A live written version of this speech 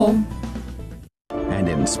Knowledgeable and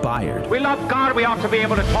inspired. We love God, we ought to be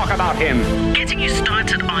able to talk about Him. Getting you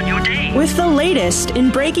started on your day. With the latest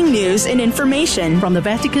in breaking news and information. From the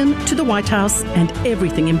Vatican to the White House and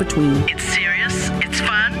everything in between. It's serious, it's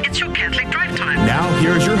fun, it's your Catholic Drive Time. Now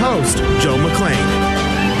here's your host, Joe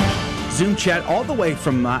McClain. Zoom chat all the way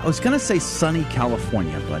from, I was going to say sunny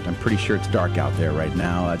California, but I'm pretty sure it's dark out there right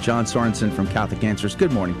now. John Sorensen from Catholic Answers.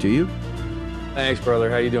 Good morning to you. Thanks,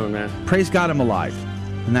 brother. How you doing, man? Praise God I'm alive,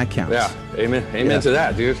 and that counts. Yeah, amen to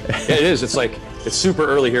that, dude. Yeah, it is. It's like, it's super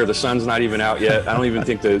early here. The sun's not even out yet. I don't even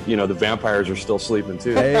think the vampires are still sleeping,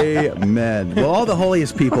 too. Amen. Well, all the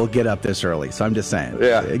holiest people get up this early, so I'm just saying.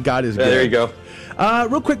 Yeah. God is good. There you go.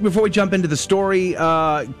 Real quick before we jump into the story,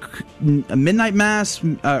 midnight mass,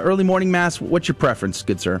 early morning mass, what's your preference,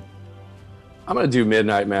 good sir? I'm going to do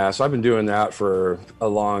midnight mass. I've been doing that for a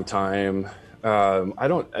long time.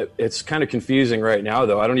 It's kind of confusing right now,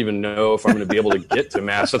 though. I don't even know if I'm going to be able to get to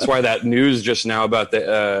mass. That's why that news just now about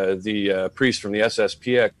the priest from the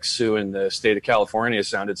SSPX suing the state of California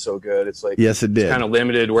sounded so good. It's like, yes, it did. It's kind of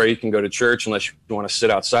limited where you can go to church unless you want to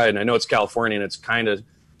sit outside. And I know it's California and it's kind of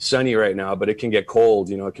sunny right now, but it can get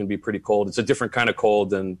cold. It can be pretty cold. It's a different kind of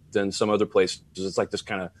cold than some other places. It's like this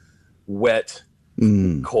kind of wet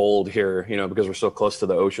cold here, because we're so close to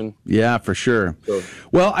the ocean. Yeah, for sure. So,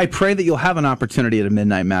 well, I pray that you'll have an opportunity at a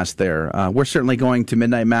midnight mass there. We're certainly going to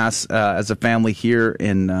midnight mass as a family here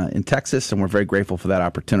in Texas, and we're very grateful for that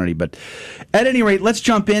opportunity. But at any rate, let's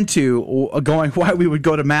jump into why we would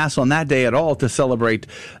go to mass on that day at all to celebrate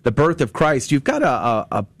the birth of Christ. You've got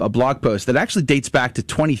a blog post that actually dates back to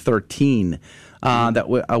 2013.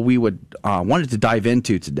 That we would wanted to dive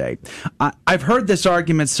into today. I've heard this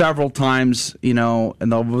argument several times,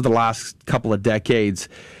 over the last couple of decades,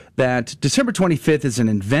 that December 25th is an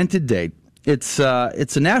invented date. It's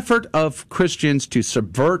an effort of Christians to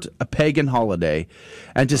subvert a pagan holiday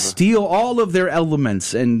and to steal all of their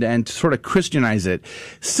elements and sort of Christianize it.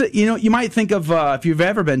 So, you might think of, if you've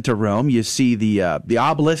ever been to Rome, you see the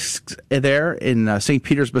obelisk there in St.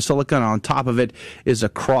 Peter's Basilica, and on top of it is a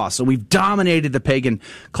cross. So we've dominated the pagan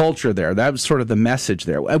culture there. That was sort of the message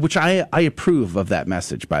there, which I approve of that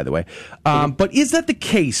message, by the way. But is that the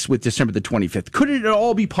case with December the 25th? Could it at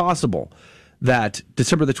all be possible that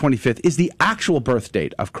December the 25th is the actual birth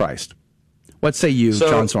date of Christ? What say you,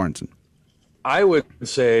 John Sorensen? I would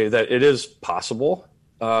say that it is possible,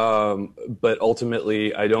 but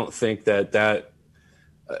ultimately I don't think that's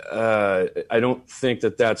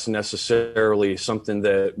necessarily something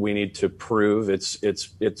that we need to prove.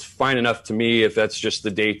 It's fine enough to me if that's just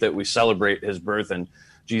the date that we celebrate his birth and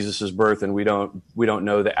Jesus's birth, and we don't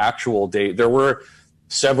know the actual date. There were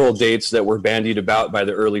several dates that were bandied about by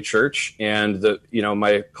the early church, and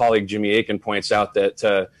my colleague Jimmy Akin points out that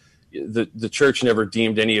the church never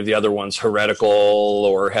deemed any of the other ones heretical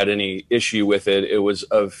or had any issue with it. It was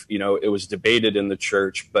debated in the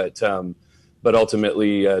church, but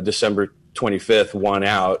ultimately December 25th won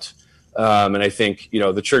out. And I think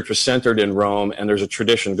the church was centered in Rome, and there's a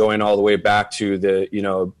tradition going all the way back to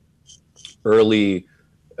the early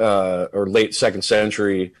or late second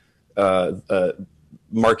century,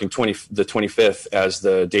 marking the 25th as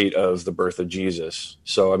the date of the birth of Jesus.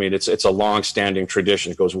 So, I mean, it's a long-standing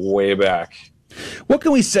tradition. It goes way back. What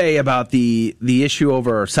can we say about the issue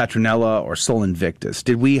over Saturnella or Sol Invictus?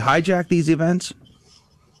 Did we hijack these events?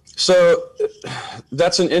 So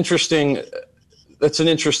that's an interesting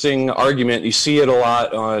argument. You see it a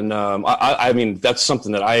lot on, I mean, that's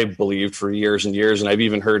something that I believed for years and years. And I've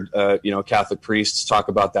even heard, Catholic priests talk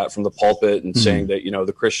about that from the pulpit and saying that,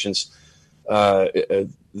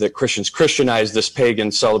 the Christians Christianized this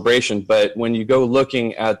pagan celebration. But when you go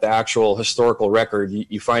looking at the actual historical record,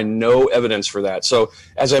 you find no evidence for that. So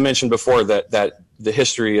as I mentioned before, that the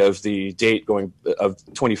history of the date of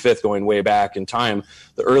 25th going way back in time,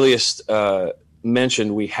 the earliest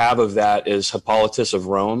mention we have of that is Hippolytus of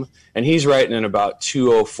Rome, and he's writing in about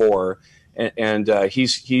 204, and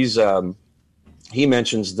he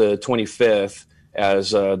mentions the 25th as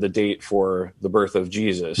the date for the birth of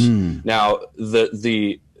Jesus. Now,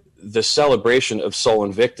 the celebration of Sol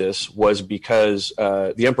Invictus was because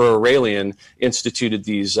the Emperor Aurelian instituted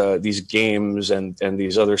these games and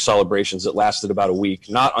these other celebrations that lasted about a week,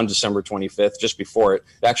 not on December 25th, just before it.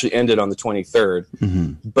 It actually ended on the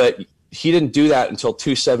 23rd. But he didn't do that until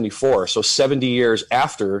 274, so 70 years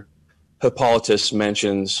after Hippolytus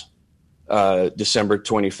mentions December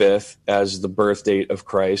 25th as the birth date of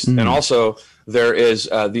Christ. And also there is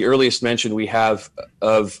the earliest mention we have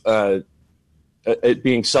of it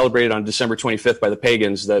being celebrated on December 25th by the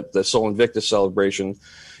pagans, that the Sol Invictus celebration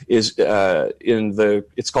is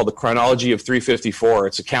it's called the Chronology of 354.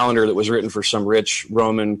 It's a calendar that was written for some rich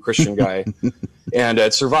Roman Christian guy, and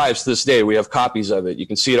it survives to this day. We have copies of it. You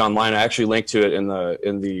can see it online. I actually linked to it in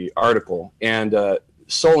the article. And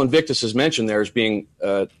Sol Invictus is mentioned there as being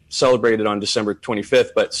celebrated on December 25th,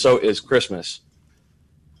 but so is Christmas.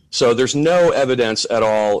 So there's no evidence at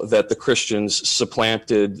all that the Christians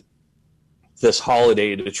supplanted this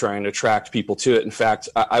holiday to try and attract people to it. In fact,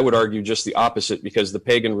 I would argue just the opposite, because the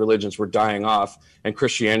pagan religions were dying off and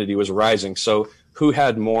Christianity was rising. So who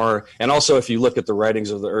had more? And also, if you look at the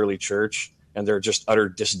writings of the early church and their just utter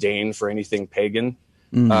disdain for anything pagan,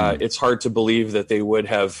 it's hard to believe that they would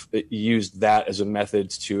have used that as a method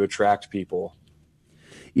to attract people.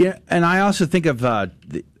 Yeah, and I also think of the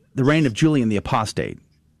reign of Julian the Apostate.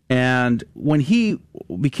 And when he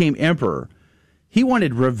became emperor, he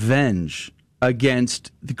wanted revenge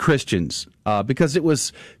against the Christians because it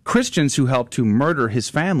was Christians who helped to murder his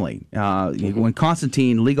family. When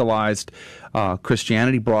Constantine legalized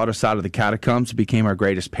Christianity, brought us out of the catacombs, became our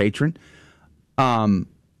greatest patron,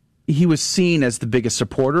 he was seen as the biggest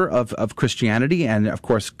supporter of Christianity. And, of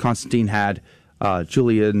course, Constantine had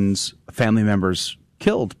Julian's family members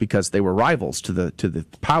killed because they were rivals to the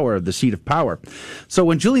power of the seat of power. So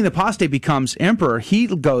when Julian the Apostate becomes emperor, he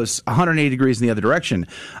goes 180 degrees in the other direction.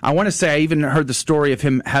 I want to say I even heard the story of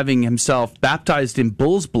him having himself baptized in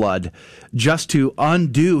bull's blood just to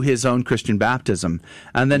undo his own Christian baptism.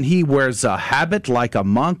 And then he wears a habit like a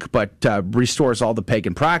monk, but restores all the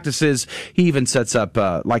pagan practices. He even sets up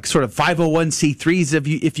like sort of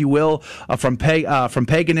 501c3s, if you will, from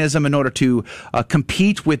paganism in order to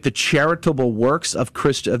compete with the charitable works of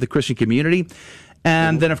the Christian community.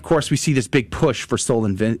 And then, of course, we see this big push for Sol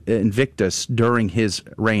Invictus during his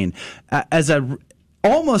reign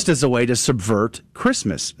almost as a way to subvert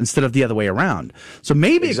Christmas instead of the other way around. So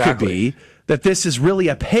maybe it could be that this is really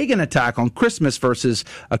a pagan attack on Christmas versus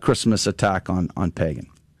a Christmas attack on pagan.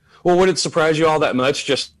 Well, would it surprise you all that much?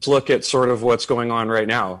 Just look at sort of what's going on right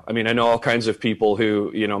now. I mean, I know all kinds of people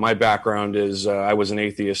who, my background is I was an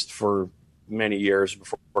atheist for many years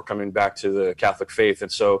before coming back to the Catholic faith.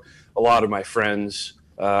 And so a lot of my friends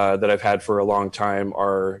that I've had for a long time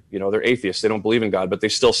are, they're atheists. They don't believe in God, but they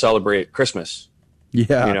still celebrate Christmas.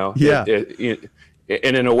 Yeah.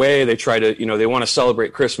 And in a way they try to, they want to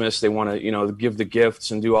celebrate Christmas. They want to, give the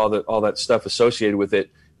gifts and do all that stuff associated with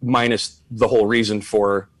it, minus the whole reason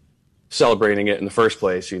for celebrating it in the first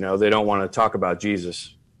place. They don't want to talk about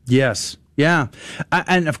Jesus. Yes. Yeah.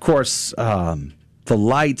 And of course, the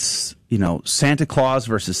lights, Santa Claus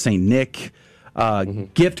versus Saint Nick,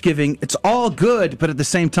 gift giving, it's all good, but at the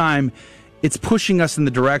same time, it's pushing us in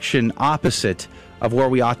the direction opposite of where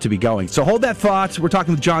we ought to be going. So hold that thought. We're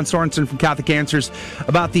talking with John Sorensen from Catholic Answers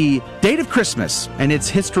about the date of Christmas and its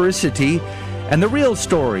historicity and the real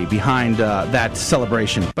story behind that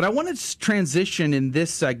celebration. But I wanted to transition in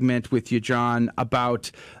this segment with you, John,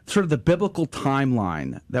 about sort of the biblical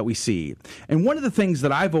timeline that we see. And one of the things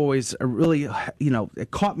that I've always really,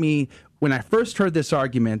 it caught me when I first heard this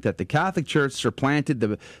argument that the Catholic Church supplanted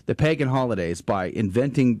the pagan holidays by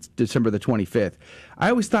inventing December the 25th.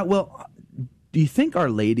 I always thought, well, do you think Our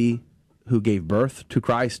Lady who gave birth to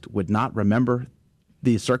Christ would not remember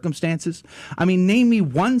the circumstances? I mean, name me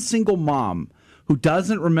one single mom who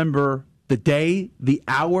doesn't remember the day, the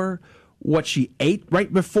hour, what she ate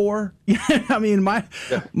right before. I mean,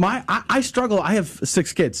 I struggle. I have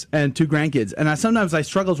 6 kids and 2 grandkids, and sometimes I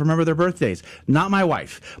struggle to remember their birthdays. Not my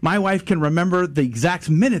wife. My wife can remember the exact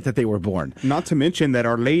minute that they were born. Not to mention that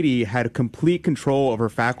Our Lady had complete control of her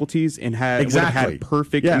faculties and had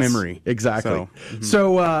perfect memory. Exactly.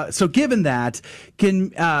 So given that,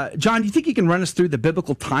 John, do you think you can run us through the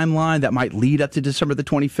biblical timeline that might lead up to December the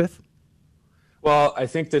 25th? Well, I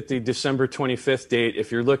think that the December 25th date,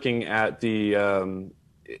 if you're looking at the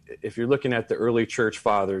early church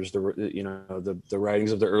fathers, the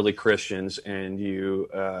writings of the early Christians, and you're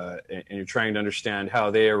trying to understand how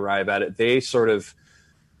they arrive at it, they sort of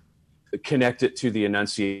connect it to the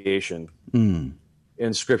Annunciation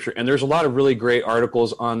in Scripture. And there's a lot of really great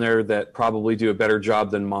articles on there that probably do a better job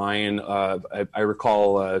than mine. I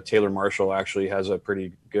recall Taylor Marshall actually has a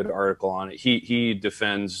pretty good article on it. He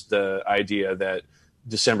defends the idea that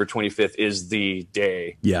December 25th is the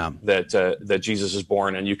day that Jesus is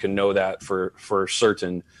born, and you can know that for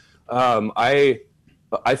certain. I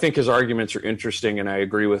think his arguments are interesting, and I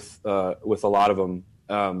agree with a lot of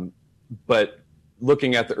them. But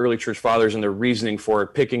looking at the early church fathers and their reasoning for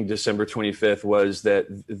picking December 25th was that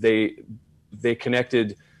they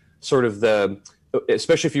connected sort of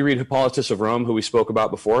especially if you read Hippolytus of Rome, who we spoke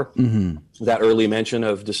about before, that early mention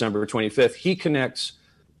of December 25th, he connects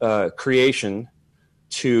creation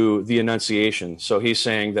to the Annunciation. So he's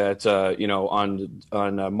saying that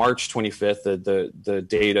on March 25th, the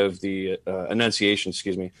date of the Annunciation,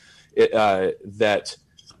 that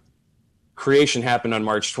creation happened on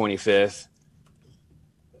March 25th.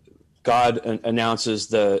 God announces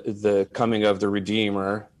the coming of the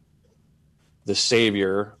Redeemer, the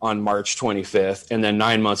Savior, on March 25th, and then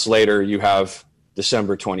 9 months later you have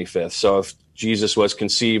December 25th. So if Jesus was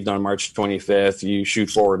conceived on March 25th, you shoot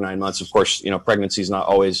forward 9 months. Of course, pregnancy is not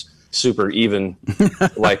always super even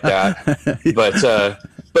like that,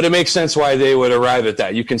 but it makes sense why they would arrive at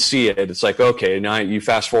that. You can see it. It's like, okay, now you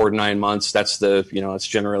fast forward 9 months. That's it's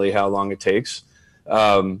generally how long it takes.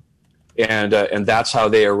 And that's how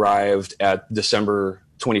they arrived at December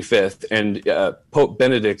 25th. And Pope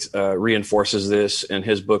Benedict reinforces this in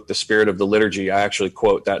his book, The Spirit of the Liturgy. I actually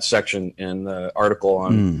quote that section in the article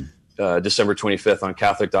on December 25th on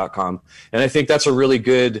Catholic.com. And I think that's a really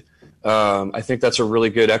good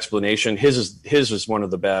explanation. His is one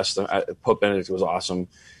of the best. Pope Benedict was awesome.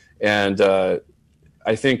 And I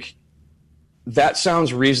think that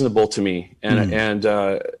sounds reasonable to me. And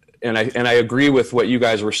I agree with what you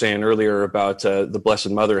guys were saying earlier about the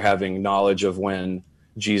Blessed Mother having knowledge of when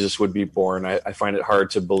Jesus would be born. I find it hard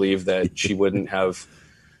to believe that she wouldn't have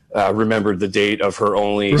remembered the date of her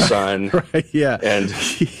only son. Right, yeah. And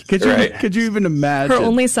could you even imagine? Her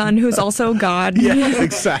only son, who's also God. Yeah,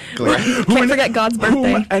 exactly. Right. Can't forget God's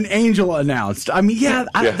birthday. Who an angel announced. I mean,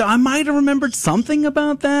 I might have remembered something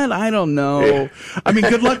about that. I don't know. Yeah. I mean,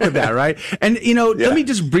 good luck with that, right? And, let me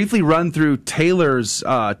just briefly run through Taylor's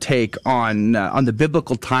take on the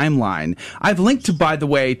biblical timeline. I've linked, by the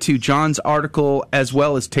way, to John's article as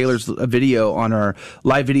well as Taylor's video on our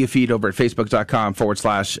live video feed over at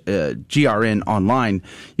facebook.com/GRN online.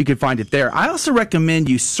 You can find it there. I also recommend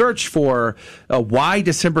you search for why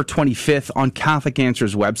December 25th on Catholic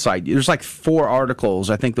Answers website. There's like 4 articles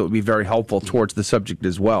I think that would be very helpful towards the subject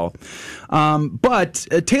as well. But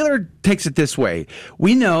Taylor takes it this way.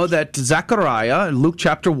 We know that Zechariah, in Luke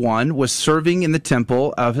chapter 1, was serving in the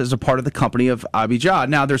temple as a part of the company of Abijah.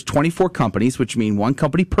 Now, there's 24 companies, which mean 1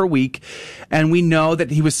 company per week, and we know that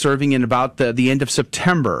he was serving in about the end of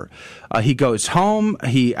September. He goes home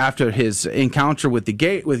after his encounter with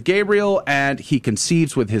Gabriel, and he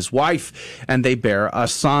conceives with his wife, and they bear a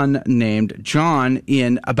son named John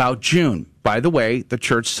in about June. By the way, the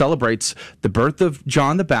church celebrates the birth of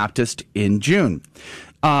John the Baptist in June.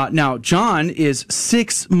 Now, John is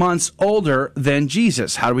 6 months older than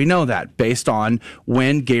Jesus. How do we know that? Based on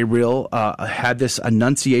when Gabriel had this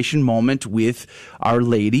annunciation moment with Our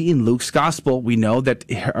Lady in Luke's Gospel. We know that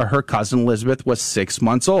her cousin Elizabeth was 6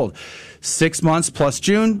 months old. 6 months plus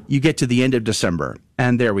June, you get to the end of December.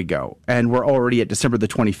 And there we go. And we're already at December the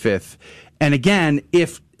 25th. And again,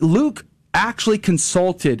 if Luke actually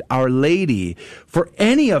consulted Our Lady for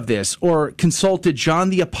any of this, or consulted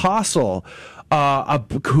John the Apostle,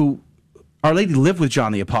 who Our Lady lived with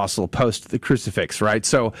John the Apostle post the crucifix, right?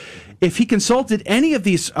 So if he consulted any of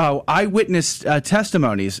these eyewitness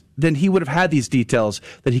testimonies, then he would have had these details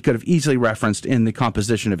that he could have easily referenced in the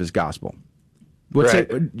composition of his gospel. Right. I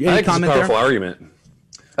think it's a powerful argument.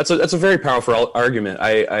 That's a very powerful argument.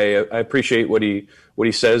 I appreciate what he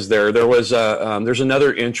says there. There was there's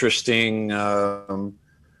another interesting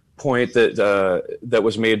point that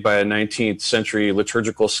was made by a 19th century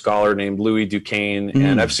liturgical scholar named Louis Duquesne,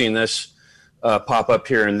 and I've seen this pop up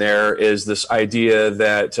here and there. Is this idea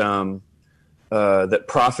that that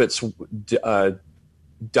prophets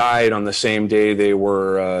died on the same day they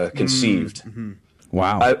were conceived? Mm-hmm.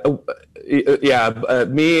 Wow.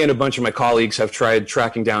 Me and a bunch of my colleagues have tried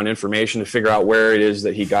tracking down information to figure out where it is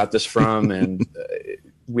that he got this from, and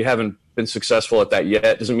we haven't been successful at that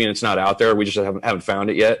yet. Doesn't mean it's not out there. We just haven't found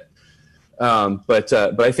it yet. But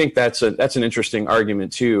I think that's an interesting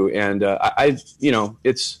argument too. And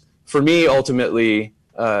it's for me ultimately,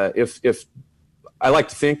 if I like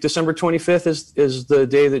to think December 25th is the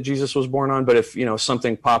day that Jesus was born on. But if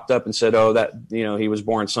something popped up and said, oh, that he was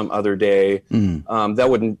born some other day, that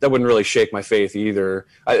wouldn't really shake my faith either.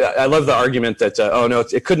 I love the argument that oh no,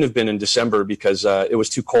 it couldn't have been in December because it was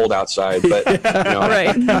too cold outside. But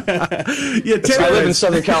right. I live in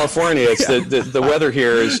Southern California. It's the weather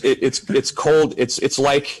here is it's cold. It's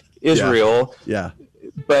like Israel. Yeah.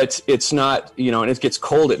 But it's not, and it gets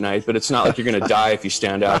cold at night, but it's not like you're going to die if you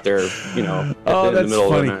stand out there, in the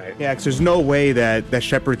middle of the night. Yeah, because there's no way that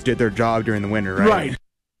shepherds did their job during the winter, right?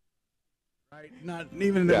 Right. Not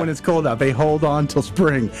even when it's cold out. They hold on till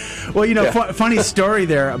spring. Well, funny story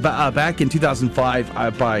there. Back in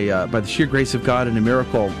 2005, by the sheer grace of God and a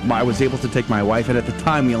miracle, I was able to take my wife, and at the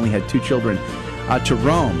time we only had 2 children, to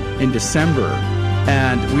Rome in December.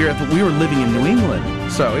 And we were living in New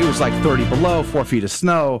England, so it was like 30 below, 4 feet of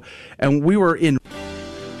snow, and we were in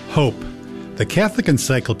Hope. The Catholic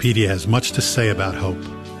Encyclopedia has much to say about hope.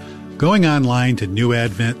 Going online to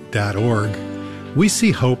newadvent.org, we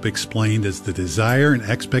see hope explained as the desire and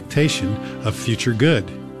expectation of future good.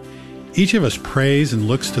 Each of us prays and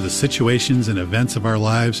looks to the situations and events of our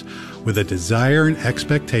lives with a desire and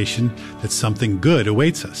expectation that something good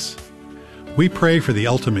awaits us. We pray for the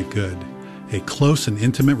ultimate good, a close and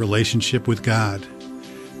intimate relationship with God.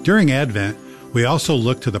 During Advent, we also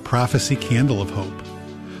look to the prophecy candle of hope.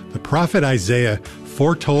 The prophet Isaiah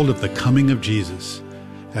foretold of the coming of Jesus.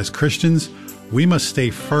 As Christians, we must stay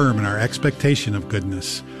firm in our expectation of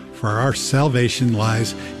goodness, for our salvation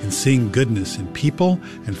lies in seeing goodness in people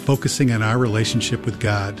and focusing on our relationship with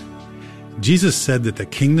God. Jesus said that the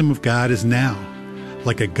kingdom of God is now.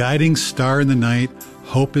 Like a guiding star in the night,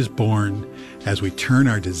 hope is born as we turn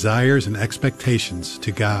our desires and expectations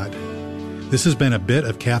to God. This has been a bit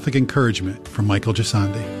of Catholic encouragement from Michael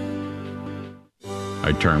Gisandi.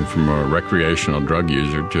 I turned from a recreational drug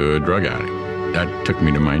user to a drug addict. That took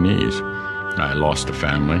me to my knees. I lost a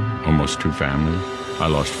family, almost 2 families. I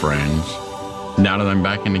lost friends. Now that I'm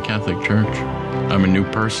back in the Catholic Church, I'm a new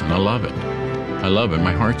person. I love it. I love it.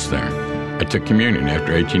 My heart's there. I took communion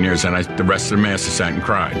after 18 years, and the rest of the Mass I sat and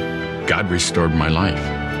cried. God restored my life.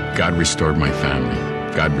 God restored my family.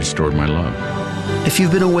 God restored my love. If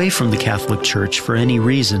you've been away from the Catholic Church for any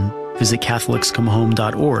reason, visit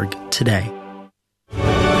CatholicsComeHome.org today.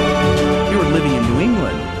 We were living in New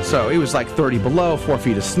England, so it was like 30 below, 4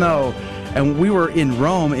 feet of snow. And we were in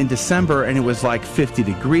Rome in December, and it was like 50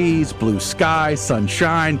 degrees, blue sky,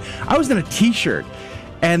 sunshine. I was in a T-shirt,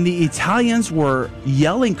 and the Italians were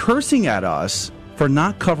yelling, cursing at us for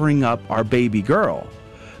not covering up our baby girl,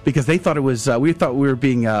 because they thought it was, we thought we were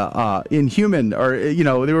being inhuman, or,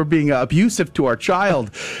 they were being abusive to our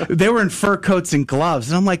child. They were in fur coats and gloves.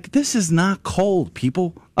 And I'm like, this is not cold,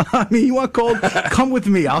 people. I mean, you want cold? Come with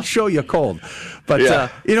me. I'll show you cold. But,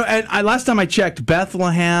 and last time I checked,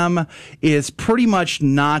 Bethlehem is pretty much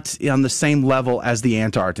not on the same level as the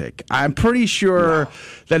Antarctic. I'm pretty sure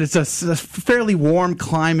that it's a fairly warm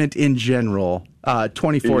climate in general,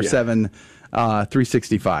 24/7.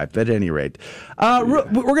 365 at any rate. We're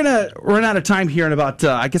going to run out of time here in about,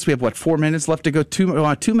 I guess we have, 4 minutes left to go?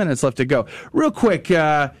 2 minutes left to go. Real quick,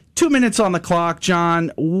 2 minutes on the clock,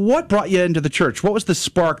 John. What brought you into the church? What was the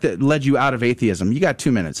spark that led you out of atheism? You got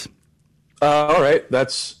 2 minutes. All right.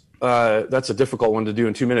 That's a difficult one to do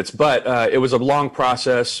in 2 minutes, but it was a long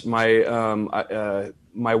process. My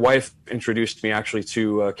wife introduced me actually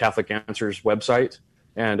to Catholic Answers website,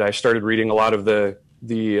 and I started reading a lot of the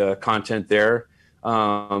content there.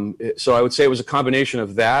 So I would say it was a combination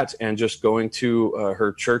of that and just going to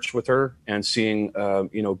her church with her and seeing,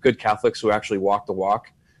 good Catholics who actually walk the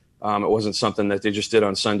walk. It wasn't something that they just did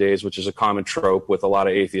on Sundays, which is a common trope with a lot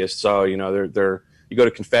of atheists. So, you go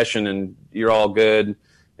to confession and you're all good.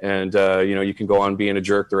 And, you can go on being a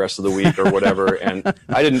jerk the rest of the week or whatever. And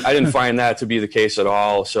I didn't find that to be the case at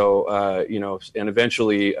all. So, and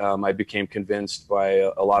eventually I became convinced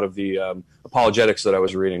by a lot of the apologetics that I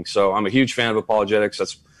was reading. So I'm a huge fan of apologetics.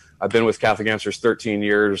 I've been with Catholic Answers 13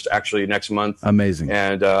 years, actually next month. Amazing.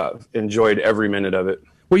 And enjoyed every minute of it.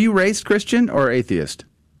 Were you raised Christian or atheist?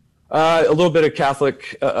 A little bit of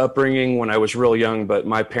Catholic upbringing when I was real young, but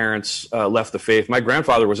my parents left the faith. My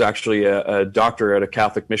grandfather was actually a doctor at a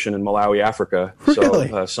Catholic mission in Malawi, Africa. Really?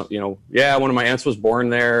 So, one of my aunts was born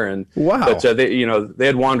there, and wow. But they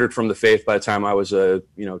had wandered from the faith by the time I was a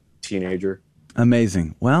teenager.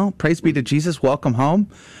 Amazing. Well, praise be to Jesus. Welcome home.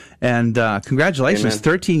 And congratulations. Amen.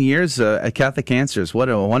 13 years at Catholic Answers. What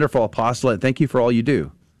a wonderful apostolate. Thank you for all you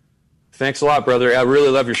do. Thanks a lot, brother. I really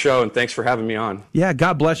love your show, and thanks for having me on. Yeah,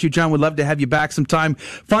 God bless you, John. We'd love to have you back sometime.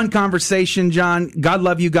 Fun conversation, John. God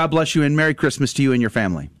love you. God bless you, and Merry Christmas to you and your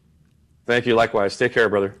family. Thank you. Likewise. Take care,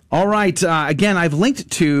 brother. All right. Again, I've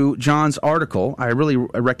linked to John's article. I really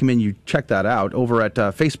recommend you check that out over at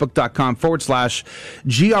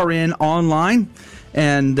facebook.com/GRN online.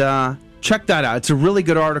 And check that out. It's a really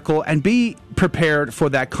good article. And be prepared for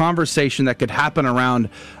that conversation that could happen around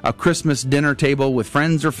a Christmas dinner table with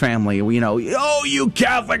friends or family. You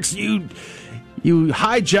Catholics, you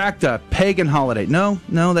hijacked a pagan holiday. No,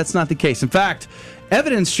 that's not the case. In fact,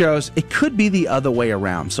 evidence shows it could be the other way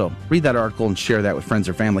around. So read that article and share that with friends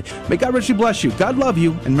or family. May God richly bless you. God love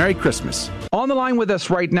you, and Merry Christmas. On the line with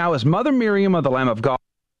us right now is Mother Miriam of the Lamb of God,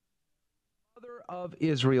 Mother of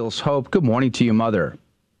Israel's Hope. Good morning to you, Mother.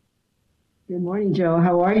 Good morning, Joe.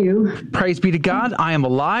 How are you? Praise be to God. I am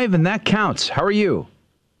alive, and that counts. How are you?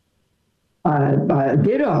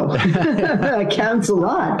 Ditto. Counts a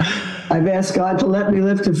lot. I've asked God to let me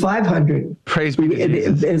live to 500. Praise be to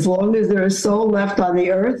Jesus. As long as there is soul left on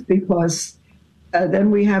the earth, because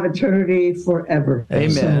then we have eternity forever.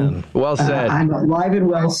 Amen. So, well said. I'm alive and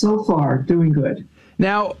well so far, doing good.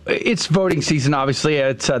 Now, it's voting season, obviously.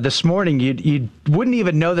 It's this morning, you wouldn't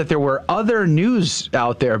even know that there were other news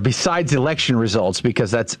out there besides election results, because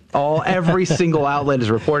that's all every single outlet is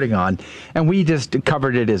reporting on. And we just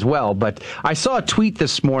covered it as well. But I saw a tweet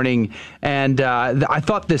this morning, and I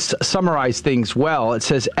thought this summarized things well. It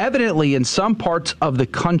says, evidently, in some parts of the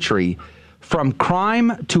country, from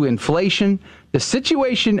crime to inflation, the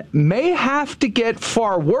situation may have to get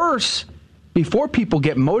far worse before people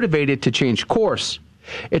get motivated to change course.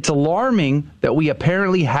 It's alarming that we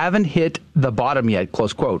apparently haven't hit the bottom yet,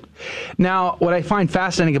 close quote. Now, what I find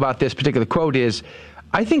fascinating about this particular quote is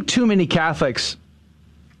I think too many Catholics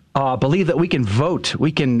believe that we can vote.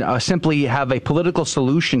 We can simply have a political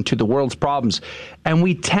solution to the world's problems. And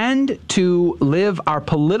we tend to live our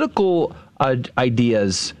political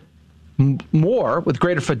ideas more with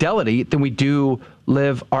greater fidelity than we do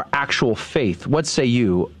live our actual faith. What say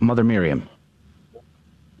you, Mother Miriam?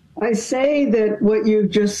 I say that what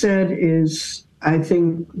you've just said is, I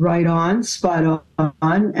think, right on, spot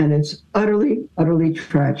on, and it's utterly, utterly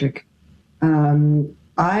tragic.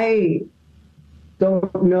 I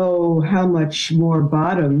don't know how much more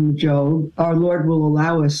bottom, Joe, our Lord will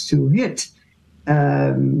allow us to hit.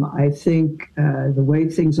 I think the way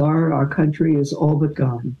things are, our country is all but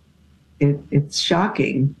gone. It's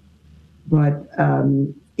shocking, but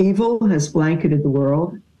evil has blanketed the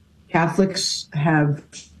world. Catholics have,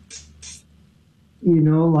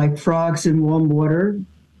 like frogs in warm water,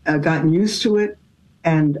 gotten used to it.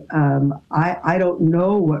 And I don't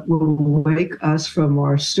know what will wake us from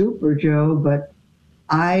our stupor, Joe, but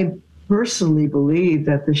I personally believe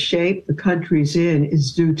that the shape the country's in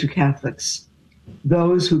is due to Catholics,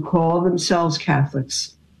 those who call themselves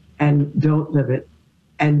Catholics and don't live it,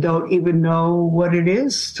 and don't even know what it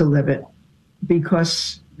is to live it,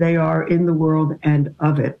 because they are in the world and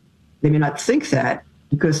of it. They may not think that,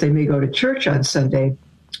 because they may go to church on Sunday,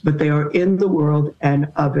 but they are in the world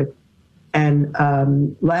and of it. And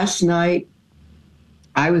last night,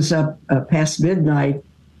 I was up past midnight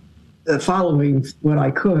following what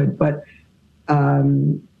I could, but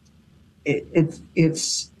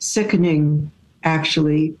it's sickening,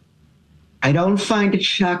 actually. I don't find it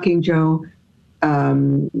shocking, Joe.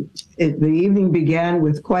 The evening began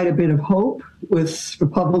with quite a bit of hope, with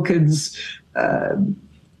Republicans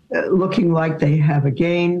looking like they have a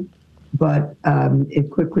gain, but it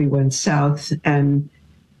quickly went south. And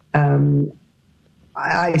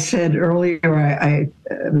I said earlier, I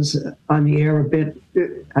was on the air a bit,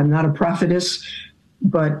 I'm not a prophetess,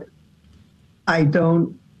 but I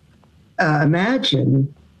don't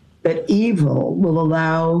imagine that evil will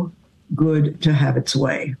allow good to have its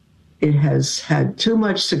way. It has had too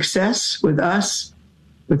much success with us,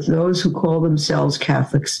 with those who call themselves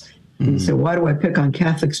Catholics. And so why do I pick on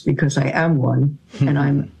Catholics? Because I am one, and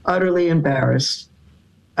I'm utterly embarrassed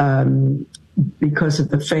because of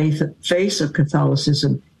the face of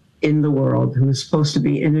Catholicism in the world, who is supposed to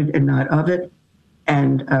be in it and not of it.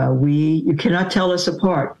 And you cannot tell us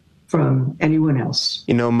apart from anyone else.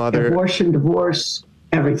 Mother, abortion, divorce,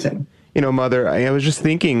 everything. Mother, I was just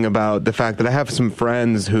thinking about the fact that I have some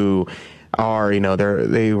friends who are,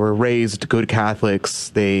 they were raised good Catholics.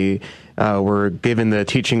 They were given the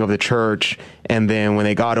teaching of the church, and then when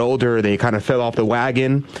they got older, they kind of fell off the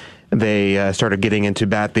wagon. They started getting into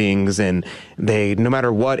bad things, and no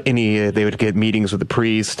matter what, they would get meetings with the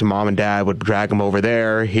priest. Mom and dad would drag them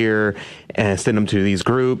over here, and send them to these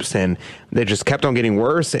groups, and they just kept on getting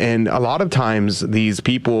worse. And a lot of times, these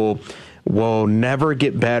people will never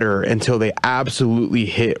get better until they absolutely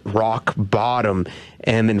hit rock bottom,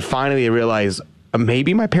 and then finally they realize,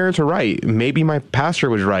 maybe my parents were right. Maybe my pastor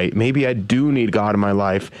was right. Maybe I do need God in my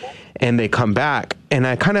life. And they come back. And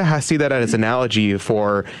I kind of see that as an analogy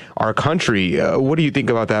for our country. What do you think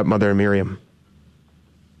about that, Mother Miriam?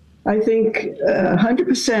 I think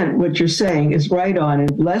 100% what you're saying is right on.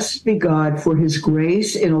 And blessed be God for his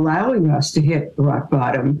grace in allowing us to hit rock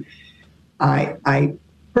bottom. I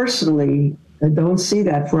personally don't see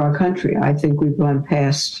that for our country. I think we've gone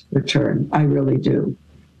past return. I really do.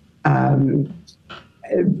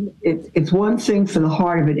 It's one thing for the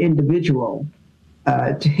heart of an individual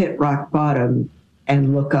to hit rock bottom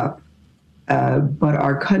and look up. But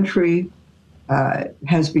our country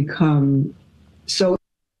has become so...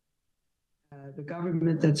 the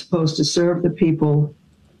government that's supposed to serve the people,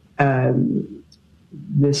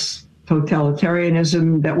 this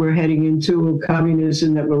totalitarianism that we're heading into,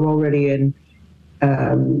 communism that we're already in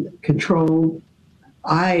control.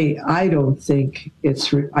 I don't think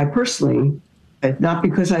I personally, not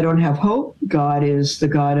because I don't have hope. God is the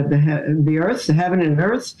God of the earth, the heaven and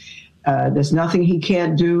earth. There's nothing he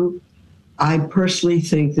can't do. I personally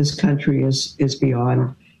think this country is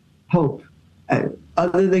beyond hope,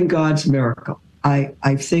 other than God's miracle.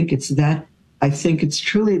 I think it's that. I think it's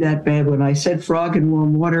truly that bad. When I said frog in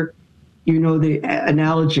warm water, you know the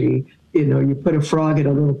analogy. You know, you put a frog in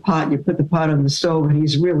a little pot, and you put the pot on the stove, and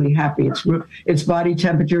he's really happy. It's body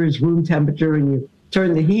temperature, it's room temperature, and you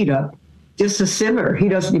turn the heat up just a simmer. He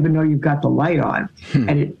doesn't even know you've got the light on,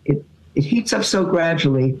 and it heats up so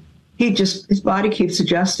gradually. His body keeps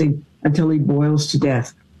adjusting until he boils to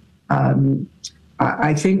death.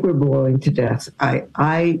 I think we're boiling to death.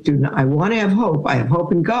 I do not. I want to have hope. I have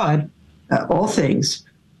hope in God. All things,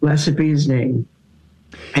 blessed be his name,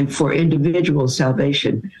 and for individual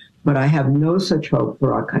salvation. But I have no such hope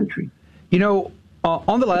for our country. You know,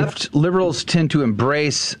 on the left, liberals tend to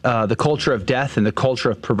embrace the culture of death and the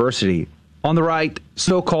culture of perversity. On the right,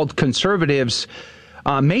 so-called conservatives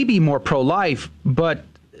may be more pro-life, but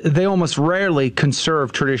they almost rarely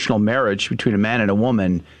conserve traditional marriage between a man and a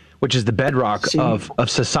woman, which is the bedrock of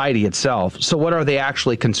society itself. So what are they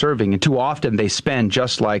actually conserving? And too often they spend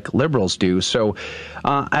just like liberals do. So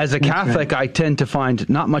as a Catholic, I tend to find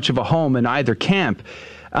not much of a home in either camp.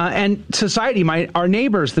 And society, our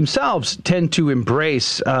neighbors themselves tend to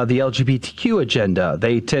embrace the LGBTQ agenda.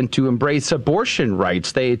 They tend to embrace abortion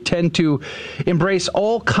rights. They tend to embrace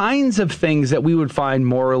all kinds of things that we would find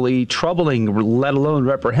morally troubling, let alone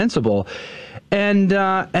reprehensible. And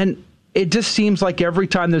it just seems like every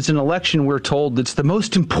time there's an election, we're told it's the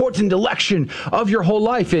most important election of your whole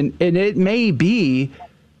life. And it may be,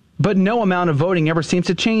 but no amount of voting ever seems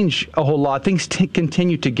to change a whole lot. Things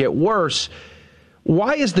continue to get worse.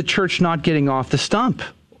 Why is the church not getting off the stump?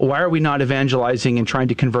 Why are we not evangelizing and trying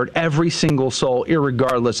to convert every single soul,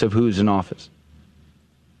 irregardless of who's in office?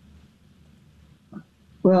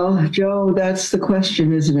 Well, Joe, that's the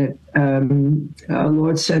question, isn't it? Our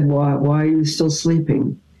Lord said, why are you still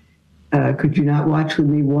sleeping? Could you not watch with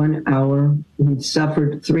me 1 hour? He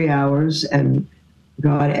suffered 3 hours, and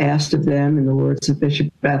God asked of them, in the words of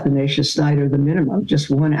Bishop Athanasius Snyder, the minimum,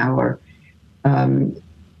 just 1 hour.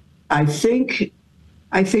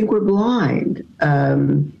 I think we're blind.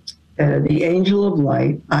 The angel of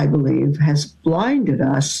light, I believe, has blinded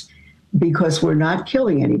us because we're not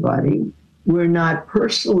killing anybody. We're not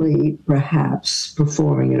personally, perhaps,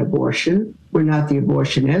 performing an abortion. We're not the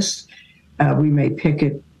abortionists. We may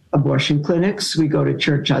picket abortion clinics. We go to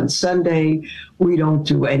church on Sunday. We don't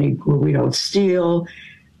steal.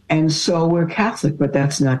 And so we're Catholic, but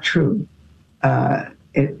that's not true.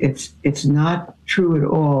 It's not true at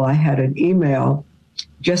all. I had an email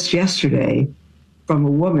just yesterday from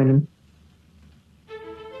a woman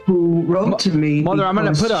who wrote to me. Mother, I'm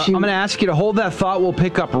going to ask you to hold that thought. We'll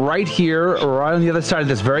pick up right here or right on the other side of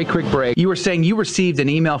this very quick break. You were saying you received an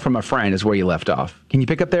email from a friend is where you left off. Can you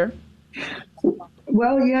pick up there?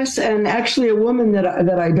 Well, yes, and actually a woman that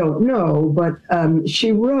I don't know, but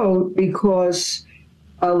she wrote because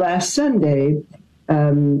last Sunday,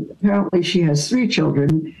 apparently she has 3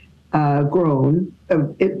 children grown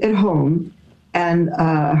at home, and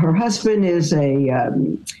her husband is a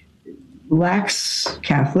lax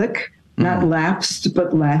Catholic, not lapsed,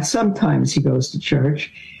 but sometimes he goes to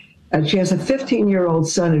church. She has a 15-year-old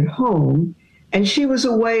son at home, and she was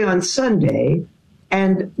away on Sunday.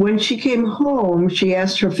 And when she came home, she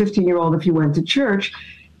asked her 15-year-old if he went to church.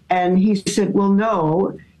 And he said, well,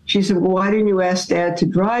 no. She said, well, why didn't you ask Dad to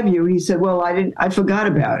drive you? He said, well, I forgot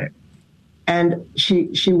about it. And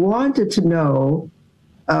she wanted to know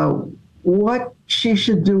what she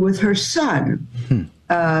should do with her son,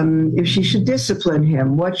 if she should discipline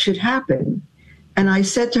him, what should happen. And I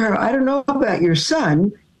said to her, I don't know about your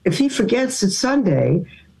son. If he forgets it's Sunday,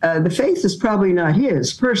 the faith is probably not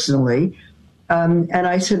his personally. And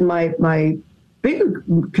I said, my bigger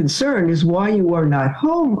concern is why you are not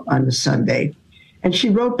home on a Sunday. And she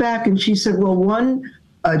wrote back and she said, well, one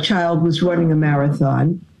child was running a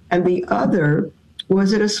marathon and the other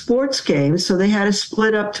was at a sports game, so they had to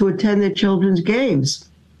split up to attend their children's games.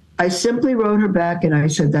 I simply wrote her back and I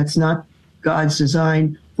said, that's not God's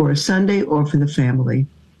design for a Sunday or for the family.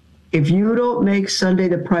 If you don't make Sunday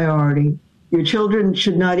the priority, your children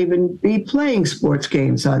should not even be playing sports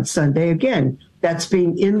games on Sunday. Again, that's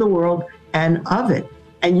being in the world and of it.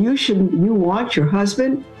 And you want your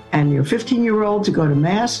husband and your 15-year-old to go to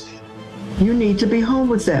Mass, you need to be home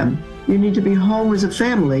with them. You need to be home as a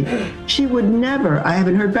family. She would never, I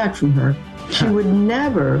haven't heard back from her, she would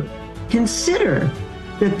never consider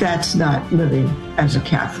that that's not living as a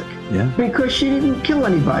Catholic. Yeah. Because she didn't kill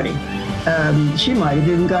anybody. She might have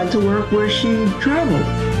even gone to work where she traveled,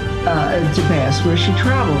 to Mass, where she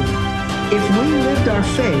traveled. If we lived our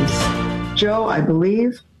faith, Joe, I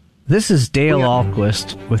believe. This is Dale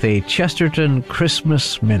Ahlquist with a Chesterton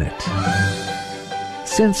Christmas Minute.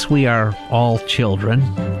 Since we are all children,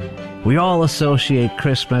 we all associate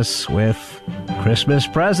Christmas with Christmas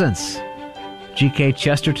presents. G.K.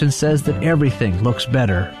 Chesterton says that everything looks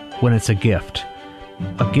better when it's a gift.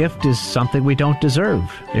 A gift is something we don't deserve.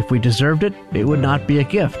 If we deserved it, it would not be a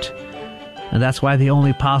gift. And that's why the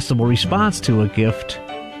only possible response to a gift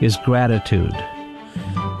is gratitude.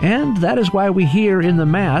 And that is why we hear in the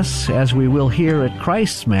Mass, as we will hear at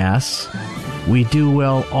Christ's Mass, we do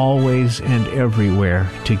well always and everywhere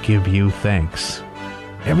to give you thanks.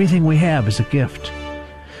 Everything we have is a gift.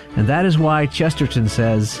 And that is why Chesterton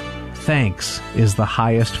says, thanks is the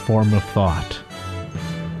highest form of thought.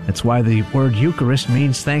 That's why the word Eucharist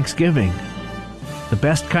means thanksgiving. The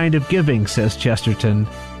best kind of giving, says Chesterton,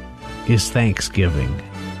 is thanksgiving.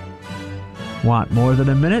 Want more than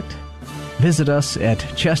a minute? Visit us at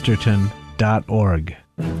chesterton.org.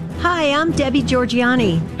 Hi, I'm Debbie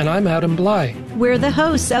Georgiani. And I'm Adam Bly. We're the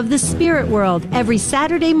hosts of The Spirit World every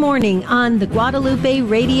Saturday morning on the Guadalupe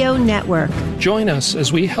Radio Network. Join us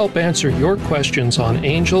as we help answer your questions on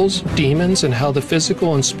angels, demons, and how the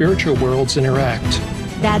physical and spiritual worlds interact.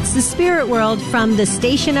 That's The Spirit World from the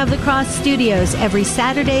Station of the Cross Studios every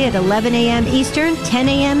Saturday at 11 a.m. Eastern, 10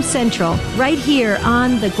 a.m. Central, right here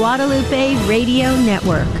on the Guadalupe Radio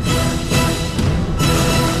Network.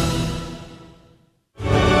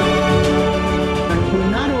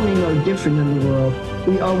 We're not only no different than the world,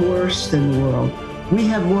 we are worse than the world. We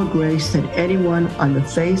have more grace than anyone on the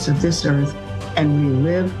face of this earth, and we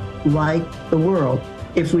live like the world.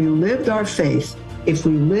 If we lived our faith, if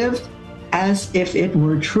we lived as if it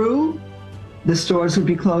were true, the stores would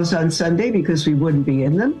be closed on Sunday because we wouldn't be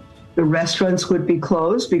in them. The restaurants would be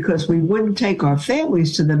closed because we wouldn't take our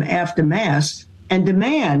families to them after Mass and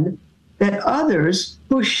demand that others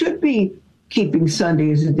who should be keeping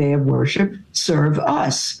Sunday as a day of worship serve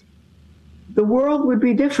us. The world would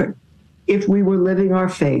be different if we were living our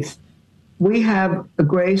faith. We have a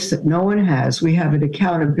grace that no one has. We have an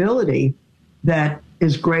accountability that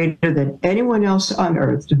is greater than anyone else on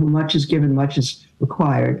earth, to whom much is given, much is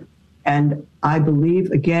required. And I believe,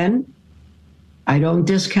 again, I don't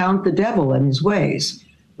discount the devil and his ways,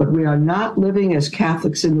 but we are not living as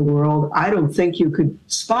Catholics in the world. I don't think you could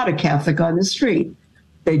spot a Catholic on the street.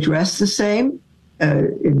 They dress the same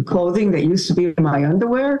in clothing that used to be my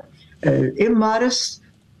underwear, immodest,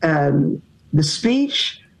 the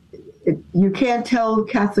speech. You can't tell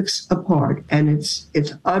Catholics apart, and it's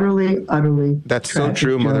utterly That's tragic, so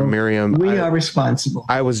true, Joe. Mother Miriam. We are responsible.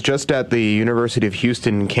 I was just at the University of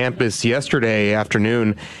Houston campus yesterday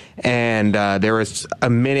afternoon, and there was I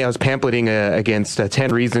was pamphleting against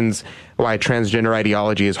 10 reasons why transgender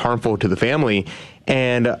ideology is harmful to the family.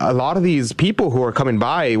 And a lot of these people who are coming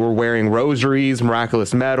by were wearing rosaries,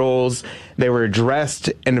 miraculous medals. They were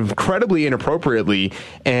dressed incredibly inappropriately.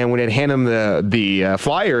 And when I'd hand them the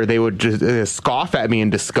flyer, they would just scoff at me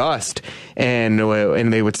in disgust. And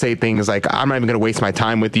they would say things like, I'm not even going to waste my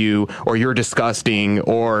time with you, or you're disgusting,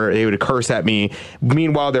 or they would curse at me.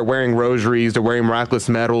 Meanwhile, they're wearing rosaries, they're wearing miraculous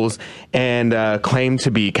medals, and claim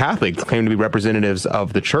to be Catholic, claim to be representatives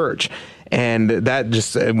of the church. And that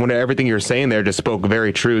just, when everything you're saying there just spoke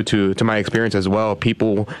very true to my experience as well.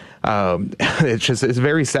 People, it's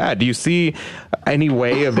very sad. Do you see any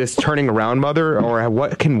way of this turning around, Mother, or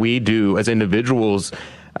what can we do as individuals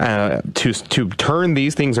to turn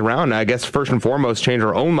these things around? I guess first and foremost, change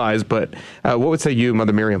our own lives. But what would say you,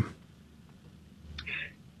 Mother Miriam?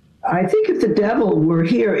 I think if the devil were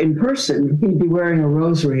here in person, he'd be wearing a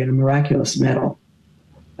rosary and a miraculous medal.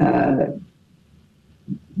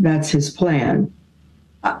 That's his plan.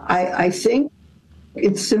 I think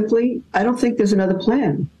it's simply, I don't think there's another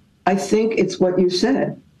plan. I think it's what you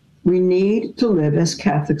said. We need to live as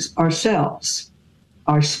Catholics ourselves.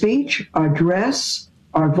 Our speech, our dress,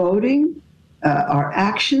 our voting, our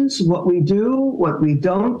actions, what we do, what we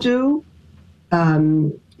don't do.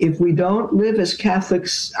 If we don't live as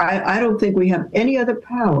Catholics, I don't think we have any other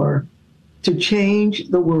power to change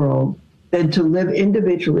the world than to live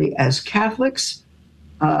individually as Catholics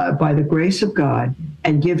by the grace of God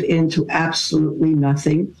and give in to absolutely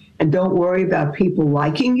nothing. And don't worry about people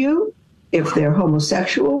liking you. If they're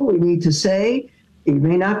homosexual, we need to say, you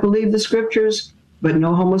may not believe the scriptures, but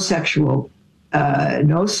no homosexual,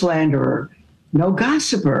 no slanderer, no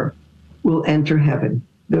gossiper will enter heaven.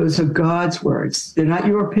 Those are God's words. They're not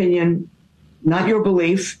your opinion. not your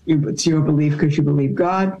belief. It's your belief because you believe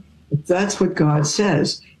God. That's what God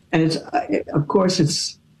says. And of course,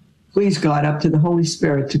 it's please God up to the Holy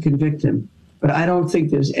Spirit to convict him. But I don't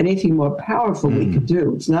think there's anything more powerful we could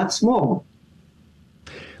do. It's not small.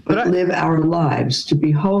 But live our lives to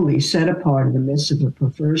be holy, set apart in the midst of a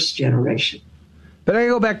perverse generation. But I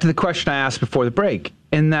go back to the question I asked before the break,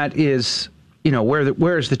 and that is,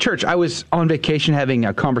 where is the church? I was on vacation having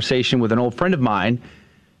a conversation with an old friend of mine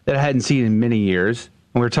that I hadn't seen in many years,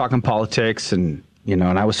 and we were talking politics, and and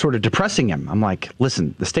I was sort of depressing him. I'm like,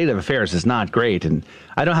 listen, the state of affairs is not great, and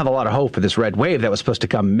I don't have a lot of hope for this red wave that was supposed to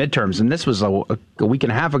come midterms, and this was a week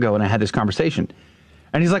and a half ago, and I had this conversation.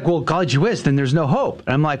 And he's like, well, God, you is, then there's no hope.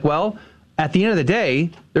 And I'm like, well, at the end of the day,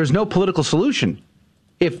 there's no political solution.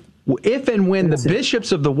 If and when the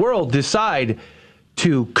bishops of the world decide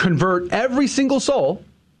to convert every single soul,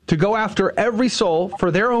 to go after every soul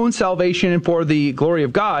for their own salvation and for the glory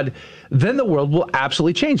of God, then the world will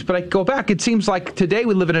absolutely change. But I go back, it seems like today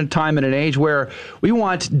we live in a time and an age where we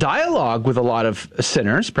want dialogue with a lot of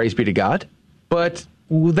sinners, praise be to God, but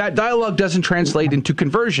that dialogue doesn't translate into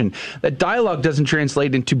conversion. That dialogue doesn't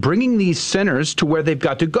translate into bringing these sinners to where they've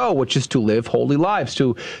got to go, which is to live holy lives,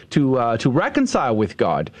 to reconcile with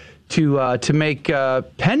God, to make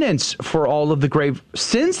penance for all of the grave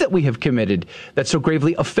sins that we have committed that so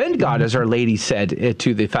gravely offend God, as Our Lady said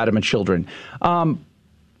to the Fatima children.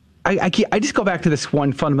 I just go back to this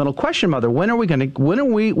one fundamental question, Mother. When are we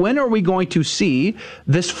going to see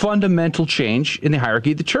this fundamental change in the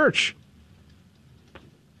hierarchy of the church?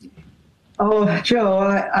 Oh, Joe,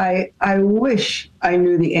 I wish I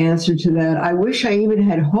knew the answer to that. I wish I even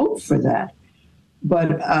had hope for that.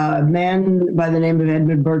 But a man by the name of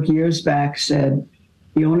Edmund Burke years back said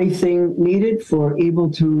the only thing needed for evil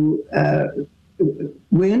to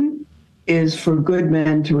win is for good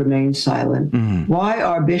men to remain silent. Mm-hmm. Why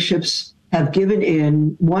our bishops have given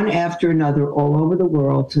in one after another all over the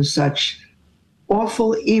world to such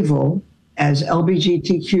awful evil as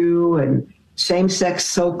LGBTQ and same-sex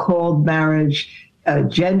so-called marriage,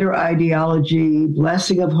 gender ideology,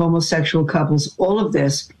 blessing of homosexual couples, all of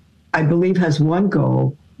this, I believe, has one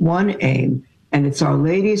goal, one aim, and it's Our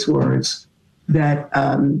Lady's words that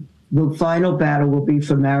the final battle will be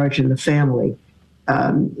for marriage and the family.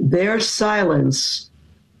 Their silence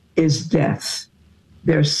is death.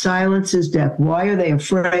 Their silence is death. Why are they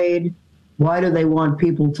afraid? Why do they want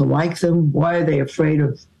people to like them? Why are they afraid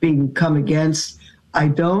of being come against? I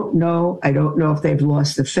don't know. I don't know if they've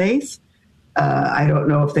lost the faith. I don't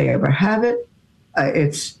know if they ever have it.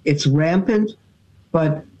 It's rampant.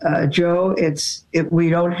 But, Joe, we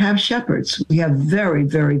don't have shepherds. We have very,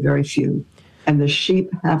 very, very few. And the sheep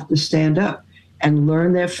have to stand up and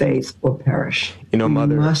learn their faith or perish.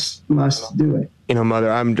 Mother, must do it.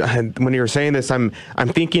 Mother, when you're saying this, I'm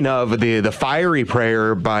thinking of the fiery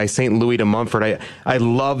prayer by St. Louis de Montfort. I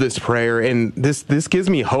love this prayer, and this gives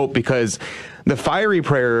me hope because the fiery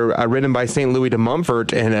prayer written by St. Louis de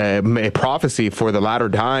Montfort and a prophecy for the latter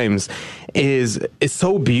times is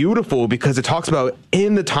so beautiful because it talks about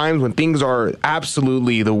in the times when things are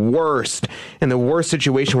absolutely the worst and the worst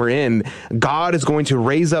situation we're in, God is going to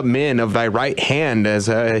raise up men of thy right hand, as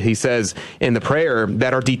he says in the prayer,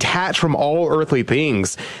 that are detached from all earthly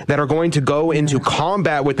things, that are going to go into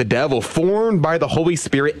combat with the devil, formed by the Holy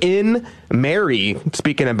Spirit in Mary,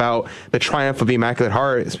 speaking about the triumph of the Immaculate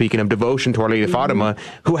Heart, speaking of devotion to Our Lady of Fatima,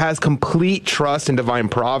 who has complete trust in divine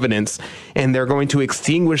providence, and they're going to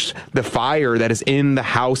extinguish the fire that is in the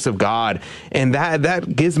house of God. And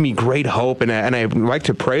that gives me great hope, and I like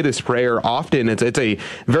to pray this prayer often. It's a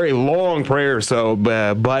very long prayer,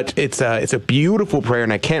 but it's a beautiful prayer,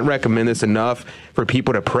 and I can't recommend this enough for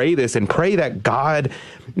people to pray this and pray that God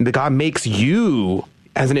makes you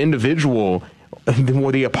as an individual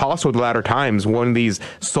the apostle of the latter times, one of these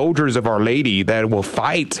soldiers of Our Lady that will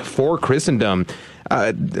fight for Christendom.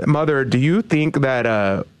 Mother, do you think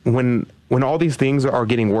that when all these things are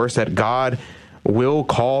getting worse, that God will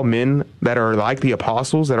call men that are like the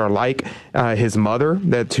apostles, that are like his mother,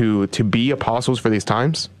 that to be apostles for these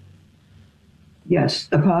times? Yes,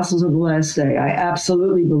 apostles of the last day. I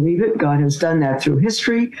absolutely believe it. God has done that through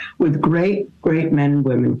history with great, great men and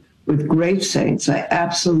women, with great saints. I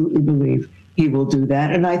absolutely believe he will do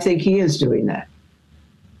that, and I think he is doing that.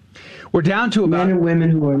 We're down to about men and women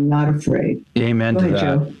who are not afraid. Amen to that.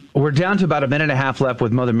 Joe. We're down to about a minute and a half left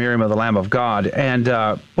with Mother Miriam of the Lamb of God,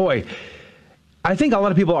 and boy, I think a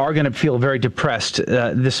lot of people are going to feel very depressed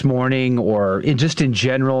this morning, or just in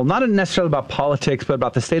general, not necessarily about politics, but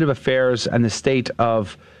about the state of affairs and the state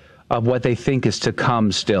of what they think is to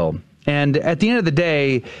come still. And at the end of the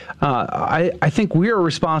day, I think we are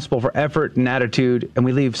responsible for effort and attitude, and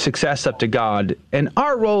we leave success up to God. And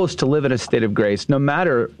our role is to live in a state of grace, no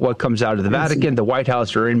matter what comes out of the Vatican, the White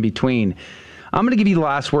House, or in between. I'm going to give you the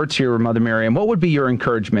last words here, Mother Miriam. What would be your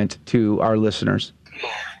encouragement to our listeners?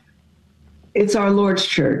 It's our Lord's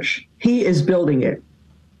church. He is building it.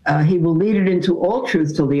 He will lead it into all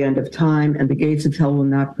truth till the end of time, and the gates of hell will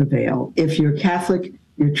not prevail. If you're Catholic,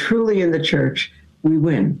 you're truly in the church, we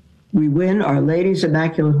win. We win. Our Lady's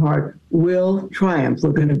Immaculate Heart will triumph.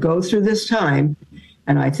 We're going to go through this time,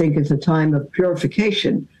 and I think it's a time of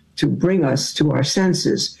purification to bring us to our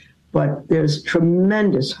senses. But there's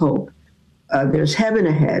tremendous hope. There's heaven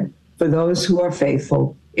ahead for those who are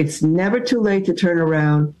faithful. It's never too late to turn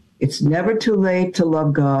around. It's never too late to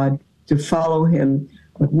love God, to follow him.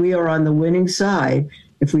 But we are on the winning side.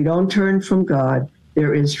 If we don't turn from God,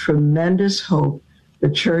 there is tremendous hope. The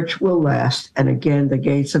church will last, and again, the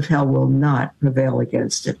gates of hell will not prevail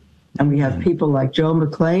against it. And we have people like Joe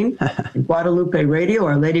McClain in Guadalupe Radio.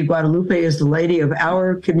 Our Lady Guadalupe is the lady of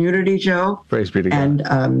our community, Joe. Praise be to God.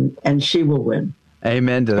 And she will win.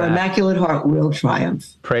 Amen to that. Her Immaculate Heart will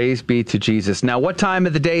triumph. Praise be to Jesus. Now, what time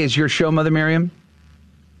of the day is your show, Mother Miriam?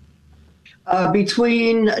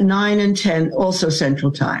 Between 9 and 10, also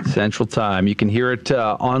Central Time. Central Time. You can hear it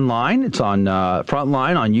online. It's on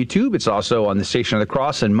Frontline on YouTube. It's also on the Station of the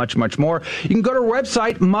Cross and much, much more. You can go to our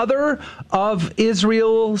website,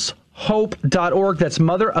 motherofisraelshope.org. That's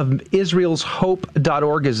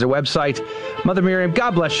motherofisraelshope.org is the website. Mother Miriam,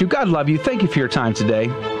 God bless you. God love you. Thank you for your time today.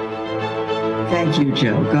 Thank you,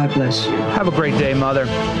 Joe. God bless you. Have a great day, Mother.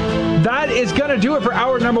 That is going to do it for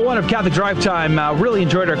hour number 1 of Catholic Drive Time. Really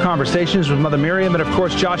enjoyed our conversations with Mother Miriam and, of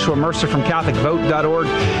course, Joshua Mercer from CatholicVote.org.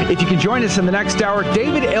 If you can join us in the next hour,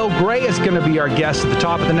 David L. Gray is going to be our guest at the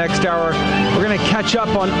top of the next hour. We're going to catch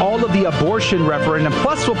up on all of the abortion referendum.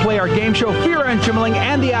 Plus, we'll play our game show, Fear and Trembling,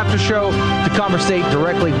 and the after show to conversate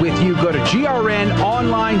directly with you. Go to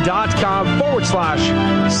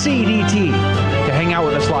grnonline.com/CDT to hang out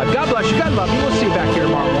with us live. God bless you. God love you. We'll see you back here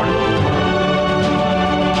tomorrow morning.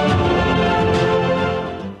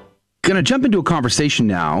 Going to jump into a conversation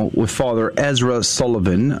now with Father Ezra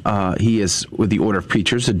Sullivan. He is with the Order of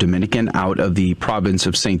Preachers, a Dominican out of the province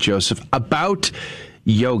of St. Joseph, about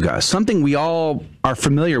yoga, something we all are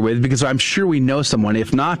familiar with because I'm sure we know someone,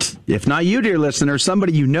 if not you, dear listener,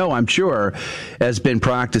 somebody you know, I'm sure, has been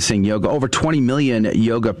practicing yoga. Over 20 million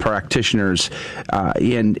yoga practitioners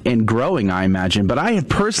and growing, I imagine. But I have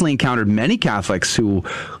personally encountered many Catholics who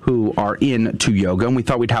are into yoga, and we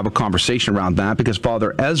thought we'd have a conversation around that because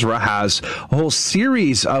Father Ezra has a whole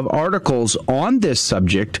series of articles on this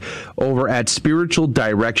subject over at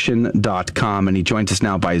spiritualdirection.com, and he joins us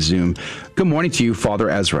now by Zoom. Good morning to you,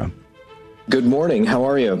 Father Ezra. Good morning. How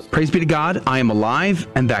are you? Praise be to God. I am alive,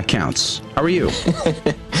 and that counts. How are you?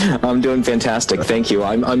 I'm doing fantastic. Thank you.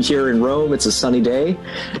 I'm here in Rome. It's a sunny day,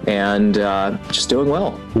 and just doing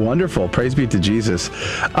well. Wonderful. Praise be to Jesus.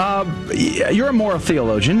 You're a moral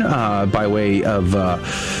theologian, by way of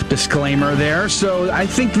disclaimer there. So I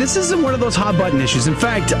think this isn't one of those hot button issues. In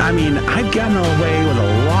fact, I mean, I've gotten away with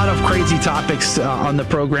a lot of crazy topics on the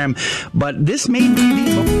program, but this may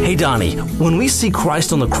be the... Hey, Donnie, when we see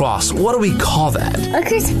Christ on the cross, what do we call that? A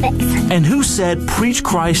crucifix. And who said, preach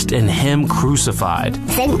Christ and Him crucified?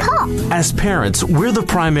 St. Paul. As parents, we're the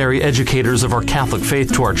primary educators of our Catholic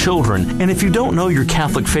faith to our children, and if you don't know your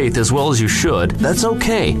Catholic faith as well as you should, that's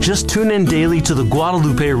okay. Just tune in daily to the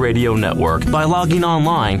Guadalupe Radio Network by logging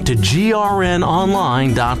online to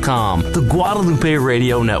grnonline.com. The Guadalupe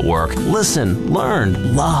Radio Network. Listen,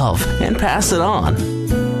 learn, love, and pass it on.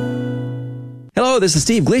 Hello, this is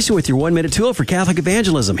Steve Gleason with your 1-minute tool for Catholic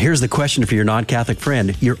evangelism. Here's the question for your non-Catholic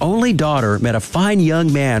friend. Your only daughter met a fine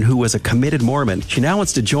young man who was a committed Mormon. She now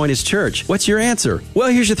wants to join his church. What's your answer? Well,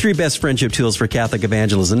 here's your 3 best friendship tools for Catholic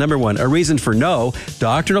evangelism. Number 1, a reason for no.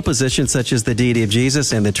 Doctrinal positions such as the deity of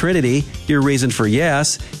Jesus and the Trinity. Your reason for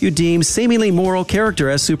yes. You deem seemingly moral character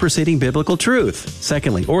as superseding biblical truth.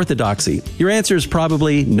 Secondly, orthodoxy. Your answer is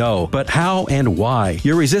probably no. But how and why?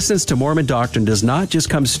 Your resistance to Mormon doctrine does not just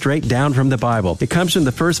come straight down from the Bible. It comes from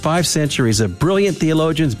the first 5 centuries of brilliant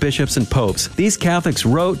theologians, bishops, and popes. These Catholics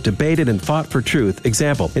wrote, debated, and fought for truth.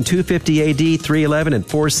 Example, in 250 AD, 311, and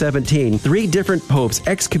 417, 3 different popes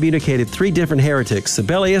excommunicated 3 different heretics,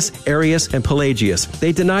 Sabellius, Arius, and Pelagius.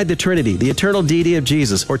 They denied the Trinity, the eternal deity of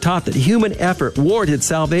Jesus, or taught that human effort warranted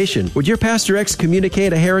salvation. Would your pastor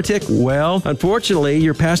excommunicate a heretic? Well, unfortunately,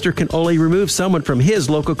 your pastor can only remove someone from his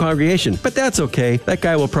local congregation. But that's okay. That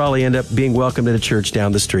guy will probably end up being welcomed to the church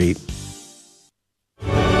down the street.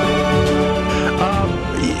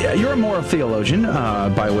 you're a moral theologian,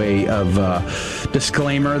 by way of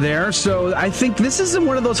disclaimer there. So I think this isn't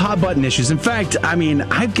one of those hot button issues. In fact, I mean,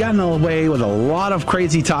 I've gotten away with a lot of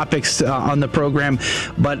crazy topics on the program,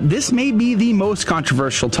 but this may be the most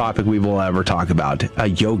controversial topic we will ever talk about,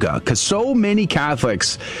 yoga, because so many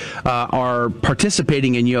Catholics are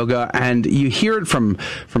participating in yoga, and you hear it from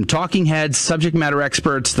talking heads, subject matter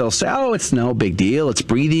experts. They'll say, "Oh, it's no big deal. It's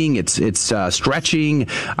breathing. It's stretching.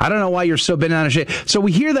 I don't know why you're so bent out of shape." So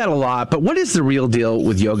we hear that a lot. But what is the real deal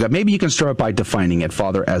with yoga? Maybe you can start by defining it,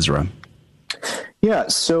 Father Ezra. Yeah,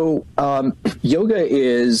 so yoga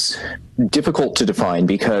is difficult to define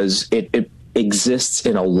because it exists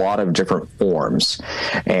in a lot of different forms.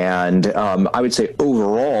 And I would say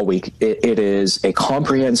overall, it is a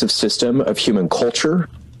comprehensive system of human culture,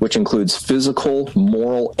 which includes physical,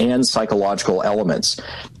 moral, and psychological elements.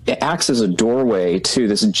 It acts as a doorway to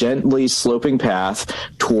this gently sloping path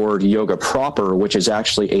toward yoga proper, which is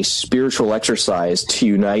actually a spiritual exercise to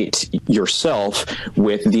unite yourself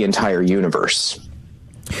with the entire universe.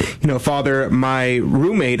 You know, Father, my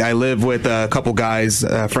roommate, I live with a couple guys,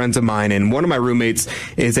 friends of mine, and one of my roommates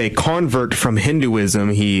is a convert from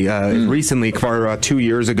Hinduism. He recently, for 2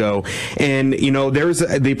 years ago, and you know, there's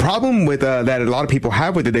the problem with that a lot of people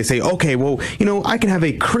have with it. They say, okay, well, you know, I can have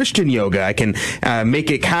a Christian yoga. I can make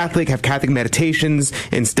it Catholic, have Catholic meditations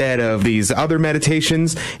instead of these other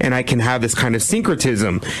meditations, and I can have this kind of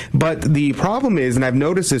syncretism. But the problem is, and I've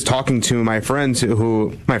noticed this talking to my friend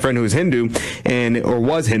who is Hindu or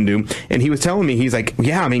was Hindu, and he was telling me, he's like,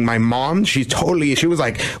 yeah, I mean, my mom, she was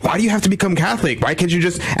like, why do you have to become Catholic? Why can't you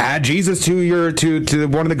just add Jesus to to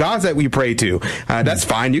one of the gods that we pray to? That's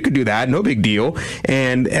fine. You could do that. No big deal.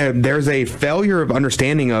 And there's a failure of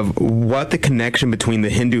understanding of what the connection between the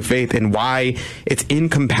Hindu faith and why it's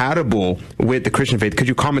incompatible with the Christian faith. Could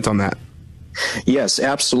you comment on that? Yes,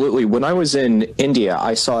 absolutely. When I was in India,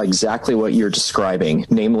 I saw exactly what you're describing.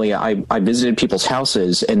 Namely, I visited people's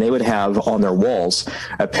houses, and they would have on their walls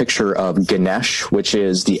a picture of Ganesh, which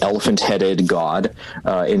is the elephant-headed god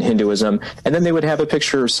in Hinduism, and then they would have a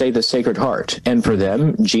picture of, say, the Sacred Heart. And for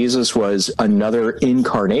them, Jesus was another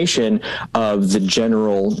incarnation of the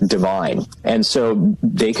general divine. And so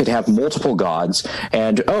they could have multiple gods,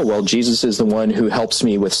 and, oh, well, Jesus is the one who helps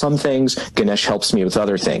me with some things, Ganesh helps me with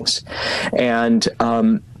other things. And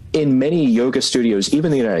in many yoga studios, even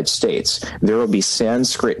in the United States, there will be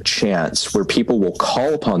Sanskrit chants where people will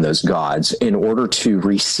call upon those gods in order to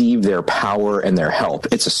receive their power and their help.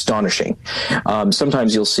 It's astonishing.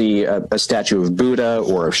 Sometimes you'll see a statue of Buddha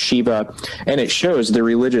or of Shiva, and it shows the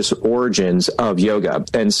religious origins of yoga.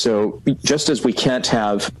 And so just as we can't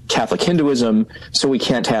have Catholic Hinduism, so we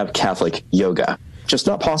can't have Catholic yoga. Just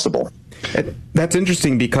not possible. That's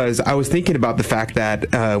interesting, because I was thinking about the fact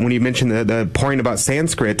that when you mentioned the point about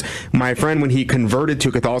Sanskrit, my friend, when he converted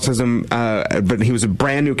to Catholicism, but he was a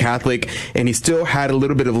brand new Catholic, and he still had a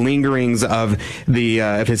little bit of lingerings of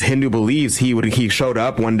of his Hindu beliefs. He showed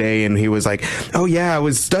up one day and he was like, "Oh yeah, I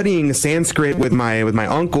was studying Sanskrit with my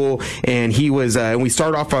uncle, and he was we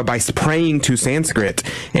started off by praying to Sanskrit,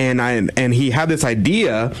 and he had this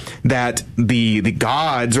idea that the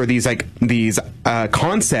gods or these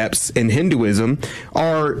concepts in Hinduism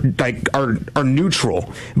are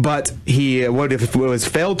neutral, but what was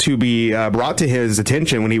failed to be brought to his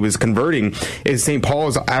attention when he was converting is St.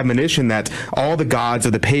 Paul's admonition that all the gods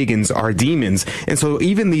of the pagans are demons. And so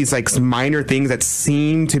even these minor things that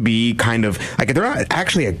seem to be kind of they're not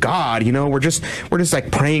actually a god, you know, we're just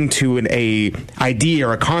praying to an idea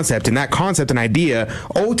or a concept, and that concept and idea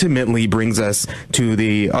ultimately brings us to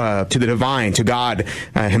the divine, to God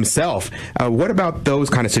himself. What about those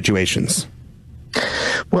kind of situations?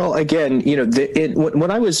 Well, again, you know,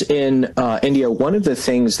 when I was in India, one of the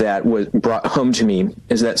things that was brought home to me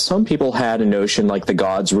is that some people had a notion like the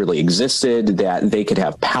gods really existed, that they could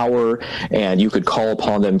have power, and you could call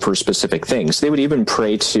upon them for specific things. They would even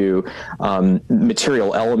pray to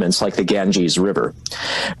material elements like the Ganges River.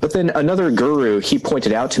 But then another guru, he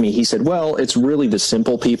pointed out to me, he said, well, it's really the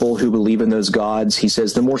simple people who believe in those gods. He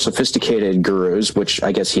says the more sophisticated gurus, which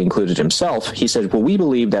I guess he included himself, he said, well, we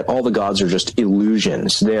believe that all the gods are just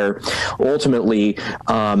illusions. They're ultimately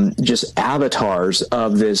just avatars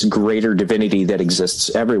of this greater divinity that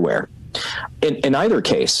exists everywhere. In either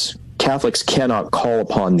case, Catholics cannot call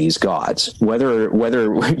upon these gods, whether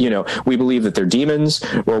you know, we believe that they're demons,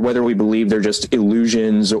 or whether we believe they're just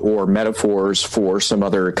illusions or metaphors for some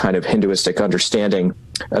other kind of Hinduistic understanding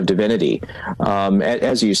of divinity.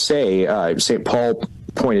 As you say, St. Paul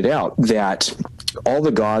pointed out that all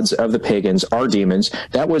the gods of the pagans are demons.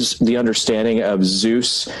 That was the understanding of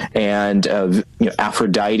Zeus and of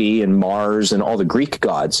Aphrodite and Mars and all the Greek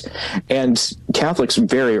gods. And Catholics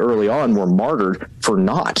very early on were martyred for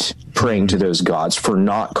not praying to those gods, for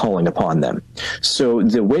not calling upon them. So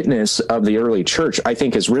the witness of the early church, I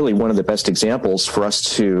think, is really one of the best examples for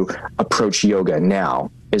us to approach yoga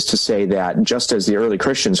now, is to say that just as the early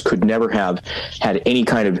Christians could never have had any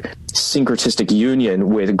kind of syncretistic union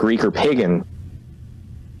with Greek or pagan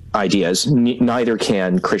ideas, neither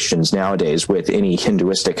can Christians nowadays with any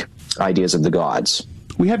Hinduistic ideas of the gods.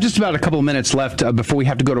 We have just about a couple of minutes left before we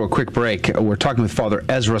have to go to a quick break. We're talking with Father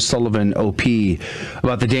Ezra Sullivan, OP,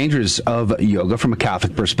 about the dangers of yoga from a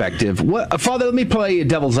Catholic perspective. Father, let me play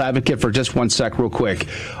devil's advocate for just 1 sec real quick.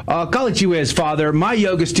 Golly gee whiz, Father, my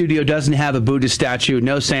yoga studio doesn't have a Buddha statue,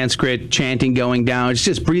 no Sanskrit chanting going down. It's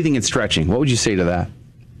just breathing and stretching. What would you say to that?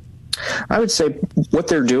 I would say what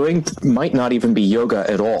they're doing might not even be yoga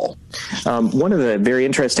at all. One of the very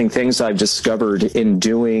interesting things I've discovered in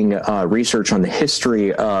doing research on the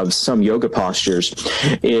history of some yoga postures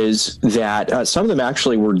is that some of them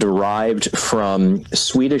actually were derived from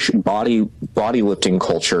Swedish bodylifting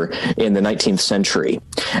culture in the 19th century.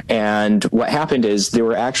 And what happened is there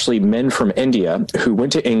were actually men from India who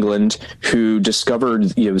went to England, who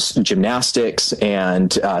discovered gymnastics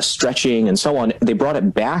and stretching and so on. They brought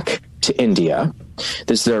it back to India.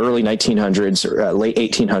 This is the early 1900s, or late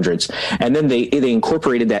 1800s, and then they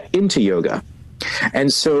incorporated that into yoga.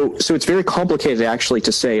 And so it's very complicated actually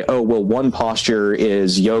to say, oh, well, one posture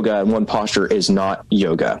is yoga and one posture is not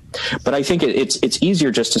yoga. But I think it's easier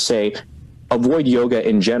just to say, avoid yoga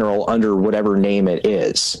in general under whatever name it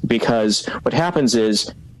is, because what happens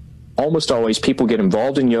is almost always people get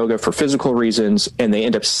involved in yoga for physical reasons and they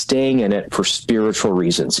end up staying in it for spiritual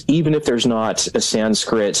reasons. Even if there's not a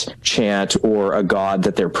Sanskrit chant or a god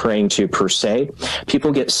that they're praying to per se,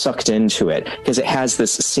 people get sucked into it because it has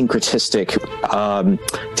this syncretistic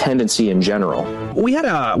tendency in general. We had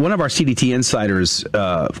one of our CDT insiders,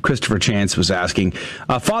 Christopher Chance, was asking,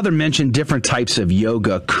 Father mentioned different types of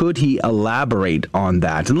yoga. Could he elaborate on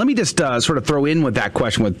that? And let me just sort of throw in with that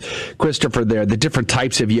question with Christopher there, the different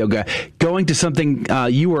types of yoga. Going to something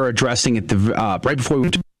you were addressing at the right before we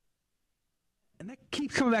went to, and that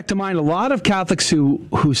keeps coming back to mind. A lot of Catholics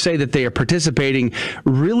who say that they are participating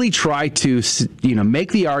really try to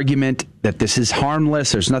make the argument that this is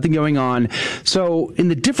harmless. There's nothing going on. So in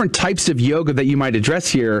the different types of yoga that you might address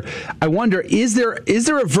here, I wonder, is there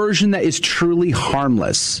a version that is truly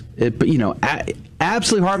harmless?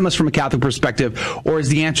 Absolutely harmless from a Catholic perspective, or is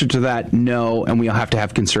the answer to that no, and we'll have to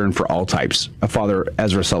have concern for all types? Father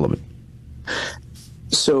Ezra Sullivan.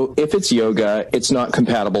 So if it's yoga, it's not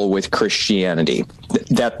compatible with Christianity.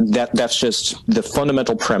 That's just the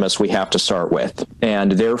fundamental premise we have to start with.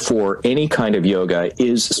 And therefore, any kind of yoga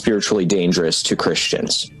is spiritually dangerous to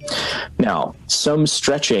Christians. Now, some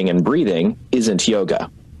stretching and breathing isn't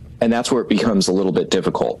yoga. And that's where it becomes a little bit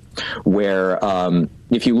difficult, where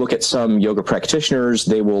if you look at some yoga practitioners,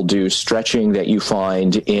 they will do stretching that you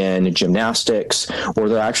find in gymnastics, or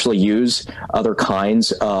they'll actually use other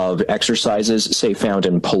kinds of exercises, say found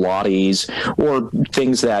in Pilates, or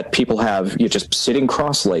things that people have, just sitting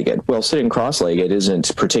cross-legged. Well, sitting cross-legged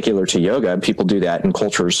isn't particular to yoga. People do that in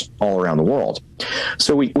cultures all around the world.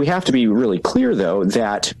 So we have to be really clear, though,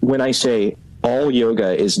 that when I say all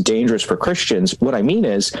yoga is dangerous for Christians, what I mean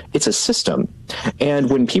is it's a system. And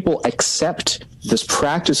when people accept this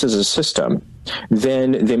practice as a system,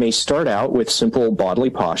 then they may start out with simple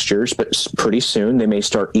bodily postures, but pretty soon they may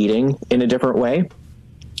start eating in a different way.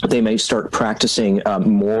 They may start practicing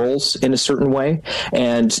morals in a certain way,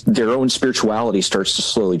 and their own spirituality starts to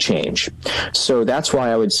slowly change. So that's why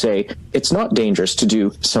I would say it's not dangerous to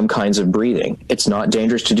do some kinds of breathing. It's not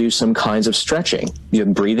dangerous to do some kinds of stretching.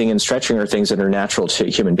 Breathing and stretching are things that are natural to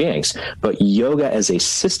human beings, but yoga as a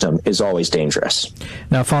system is always dangerous.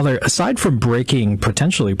 Now, Father, aside from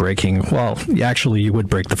potentially breaking, well, actually you would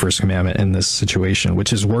break the first commandment in this situation,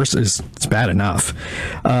 which is worse, it's bad enough.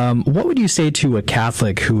 What would you say to a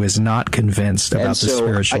Catholic who is not convinced about the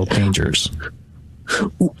spiritual dangers?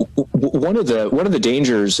 One of the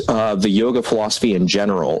dangers of the yoga philosophy in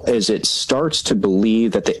general is it starts to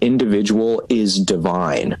believe that the individual is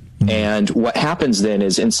divine. And what happens then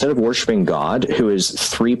is, instead of worshiping God, who is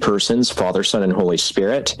three persons, Father, Son, and Holy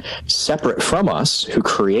Spirit, separate from us, who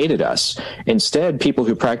created us, instead people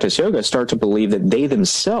who practice yoga start to believe that they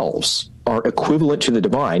themselves are equivalent to the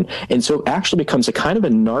divine. And so it actually becomes a kind of a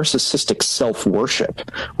narcissistic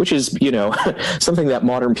self-worship, which is, something that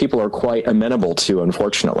modern people are quite amenable to,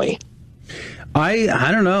 unfortunately.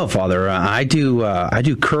 I don't know, Father. I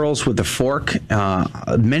do curls with a fork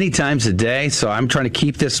many times a day, so I'm trying to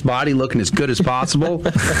keep this body looking as good as possible.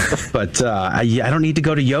 But I don't need to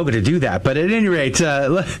go to yoga to do that. But at any rate,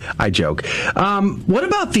 I joke. What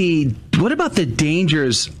about the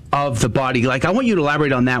dangers of the body? Like, I want you to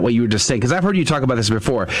elaborate on that, what you were just saying, because I've heard you talk about this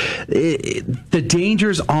before. The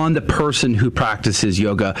dangers on the person who practices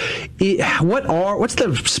yoga. What's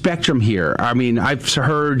the spectrum here? I mean, I've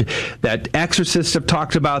heard that exorcists have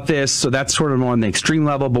talked about this, so that's sort of more on the extreme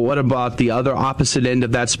level. But what about the other opposite end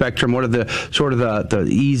of that spectrum? What are the sort of the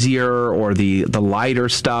easier or the lighter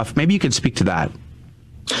stuff? Maybe you could speak to that.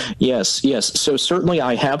 Yes. So certainly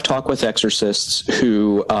I have talked with exorcists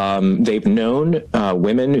who they've known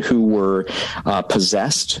women who were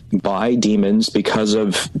possessed by demons because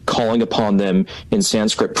of calling upon them in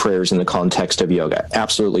Sanskrit prayers in the context of yoga.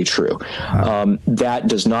 Absolutely true. That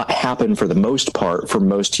does not happen for the most part for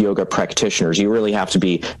most yoga practitioners. You really have to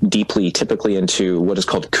be deeply, typically into what is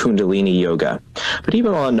called Kundalini yoga. But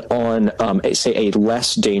even on say a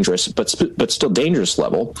less dangerous but still dangerous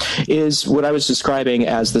level is what I was describing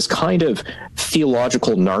as this kind of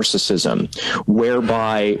theological narcissism,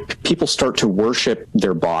 whereby people start to worship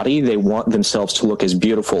their body. They want themselves to look as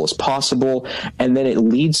beautiful as possible. And then it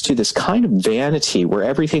leads to this kind of vanity where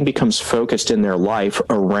everything becomes focused in their life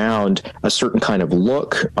around a certain kind of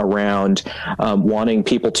look, around wanting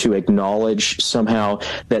people to acknowledge somehow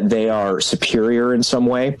that they are superior in some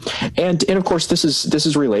way. And of course, this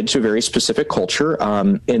is related to a very specific culture.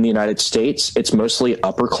 In the United States, it's mostly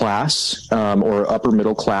upper class or upper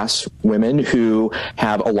middle class women who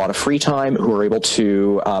have a lot of free time, who are able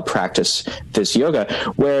to practice this yoga,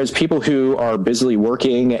 whereas people who are busily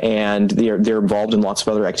working and they're involved in lots of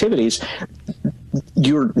other activities,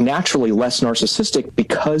 you're naturally less narcissistic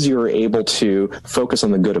because you're able to focus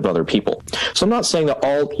on the good of other people. So I'm not saying that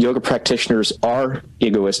all yoga practitioners are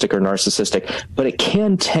egoistic or narcissistic, but it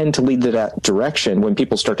can tend to lead to that direction when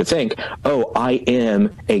people start to think, oh, I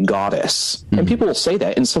am a goddess. And people will say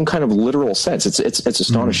that in some kind of literal sense. It's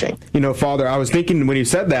astonishing. You know, Father, I was thinking when you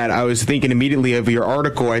said that, I was thinking immediately of your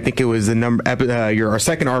article. I think it was your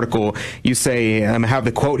second article. You say, I have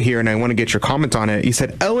the quote here and I want to get your comment on it. You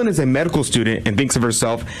said, Ellen is a medical student and thinks of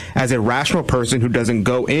herself as a rational person who doesn't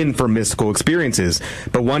go in for mystical experiences.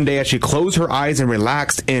 But one day as she closed her eyes and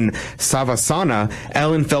relaxed in Savasana,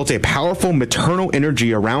 Ellen felt a powerful maternal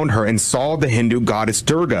energy around her and saw the Hindu goddess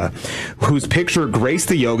Durga, whose picture graced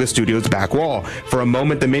the yoga studio's back wall. For a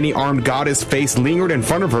moment, the many-armed goddess face lingered in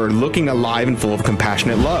front of her, looking alive and full of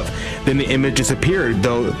compassionate love. Then the image disappeared,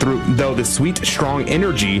 though the sweet, strong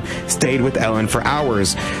energy stayed with Ellen for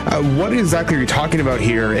hours. What exactly are you talking about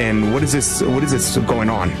here, and what is this going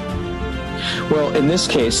on? Well, in this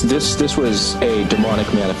case, this was a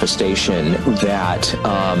demonic manifestation that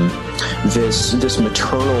this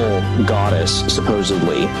maternal goddess,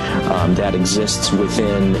 supposedly, that exists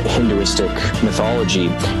within Hinduistic mythology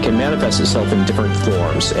can manifest itself in different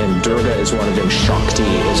forms, and Durga is one of them, Shakti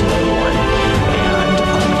is another one, and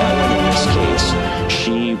Ellen, in this case,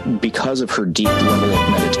 she, because of her deep level of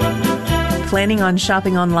meditation. Planning on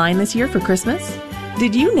shopping online this year for Christmas?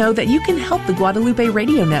 Did you know that you can help the Guadalupe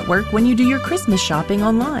Radio Network when you do your Christmas shopping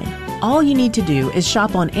online? All you need to do is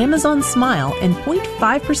shop on Amazon Smile, and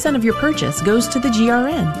 0.5% of your purchase goes to the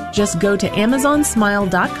GRN. Just go to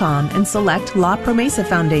AmazonSmile.com and select La Promesa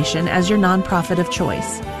Foundation as your nonprofit of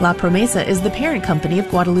choice. La Promesa is the parent company of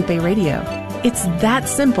Guadalupe Radio. It's that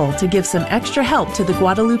simple to give some extra help to the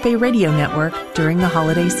Guadalupe Radio Network during the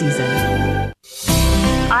holiday season.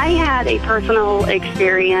 I had a personal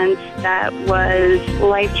experience that was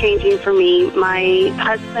life-changing for me. My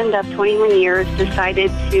husband of 21 years decided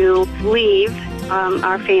to leave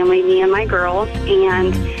our family, me and my girls,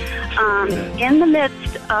 and in the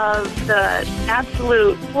midst of the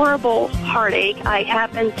absolute horrible heartache, I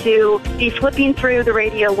happened to be flipping through the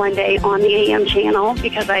radio one day on the AM channel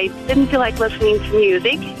because I didn't feel like listening to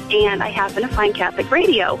music, and I happened to find Catholic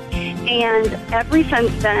radio. And ever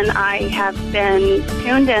since then, I have been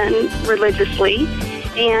tuned in religiously,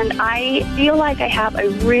 and I feel like I have a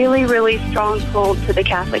really, really strong pull to the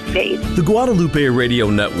Catholic faith. The Guadalupe Radio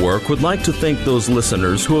Network would like to thank those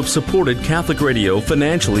listeners who have supported Catholic Radio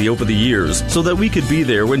financially over the years so that we could be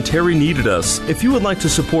there when Terry needed us. If you would like to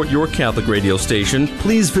support your Catholic radio station,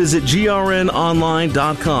 please visit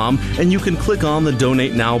grnonline.com and you can click on the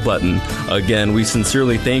Donate Now button. Again, we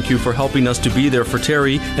sincerely thank you for helping us to be there for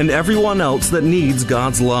Terry and everyone else that needs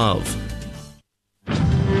God's love.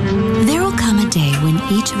 There will come a day when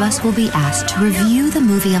each of us will be asked to review the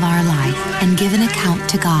movie of our life and give an account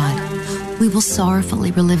to God. We will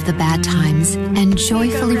sorrowfully relive the bad times and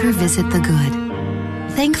joyfully revisit the good.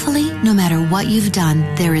 Thankfully, no matter what you've done,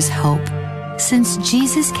 there is hope. Since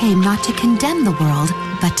Jesus came not to condemn the world,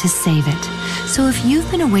 but to save it. So if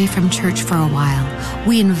you've been away from church for a while,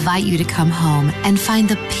 we invite you to come home and find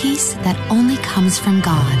the peace that only comes from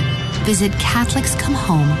God. Visit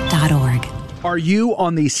CatholicsComeHome.org. Are you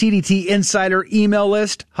on the CDT Insider email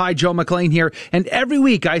list? Hi, Joe McClain here. And every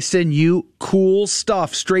week I send you cool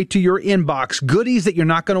stuff straight to your inbox. Goodies that you're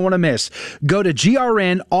not going to want to miss. Go to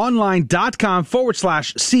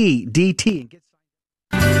grnonline.com/CDT.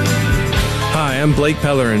 Hi, I'm Blake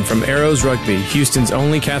Pellerin from Arrows Rugby, Houston's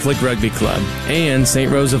only Catholic rugby club, and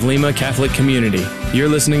St. Rose of Lima Catholic Community. You're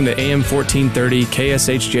listening to AM 1430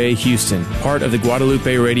 KSHJ Houston, part of the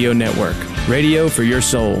Guadalupe Radio Network. Radio for your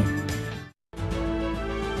soul.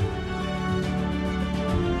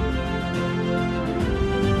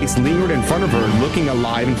 Lingered in front of her, looking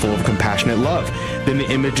alive and full of compassionate love. Then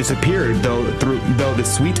the image disappeared, though the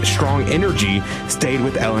sweet, strong energy stayed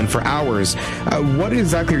with Ellen for hours. What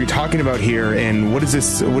exactly are you talking about here, and what is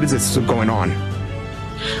this going on?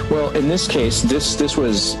 Well, in this case, this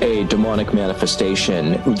was a demonic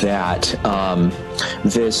manifestation that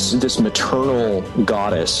this maternal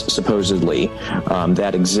goddess, supposedly,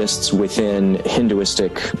 that exists within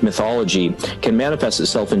Hinduistic mythology, can manifest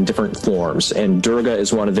itself in different forms. And Durga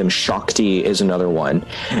is one of them. Shakti is another one.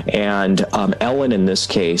 And Ellen, in this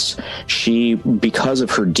case, she, because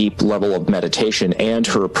of her deep level of meditation and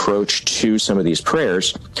her approach to some of these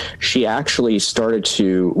prayers, she actually started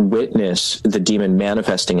to witness the demon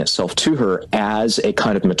manifesting itself to her as a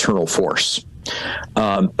kind of maternal force.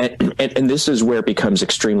 And this is where it becomes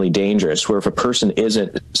extremely dangerous, where if a person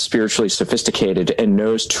isn't spiritually sophisticated and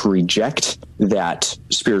knows to reject that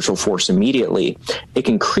spiritual force immediately, it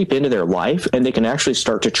can creep into their life and they can actually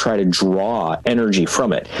start to try to draw energy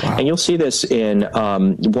from it. Wow. And you'll see this in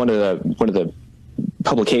one of the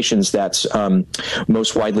publications that's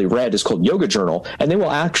most widely read is called Yoga Journal, and they will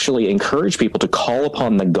actually encourage people to call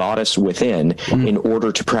upon the goddess within in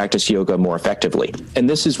order to practice yoga more effectively. And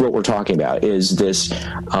this is what we're talking about, is this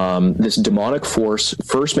demonic force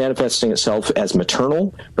first manifesting itself as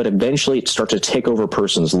maternal, but eventually it starts to take over a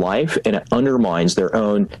person's life and it undermines their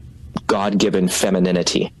own God-given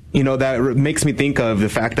femininity. You know, that makes me think of the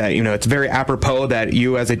fact that, you know, it's very apropos that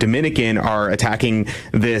you as a Dominican are attacking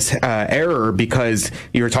this error, because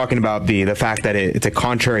you were talking about the fact that it's a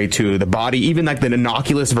contrary to the body. Even like the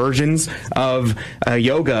innocuous versions of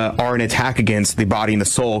yoga are an attack against the body and the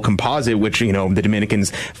soul composite, which, you know, the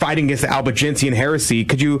Dominicans fighting against the Albigensian heresy.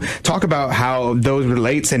 Could you talk about how those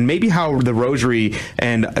relates, and maybe how the rosary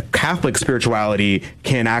and Catholic spirituality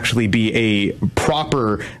can actually be a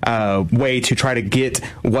proper way to try to get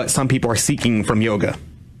what some people are seeking from yoga?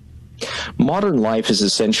 Modern life is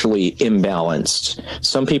essentially imbalanced.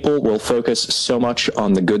 Some people will focus so much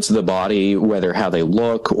on the goods of the body, whether how they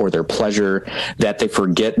look or their pleasure, that they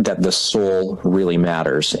forget that the soul really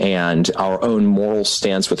matters. And our own moral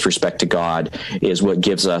stance with respect to God is what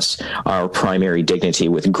gives us our primary dignity,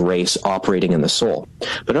 with grace operating in the soul.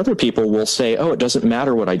 But other people will say, oh, it doesn't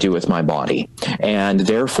matter what I do with my body, and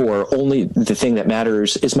therefore only the thing that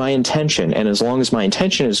matters is my intention. And as long as my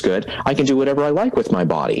intention is good, I can do whatever I like with my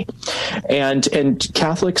body. And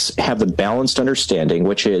Catholics have the balanced understanding,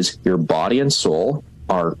 which is your body and soul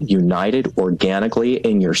are united organically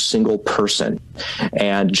in your single person.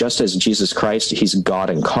 And just as Jesus Christ, he's God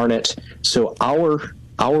incarnate. So our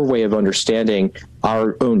way of understanding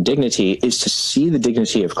our own dignity is to see the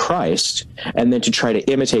dignity of Christ, and then to try to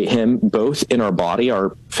imitate him both in our body,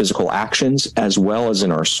 our physical actions, as well as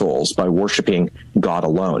in our souls, by worshiping God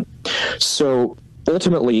alone. So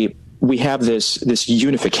ultimately, we have this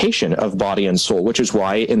unification of body and soul, which is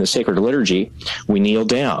why in the sacred liturgy we kneel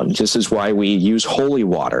down. This is why we use holy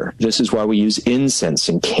water. This is why we use incense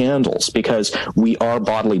and candles, because we are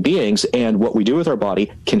bodily beings, and what we do with our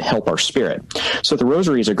body can help our spirit. So the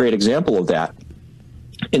rosary is a great example of that.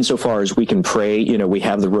 Insofar as we can pray, you know, we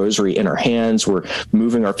have the rosary in our hands, we're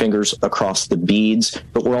moving our fingers across the beads,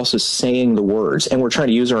 but we're also saying the words, and we're trying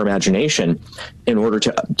to use our imagination in order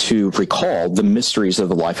to recall the mysteries of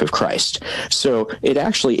the life of Christ. So it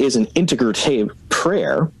actually is an integrative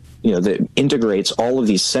prayer, you know, that integrates all of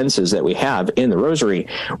these senses that we have in the rosary,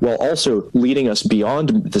 while also leading us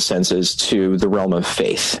beyond the senses to the realm of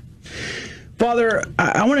faith. Father,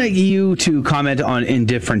 I want you to comment on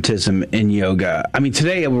indifferentism in yoga. I mean,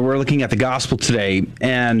 today we're looking at the gospel today,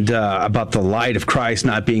 and about the light of Christ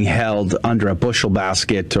not being held under a bushel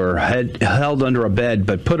basket or held under a bed,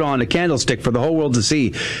 but put on a candlestick for the whole world to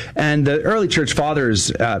see. And the early church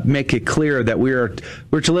fathers make it clear that we're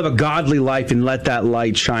to live a godly life and let that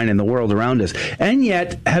light shine in the world around us. And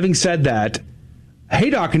yet, having said that,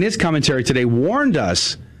 Haydock, in his commentary today, warned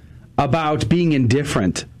us about being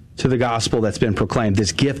indifferent to the gospel that's been proclaimed,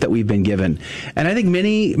 this gift that we've been given. And I think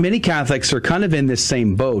many Catholics are kind of in this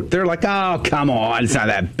same boat. They're like, oh, come on, it's not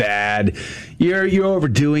that bad. You're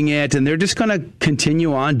overdoing it. And they're just going to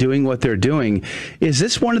continue on doing what they're doing. Is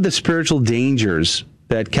this one of the spiritual dangers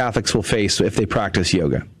that Catholics will face if they practice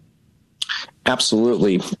yoga?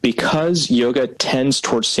 Absolutely. Because yoga tends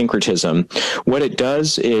towards syncretism, what it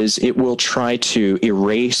does is it will try to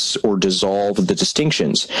erase or dissolve the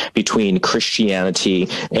distinctions between Christianity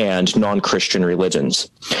and non-Christian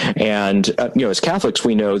religions. And, as Catholics,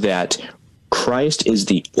 we know that Christ is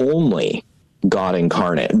the only God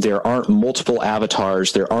incarnate. There aren't multiple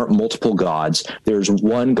avatars. There aren't multiple gods. There's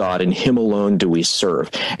one God, and him alone do we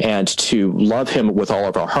serve. And to love him with all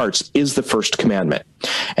of our hearts is the first commandment.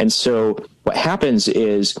 And so what happens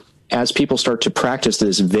is, as people start to practice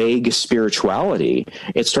this vague spirituality,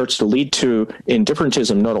 it starts to lead to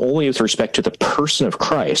indifferentism, not only with respect to the person of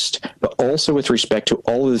Christ, but also with respect to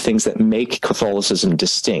all of the things that make Catholicism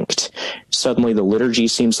distinct. Suddenly the liturgy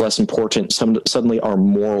seems less important. Suddenly our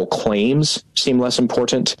moral claims seem less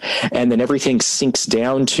important. And then everything sinks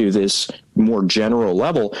down to this more general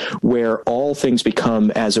level where all things become,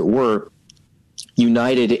 as it were,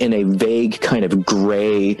 united in a vague kind of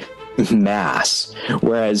gray mass.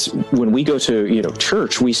 Whereas when we go to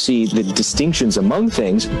church, we see the distinctions among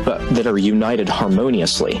things, but that are united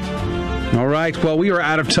harmoniously. All right. Well, we are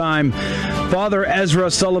out of time. Father Ezra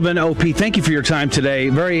Sullivan, OP, thank you for your time today.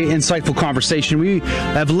 Very insightful conversation. We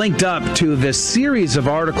have linked up to this series of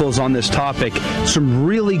articles on this topic. Some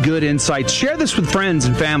really good insights. Share this with friends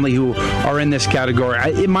and family who are in this category.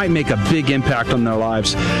 It might make a big impact on their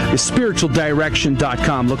lives. It's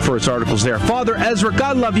spiritualdirection.com. Look for his articles there. Father Ezra,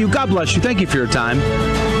 God love you. God bless you. Thank you for your time.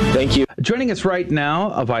 Thank you. Joining us right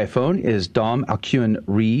now via phone is Dom Alcuin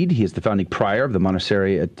Reid. He is the founding prior of the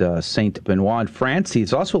monastery at Saint Benoit in France.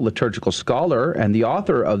 He's also a liturgical scholar and the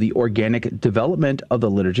author of The Organic Development of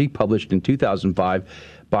the Liturgy, published in 2005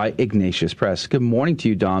 by Ignatius Press. Good morning to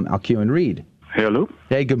you, Dom Alcuin Reid. Hello.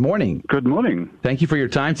 Hey, good morning. Good morning. Thank you for your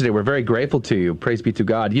time today. We're very grateful to you. Praise be to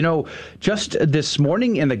God. Just this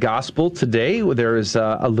morning in the gospel today, there is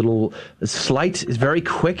a little slight, very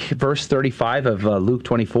quick, verse 35 of Luke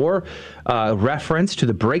 24, reference to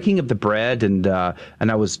the breaking of the bread. And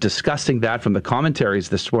I was discussing that from the commentaries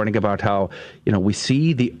this morning about how, we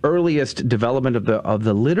see the earliest development of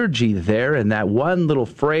the liturgy there in that one little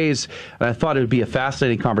phrase. And I thought it would be a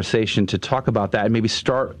fascinating conversation to talk about that and maybe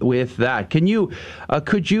start with that.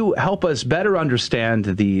 Could you help us better understand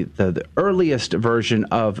the earliest version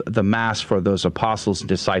of the Mass for those apostles and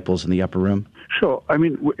disciples in the upper room? Sure. I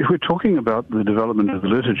mean, if we're talking about the development of the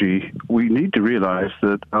liturgy, we need to realize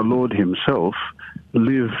that our Lord himself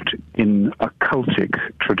lived in a cultic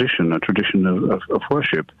tradition, a tradition of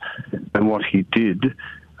worship. And what he did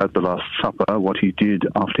at the Last Supper, what he did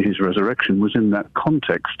after his resurrection, was in that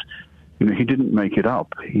context. He didn't make it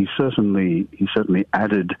up. He certainly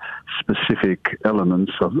added specific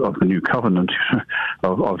elements of the new covenant,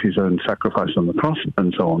 of his own sacrifice on the cross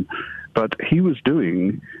and so on. But he was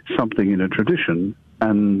doing something in a tradition,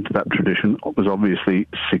 and that tradition was obviously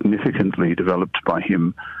significantly developed by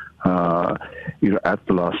him, at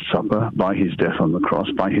the Last Supper, by his death on the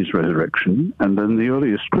cross, by his resurrection, and then the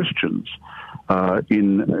earliest Christians.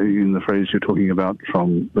 In the phrase you're talking about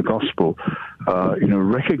from the Gospel,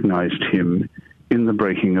 recognized him in the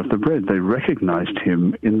breaking of the bread. They recognized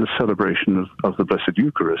him in the celebration of the Blessed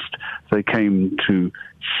Eucharist. They came to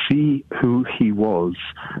see who he was.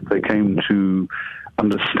 They came to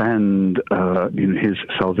understand his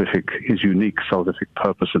unique salvific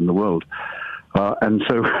purpose in the world. And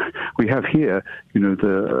so we have here,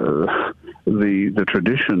 the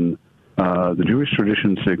tradition. The Jewish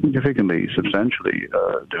tradition significantly, substantially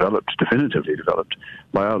definitively developed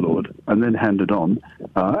by our Lord, and then handed on.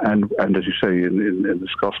 And as you say, in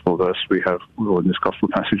this gospel verse, in this gospel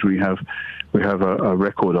passage, we have a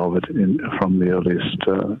record of it from the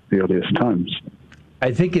earliest times.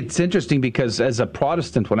 I think it's interesting because as a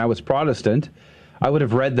Protestant, when I was Protestant, I would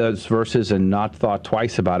have read those verses and not thought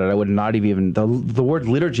twice about it. I would not have even the word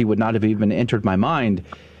liturgy would not have even entered my mind.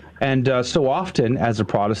 And so often, as a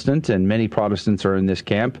Protestant, and many Protestants are in this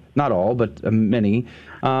camp, not all, but many,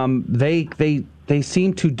 they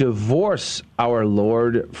seem to divorce our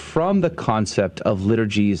Lord from the concept of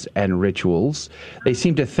liturgies and rituals. They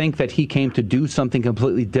seem to think that he came to do something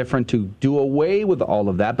completely different, to do away with all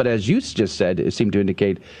of that. But as you just said, it seemed to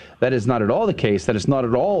indicate that is not at all the case. That is not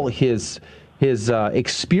at all his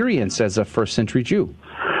experience as a first century Jew.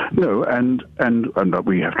 No, and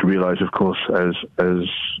we have to realize, of course, as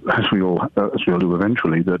we all do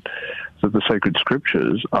eventually, that that the sacred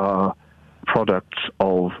scriptures are products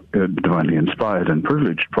of, divinely inspired and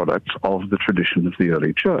privileged products of the tradition of the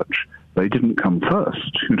early church. They didn't come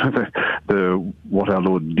first. You know, what our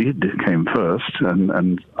Lord did came first,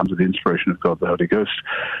 and under the inspiration of God the Holy Ghost,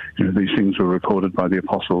 you know, these things were recorded by the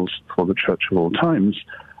apostles for the church of all times.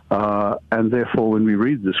 And therefore, when we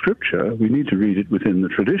read the scripture, we need to read it within the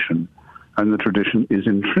tradition. And the tradition is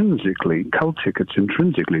intrinsically cultic, it's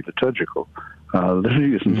intrinsically liturgical.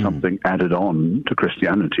 Liturgy isn't something added on to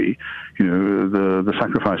Christianity. You know, the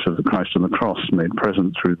sacrifice of the Christ on the cross made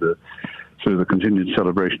present through the continued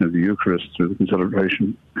celebration of the Eucharist, through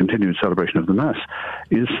the continued celebration of the Mass,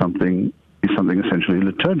 is something essentially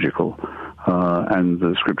liturgical, and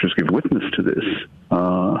the Scriptures give witness to this.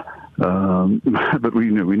 But we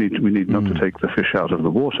need not to take the fish out of the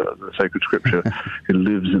water. The sacred Scripture it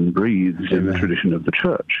lives and breathes in the tradition of the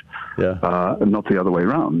Church, and not the other way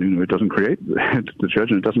around. You know, it doesn't create the Church,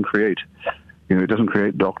 and it doesn't create. You know, it doesn't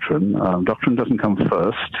create doctrine. Doctrine doesn't come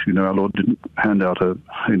first. You know, our Lord didn't hand out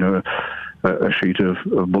a sheet of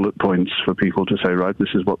bullet points for people to say, right, this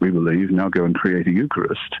is what we believe, now go and create a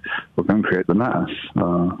Eucharist, or go and create the Mass.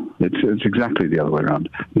 It's exactly the other way around.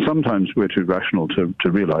 And sometimes we're too rational to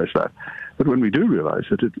realize that. But when we do realize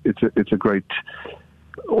it, it's a great,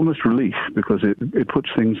 almost relief, because it puts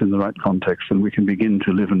things in the right context, and we can begin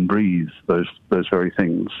to live and breathe those very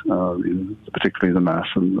things, particularly the Mass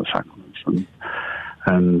and the sacraments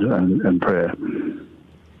and prayer.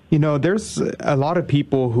 You know, there's a lot of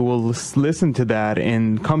people who will listen to that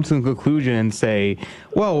and come to the conclusion and say,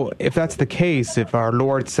 well, if that's the case, if our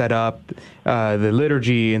Lord set up the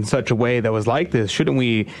liturgy in such a way that was like this, shouldn't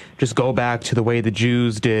we just go back to the way the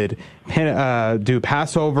Jews did do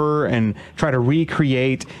Passover and try to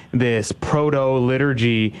recreate this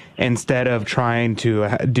proto-liturgy instead of trying to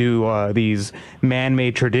do these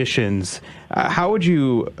man-made traditions? How would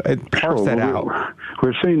you parse that out?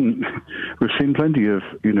 We've seen plenty of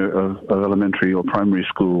elementary or primary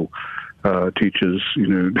school teachers,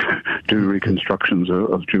 do reconstructions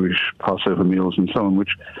of Jewish Passover meals and so on, which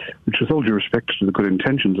with all due respect to the good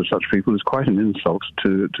intentions of such people, is quite an insult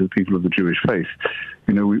to the people of the Jewish faith.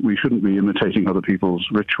 We shouldn't be imitating other people's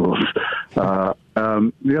rituals. The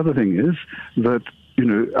other thing is that,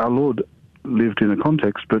 our Lord lived in a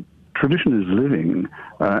context, but tradition is living,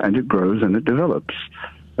 and it grows and it develops.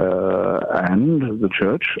 And the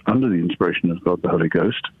Church, under the inspiration of God the Holy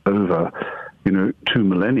Ghost, over 2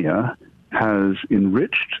 millennia, has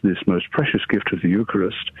enriched this most precious gift of the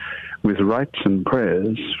Eucharist with rites and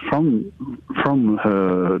prayers from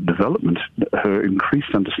her development, her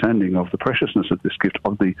increased understanding of the preciousness of this gift,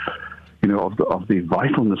 of the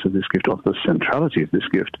vitalness of this gift, of the centrality of this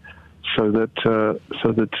gift. So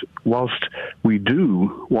that whilst we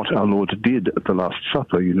do what our Lord did at the Last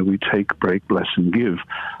Supper, we take, break, bless, and give,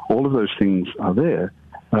 all of those things are there.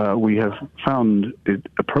 We have found it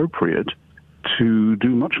appropriate to do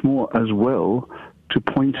much more as well to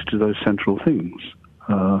point to those central things.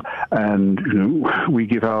 And we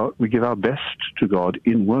give our best to God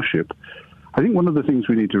in worship. I think one of the things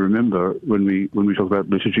we need to remember when we talk about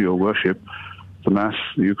liturgy or worship, the Mass,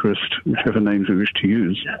 the Eucharist, whichever names we wish to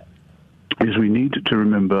use, is we need to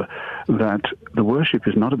remember that the worship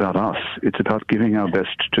is not about us. It's about giving our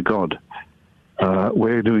best to God.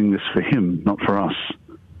 We're doing this for Him, not for us.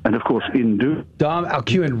 And of course, Dom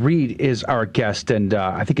Alcuin-Reed is our guest, and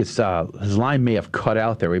I think his line may have cut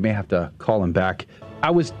out there. We may have to call him back.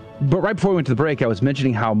 But right before we went to the break, I was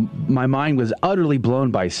mentioning how my mind was utterly blown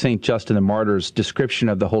by St. Justin the Martyr's description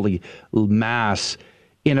of the Holy Mass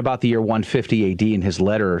in about the year 150 AD in his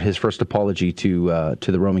letter, his first apology to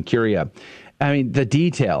the Roman Curia. I mean, the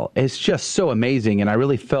detail is just so amazing, and I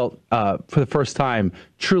really felt, for the first time,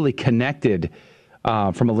 truly connected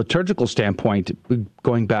from a liturgical standpoint,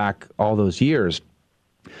 going back all those years.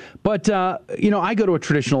 But, I go to a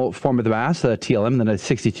traditional form of the Mass, the TLM, then a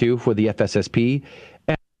 62 for the FSSP,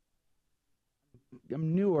 and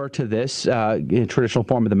I'm newer to this traditional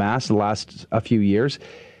form of the Mass the last few years.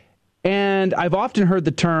 And I've often heard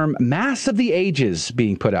the term Mass of the Ages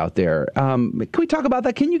being put out there. Can we talk about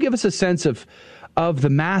that? Can you give us a sense of the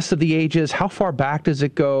Mass of the Ages? How far back does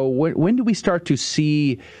it go? When do we start to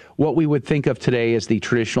see what we would think of today as the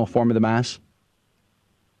traditional form of the Mass?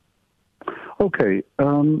 Okay.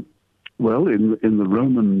 Well, in the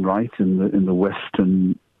Roman Rite, in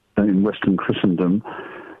Western Christendom,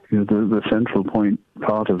 the central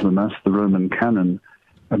part of the Mass, the Roman canon.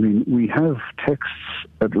 I mean, we have texts,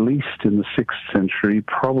 at least in the 6th century,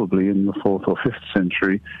 probably in the 4th or 5th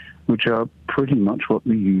century, which are pretty much what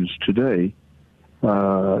we use today.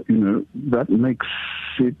 that makes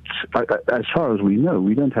it, as far as we know,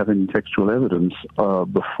 we don't have any textual evidence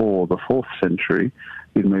before the 4th century.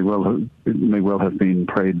 It may well have been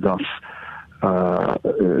prayed thus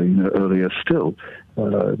earlier still.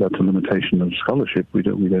 That's a limitation of scholarship. We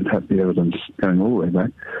don't have the evidence going all the way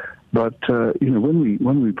back. But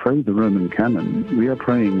when we pray the Roman canon, we are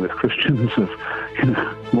praying with Christians of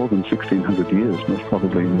more than 1600 years, most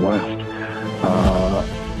probably in the West.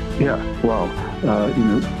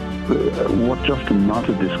 What Justin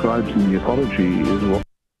Martyr describes in the Apology is what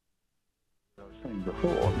I was saying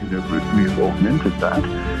before. We've augmented that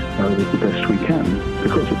with the best we can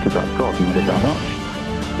because it's about God, not about us.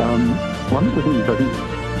 One of the things I think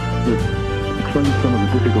that explains some of the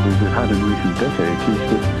difficulties we've had in recent decades is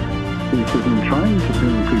that in trying to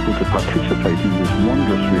bring people to participate in this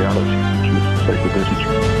wondrous reality, which is the sacred liturgy,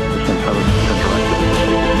 the central activity.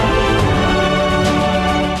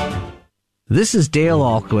 This is Dale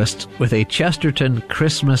Ahlquist with a Chesterton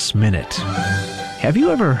Christmas Minute. Have you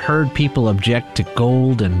ever heard people object to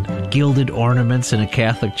gold and gilded ornaments in a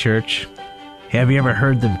Catholic church? Have you ever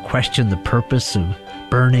heard them question the purpose of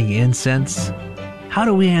burning incense? How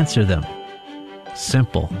do we answer them?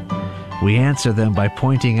 Simple. We answer them by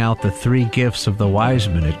pointing out the 3 gifts of the wise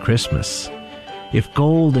men at Christmas. If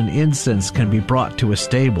gold and incense can be brought to a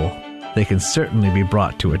stable, they can certainly be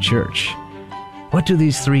brought to a church. What do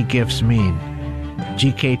these 3 gifts mean?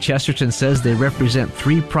 G.K. Chesterton says they represent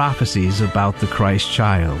 3 prophecies about the Christ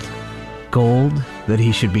child. Gold, that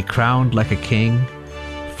he should be crowned like a king.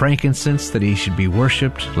 Frankincense, that he should be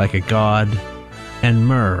worshipped like a god. And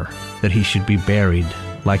myrrh, that he should be buried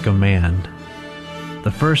like a man.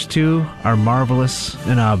 The first 2 are marvelous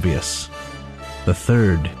and obvious. The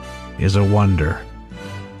third is a wonder.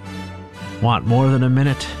 Want more than a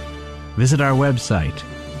minute? Visit our website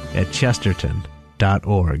at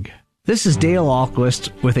chesterton.org. This is Dale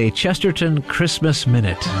Ahlquist with a Chesterton Christmas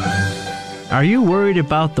Minute. Are you worried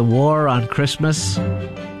about the war on Christmas?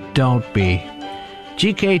 Don't be.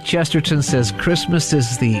 G.K. Chesterton says Christmas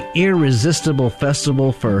is the irresistible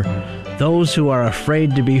festival for those who are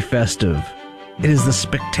afraid to be festive. It is the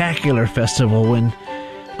spectacular festival when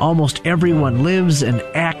almost everyone lives and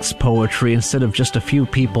acts poetry instead of just a few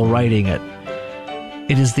people writing it.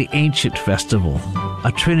 It is the ancient festival,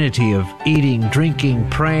 a trinity of eating, drinking,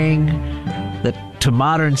 praying, that to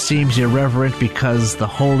modern seems irreverent because the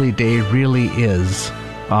holy day really is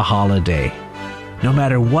a holiday. No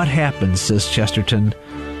matter what happens, says Chesterton,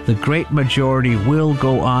 the great majority will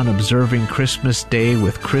go on observing Christmas Day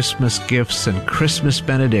with Christmas gifts and Christmas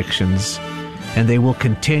benedictions, and they will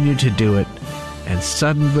continue to do it, and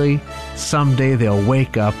suddenly, someday they'll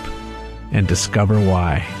wake up and discover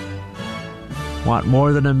why. Want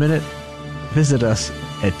more than a minute? Visit us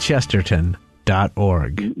at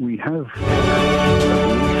chesterton.org. We have, at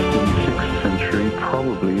least in the 6th century,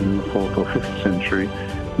 probably in the 4th or 5th century,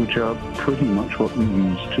 which are pretty much what we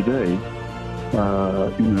use today.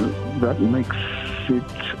 That makes it,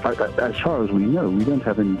 as far as we know, we don't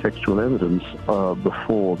have any textual evidence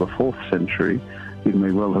before the 4th century. It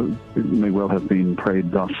may well have been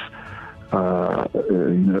prayed thus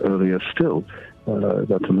earlier still.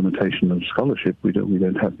 That's a limitation of scholarship. We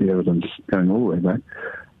don't have the evidence going all the way back.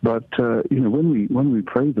 But when we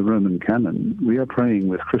pray the Roman canon, we are praying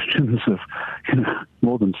with Christians of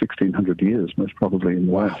more than 1600 years, most probably in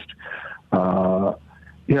the West.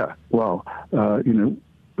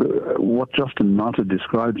 What Justin Martyr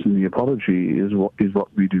describes in the Apology is what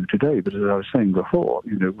we do today. But as I was saying before,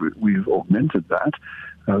 we've augmented that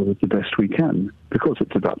with the best we can because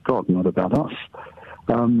it's about God, not about us.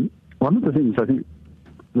 One of the things I think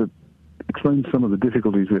that explains some of the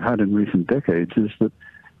difficulties we've had in recent decades is that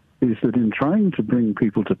in trying to bring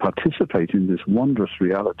people to participate in this wondrous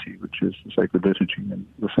reality, which is the sacred liturgy and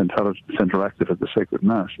the central active of the sacred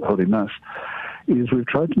Mass, the Holy Mass, is we've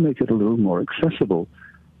tried to make it a little more accessible.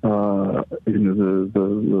 The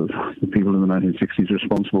people in the 1960s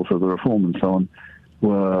responsible for the reform and so on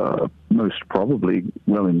were most probably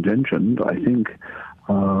well-intentioned, I think,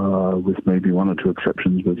 with maybe 1 or 2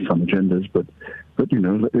 exceptions with some agendas, but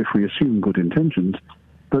if we assume good intentions,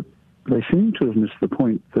 but they seem to have missed the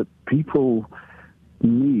point that people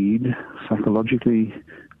need psychologically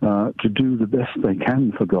to do the best they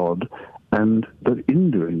can for God, and that in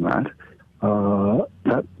doing that,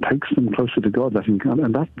 that takes them closer to God.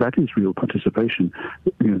 And that is real participation.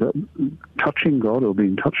 That touching God or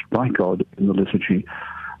being touched by God in the liturgy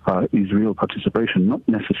is real participation, not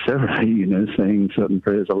necessarily, saying certain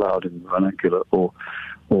prayers aloud in the vernacular or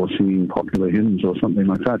singing popular hymns or something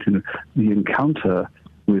like that. The encounter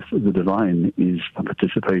with the divine is a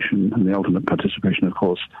participation, and the ultimate participation, of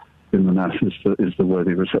course, in the Mass is the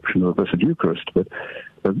worthy reception of the Blessed Eucharist, but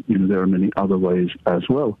there are many other ways as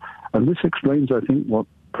well. And this explains, I think, what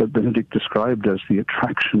Pope Benedict described as the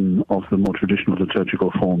attraction of the more traditional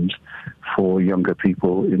liturgical forms for younger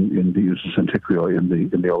people in the usus antiquio, in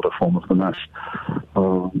the older form of the Mass.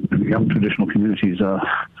 Young traditional communities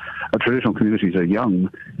are young.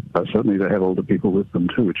 Certainly they have older people with them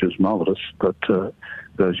too, which is marvelous. But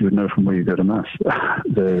as you would know from where you go to Mass,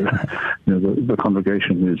 the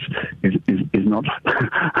congregation is not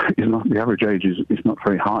the average age is not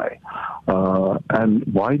very high. And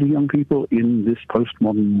why do young people in this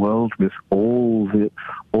postmodern world, with all that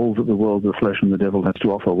the world, the flesh, and the devil has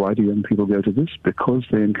to offer, why do young people go to this? Because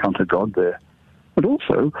they encounter God there. But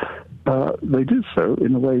also, they do so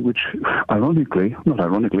in a way which, happily,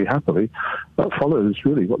 follows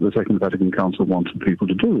really what the Second Vatican Council wanted people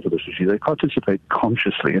to do with the liturgy. They participate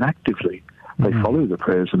consciously and actively. They follow the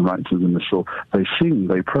prayers and rites of the Missal. They sing,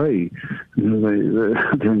 they pray.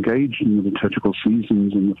 They're engaged in the liturgical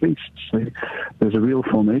seasons and the feasts. There's a real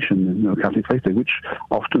formation in the Catholic faith, which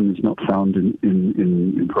often is not found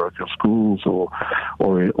in parochial schools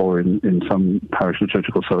or in some parish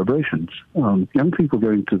liturgical celebrations. Young people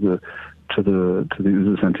going to the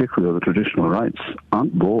usus antiquio, the traditional rites,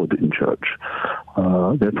 aren't bored in church.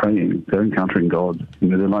 They're praying. They're encountering God.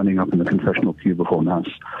 They're lining up in the confessional queue before Mass.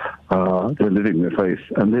 They're living their faith,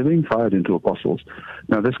 and they're being fired into apostles.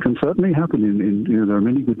 Now, this can certainly happen. There are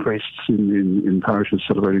many good priests in parishes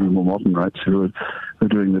celebrating the more modern rites who are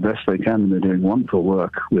doing the best they can, and they're doing wonderful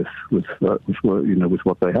work with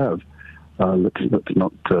what they have. Let's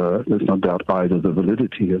not doubt either the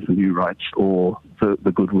validity of the new rites or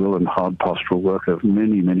the goodwill and hard pastoral work of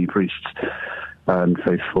many priests and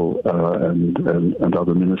faithful and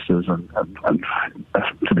other ministers and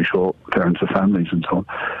to be sure parents of families and so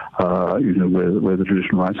on, where the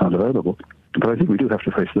traditional rites aren't available. But I think we do have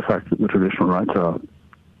to face the fact that the traditional rites are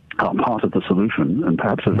part of the solution, and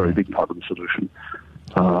perhaps a very big part of the solution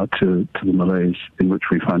to the malaise in which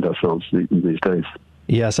we find ourselves in these days.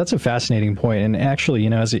 Yes, that's a fascinating point. And actually,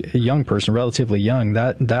 as a young person, relatively young,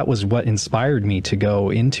 that was what inspired me to go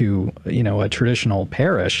into, a traditional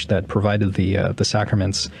parish that provided the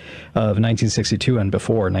sacraments of 1962 and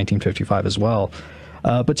before 1955 as well.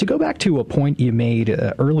 But to go back to a point you made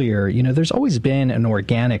earlier, there's always been an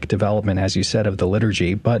organic development, as you said, of the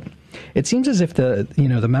liturgy. But it seems as if the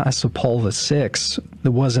Mass of Paul VI,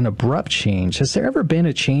 there was an abrupt change. Has there ever been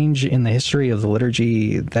a change in the history of the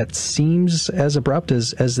liturgy that seems as abrupt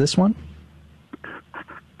as this one?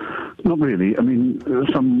 Not really. I mean,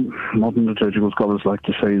 some modern liturgical scholars like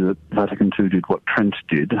to say that Vatican II did what Trent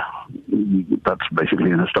did. That's basically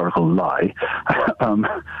an historical lie.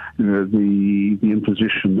 The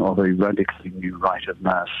imposition of a radically new rite of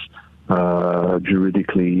Mass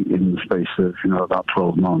juridically in the space of about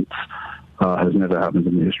 12 months has never happened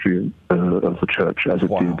in the history of the Church, as it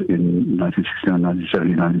did in 1969,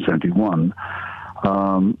 1970, 1971.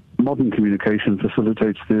 Modern communication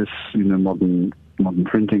facilitates this. Modern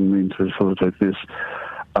printing means to facilitate this.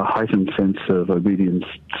 A heightened sense of obedience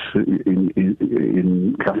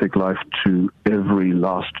in Catholic life to every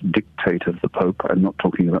last dictate of the Pope. I'm not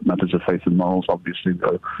talking about matters of faith and morals, obviously,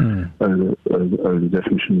 though the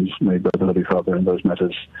definitions made by the Holy Father in those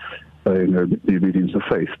matters, the obedience of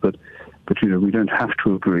faith. But we don't have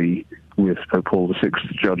to agree with Pope Paul VI's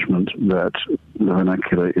judgment that the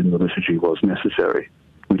vernacular in the liturgy was necessary.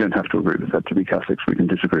 We don't have to agree with that to be Catholics. We can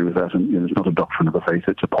disagree with that, and it's not a doctrine of the faith;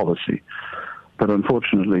 it's a policy. But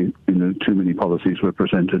unfortunately, too many policies were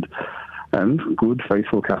presented, and good,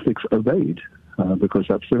 faithful Catholics obeyed because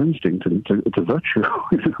that's their instinct. It's a virtue.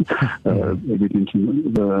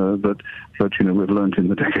 But we've learned in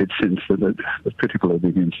the decades since that critical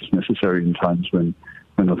obedience is necessary in times when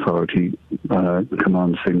authority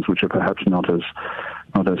commands things which are perhaps not as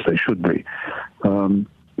they should be.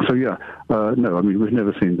 We've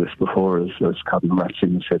never seen this before, as Cardinal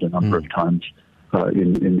Ratzinger said a number of times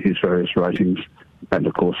in his various writings. And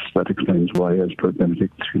of course, that explains why, as Pope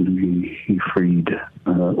Benedict, he freed,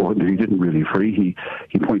 or he didn't really free.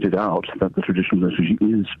 He pointed out that the traditional liturgy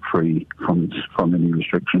is free from any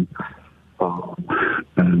restriction,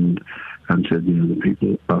 and said, the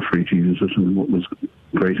people are free to use it, and what was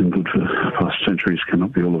great and good for past centuries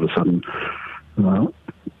cannot be all of a sudden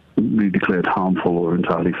be declared harmful or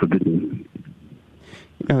entirely forbidden.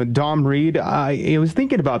 Dom Reed, I was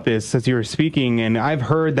thinking about this as you were speaking, and I've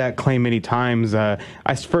heard that claim many times. I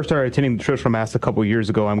first started attending the traditional Mass a couple years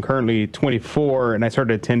ago. I'm currently 24, and I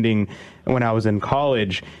started attending when I was in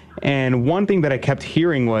college. And one thing that I kept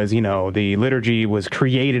hearing was, the liturgy was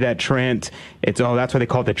created at Trent. That's why they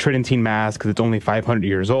call it the Tridentine Mass, because it's only 500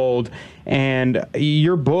 years old. And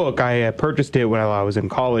your book, I purchased it when I was in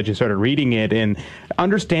college and started reading it and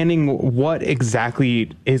understanding what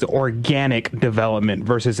exactly is organic development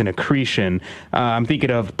versus an accretion. I'm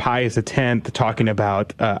thinking of Pius X talking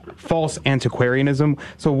about false antiquarianism.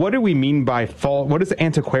 So what do we mean by what is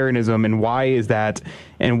antiquarianism, and why is that,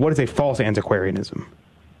 and what is a false antiquarianism?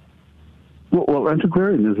 Well,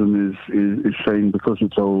 antiquarianism is saying because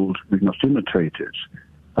it's old, we must imitate it.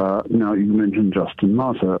 Now, you mentioned Justin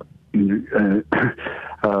Martyr.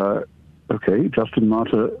 Okay, Justin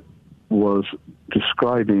Martyr was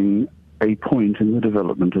describing a point in the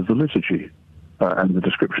development of the liturgy. And the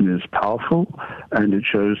description is powerful, and it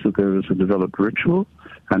shows that there is a developed ritual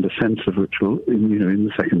and a sense of ritual in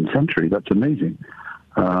the 2nd century. That's amazing.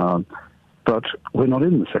 But we're not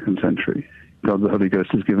in the 2nd century. God the Holy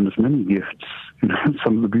Ghost has given us many gifts.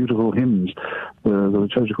 Some of the beautiful hymns, the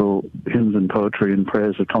liturgical hymns and poetry and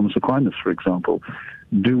prayers of Thomas Aquinas, for example.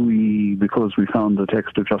 Do we, because we found the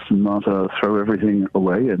text of Justin Martyr, throw everything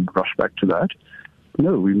away and rush back to that?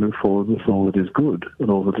 No, we move forward with all that is good,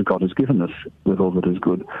 and all that God has given us with all that is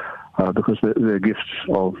good, because they're gifts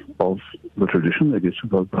of the tradition, they're gifts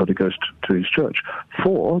of God the Holy Ghost to His Church,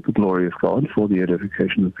 for the glory of God, for the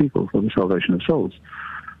edification of people, for the salvation of souls.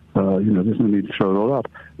 There's no need to throw it all out.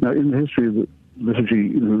 Now, in the history of the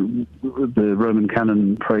liturgy, the Roman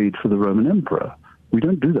canon prayed for the Roman emperor. We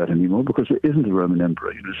don't do that anymore because there isn't a Roman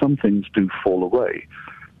emperor. Some things do fall away.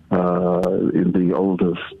 In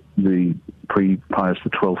the pre-Pius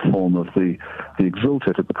XII form of the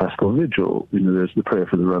Exultet at the Paschal Vigil, there's the prayer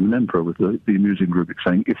for the Roman emperor with the amusing rubric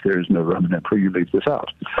saying, if there is no Roman emperor, you leave this out.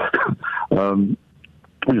 Some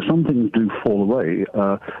things do fall away,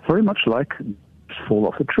 very much like fall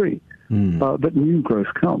off a tree, but new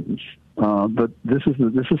growth comes. But this is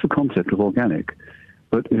the concept of organic.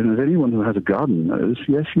 But as anyone who has a garden knows,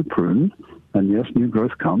 yes, you prune, and yes, new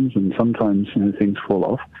growth comes, and sometimes things fall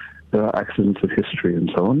off. There are accidents of history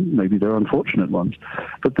and so on. Maybe they're unfortunate ones,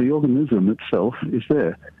 but the organism itself is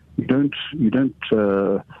there. You don't.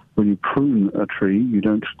 When you prune a tree, you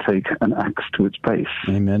don't take an axe to its base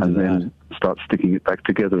and then start sticking it back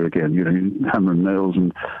together again. You hammer and nails,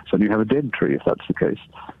 and so you have a dead tree if that's the case.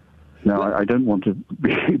 Now, I don't want to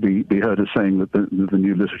be heard as saying that the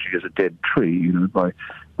new liturgy is a dead tree. By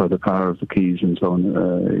the power of the keys and so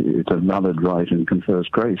on, it's a valid right and confers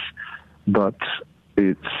grace, but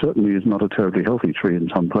it certainly is not a terribly healthy tree in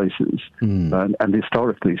some places. And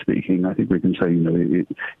historically speaking, I think we can say,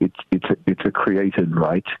 it's a created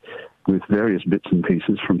right with various bits and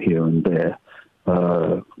pieces from here and there.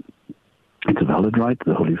 It's a valid right.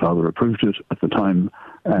 The Holy Father approved it at the time.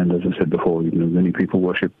 And as I said before, many people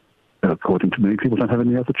worship according to many people don't have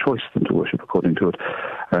any other choice than to worship according to it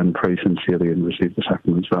and pray sincerely and receive the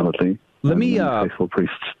sacraments validly. Faithful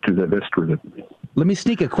priests do their best with it. Let me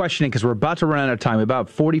sneak a question in because we're about to run out of time, about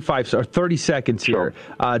 45 or 30 seconds here.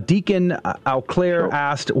 Sure. Deacon Auclair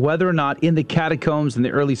asked whether or not in the catacombs in the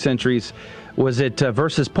early centuries, was it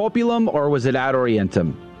versus populum or was it ad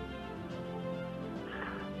orientem?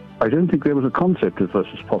 I don't think there was a concept of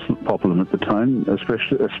versus populum at the time,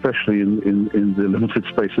 especially in the limited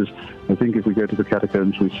spaces. I think if we go to the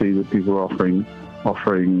catacombs, we see that people are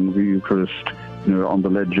offering the Eucharist, on the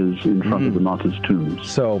ledges in front of the martyrs' tombs.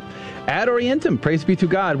 So, ad orientem, praise be to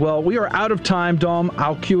God. Well, we are out of time. Dom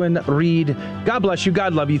Alcuin Reed, God bless you.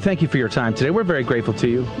 God love you. Thank you for your time today. We're very grateful to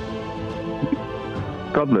you.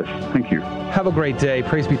 God bless. Thank you. Have a great day.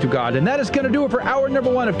 Praise be to God. And that is going to do it for hour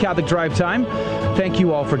number 1 of Catholic Drive Time. Thank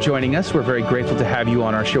you all for joining us. We're very grateful to have you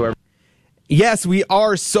on our show. Yes, we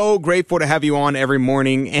are so grateful to have you on every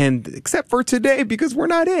morning, and except for today, because we're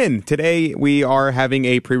not in. Today, we are having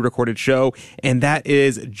a pre-recorded show, and that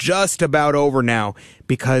is just about over now,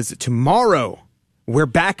 because tomorrow, we're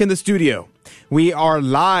back in the studio. We are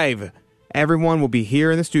live. Everyone will be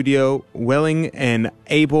here in the studio, willing and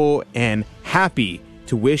able and happy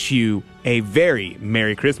to wish you a very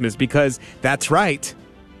Merry Christmas, because that's right,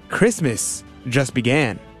 Christmas just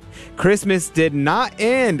began. Christmas did not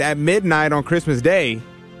end at midnight on Christmas Day.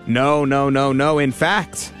 No. In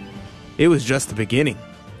fact, it was just the beginning.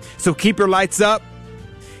 So keep your lights up,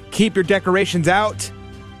 keep your decorations out,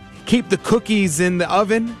 keep the cookies in the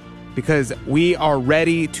oven, because we are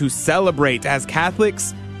ready to celebrate. As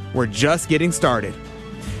Catholics, we're just getting started.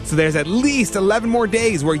 So there's at least 11 more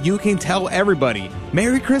days where you can tell everybody,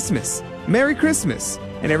 Merry Christmas, Merry Christmas,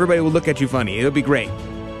 and everybody will look at you funny. It'll be great.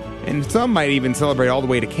 And some might even celebrate all the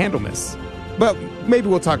way to Candlemas. But maybe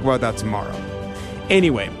we'll talk about that tomorrow.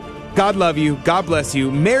 Anyway, God love you. God bless you.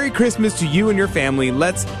 Merry Christmas to you and your family.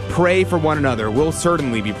 Let's pray for one another. We'll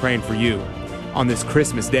certainly be praying for you on this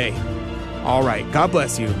Christmas day. All right. God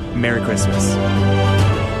bless you. Merry Christmas.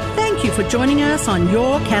 Thank you for joining us on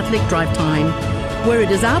Your Catholic Drive Time, where it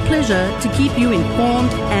is our pleasure to keep you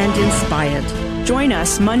informed and inspired. Join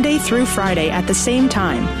us Monday through Friday at the same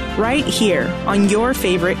time, right here on your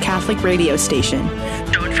favorite Catholic radio station.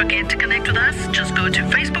 Don't forget to connect with us. Just go to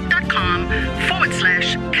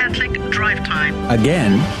facebook.com/Catholic Drive Time.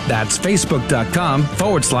 Again, that's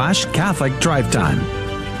facebook.com/Catholic Drive Time.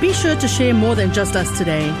 Be sure to share more than just us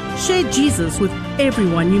today. Share Jesus with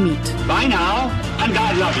everyone you meet. Bye now, and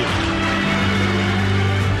God love you.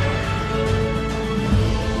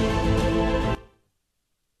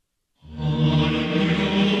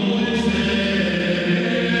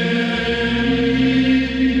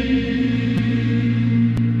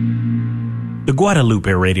 The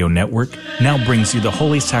Guadalupe Radio Network now brings you the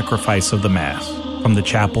Holy Sacrifice of the Mass from the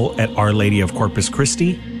chapel at Our Lady of Corpus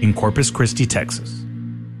Christi in Corpus Christi, Texas.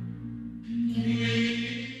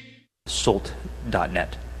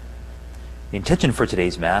 Salt.net. The intention for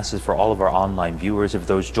today's Mass is for all of our online viewers, of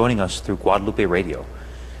those joining us through Guadalupe Radio.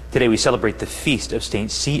 Today we celebrate the feast of Saint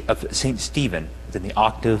Stephen within the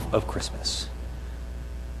octave of Christmas.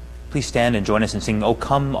 Please stand and join us in singing, O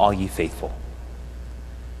Come All Ye Faithful.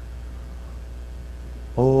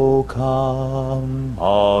 O come,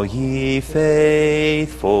 all ye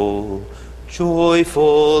faithful,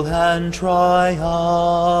 joyful and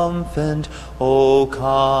triumphant. O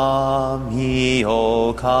come ye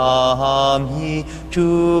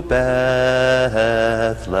to Bethlehem.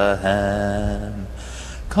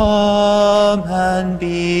 Come and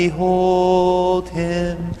behold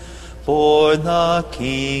him, born the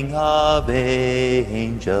King of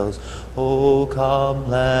angels. O come,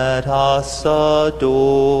 let us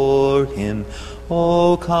adore him.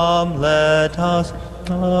 O come, let us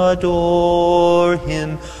adore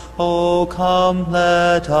him. O come,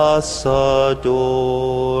 let us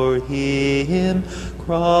adore him,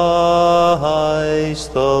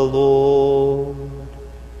 Christ the Lord.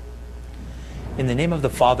 In the name of the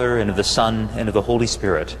Father, and of the Son, and of the Holy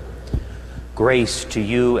Spirit, grace to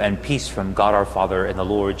you and peace from God our Father and the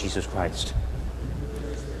Lord Jesus Christ.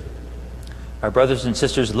 My brothers and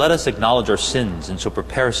sisters, let us acknowledge our sins and so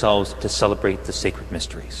prepare ourselves to celebrate the sacred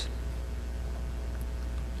mysteries.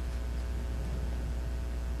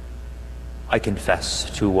 I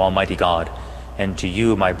confess to Almighty God and to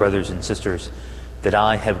you, my brothers and sisters, that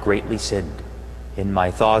I have greatly sinned in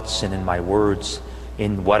my thoughts and in my words,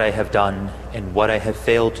 in what I have done and what I have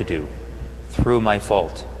failed to do, through my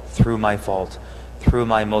fault, through my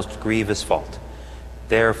most grievous fault.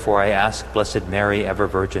 Therefore I ask Blessed Mary, ever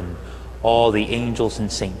Virgin, all the angels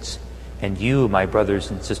and saints, and you, my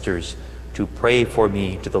brothers and sisters, to pray for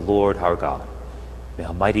me to the Lord our God. May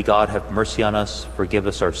Almighty God have mercy on us, forgive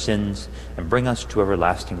us our sins, and bring us to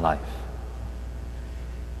everlasting life.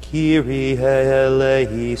 Kyrie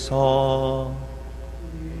eleison.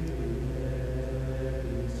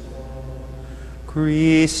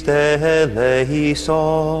 Christe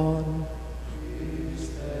eleison.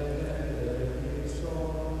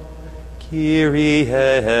 Kyrie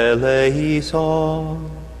eleison.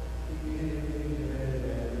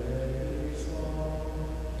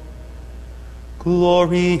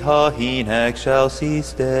 Gloria in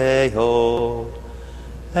excelsis Deo,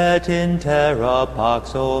 et in terra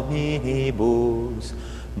pax hominibus,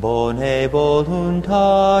 bone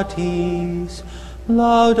voluntatis,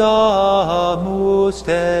 laudamus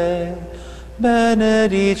te,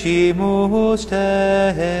 benedicimus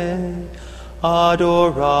te, adoramus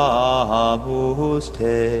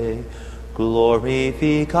te,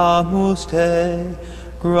 glorificamus te,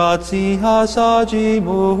 gratias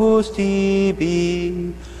agimus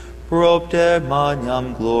tibi, propter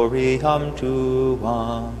magnam gloriam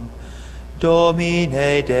tuam,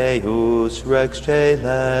 Domine Deus Rex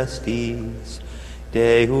Celestis,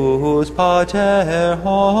 Deus Pater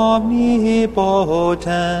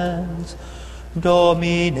omnipotens,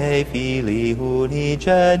 Domine Filii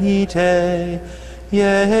unigenite,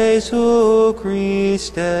 Iesu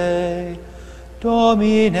Christe,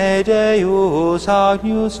 Domine Deus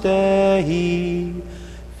Agnus Dei,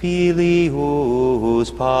 Filius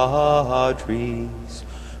Patris,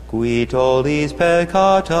 qui tollis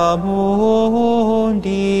peccata mundi,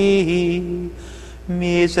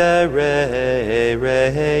 miserere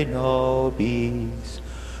nobis,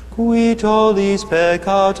 qui tollis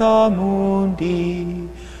peccata mundi,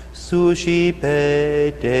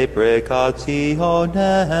 suscipe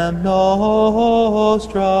deprecationem nostram,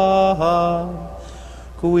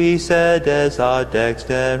 qui sedes ad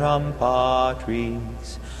dexteram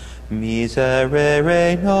Patris,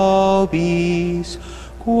 miserere nobis,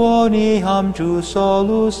 quoniam tu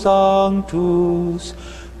solus sanctus,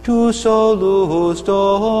 tu solus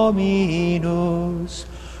Dominus,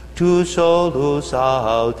 tu solus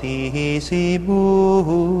altissimus,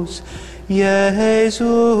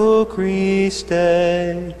 Iesu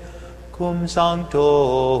Christe, cum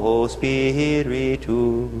Sancto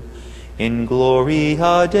Spiritu, in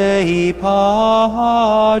gloria Dei Patris.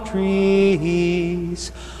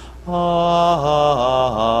 Amen.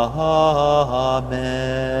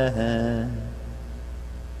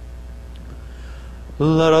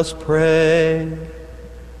 Let us pray.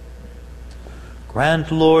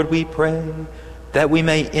 Grant, Lord, we pray, that we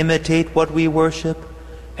may imitate what we worship,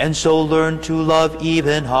 and so learn to love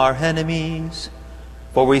even our enemies.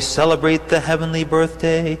 For we celebrate the heavenly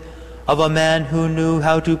birthday of a man who knew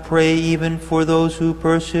how to pray even for those who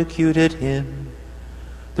persecuted him.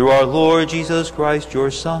 Through our Lord Jesus Christ,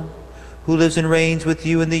 your Son, who lives and reigns with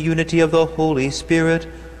you in the unity of the Holy Spirit,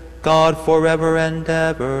 God forever and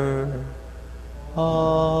ever.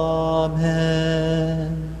 Amen.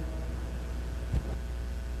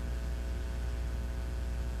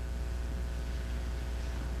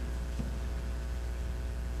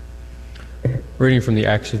 Reading from the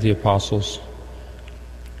Acts of the Apostles.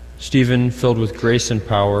 Stephen, filled with grace and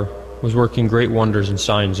power, was working great wonders and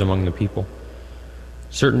signs among the people.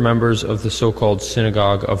 Certain members of the so-called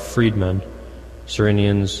synagogue of freedmen,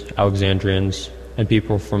 Cyrenians, Alexandrians, and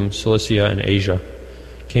people from Cilicia and Asia,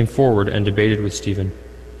 came forward and debated with Stephen.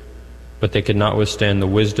 But they could not withstand the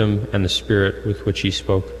wisdom and the spirit with which he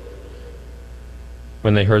spoke.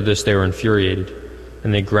 When they heard this, they were infuriated,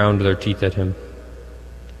 and they ground their teeth at him.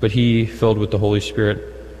 But he, filled with the Holy Spirit,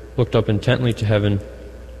 looked up intently to heaven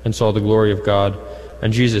and saw the glory of God,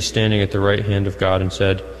 and Jesus standing at the right hand of God, and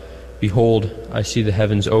said, Behold, I see the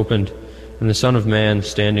heavens opened, and the Son of Man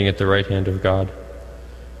standing at the right hand of God.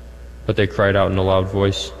 But they cried out in a loud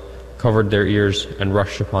voice, covered their ears, and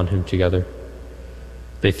rushed upon him together.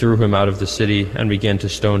 They threw him out of the city and began to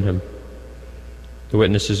stone him. The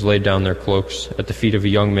witnesses laid down their cloaks at the feet of a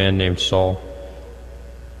young man named Saul.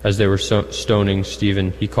 As they were stoning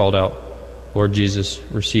Stephen, he called out, Lord Jesus,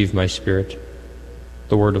 receive my spirit.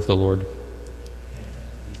 The word of the Lord.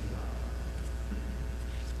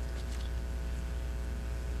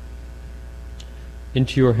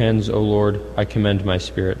 Into your hands, O Lord, I commend my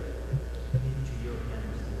spirit.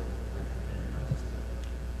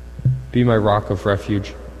 Be my rock of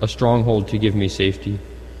refuge, a stronghold to give me safety.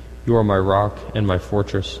 You are my rock and my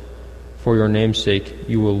fortress. For your name's sake,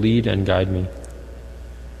 you will lead and guide me.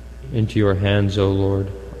 Into your hands, O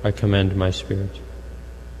Lord, I commend my spirit.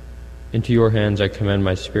 Into your hands I commend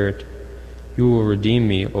my spirit. You will redeem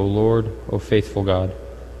me, O Lord, O faithful God.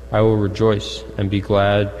 I will rejoice and be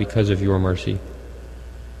glad because of your mercy.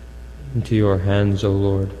 Into your hands, O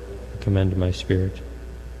Lord, I commend my spirit.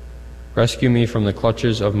 Rescue me from the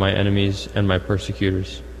clutches of my enemies and my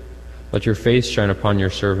persecutors. Let your face shine upon your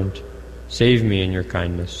servant. Save me in your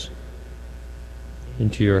kindness.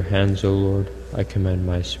 Into your hands, O Lord, I commend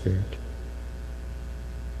my spirit.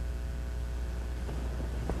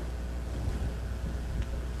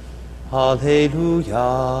 Alleluia,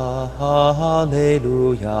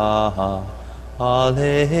 alleluia,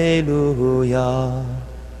 alleluia.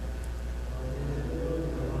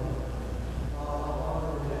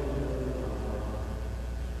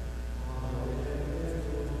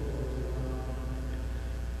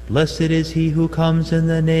 Blessed is he who comes in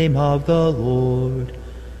the name of the Lord.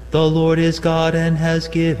 The Lord is God and has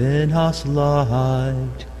given us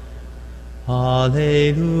light.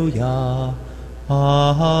 Alleluia,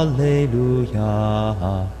 alleluia,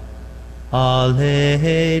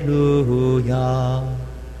 alleluia.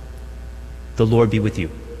 The Lord be with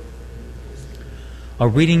you. A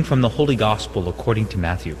reading from the Holy Gospel according to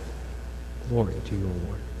Matthew. Glory to you, O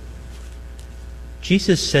Lord.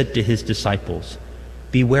 Jesus said to his disciples,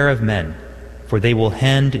 Beware of men, for they will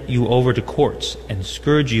hand you over to courts and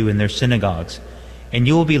scourge you in their synagogues, and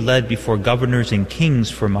you will be led before governors and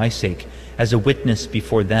kings for my sake, as a witness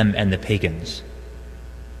before them and the pagans.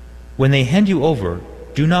 When they hand you over,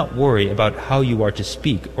 do not worry about how you are to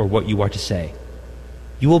speak or what you are to say.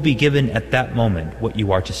 You will be given at that moment what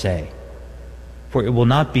you are to say. For it will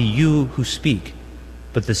not be you who speak,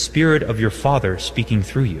 but the Spirit of your Father speaking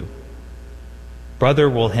through you. Brother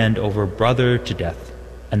will hand over brother to death,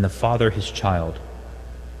 and the father his child.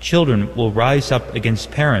 Children will rise up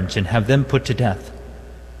against parents and have them put to death.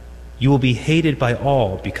 You will be hated by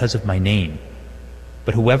all because of my name,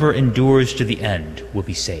 but whoever endures to the end will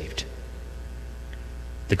be saved.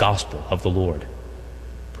 The Gospel of the Lord.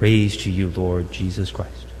 Praise to you, Lord Jesus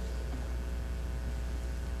Christ.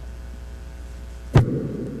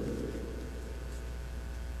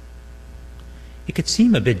 it could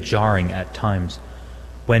seem a bit jarring at times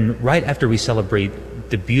when right after we celebrate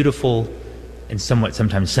the beautiful and somewhat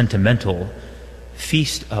sometimes sentimental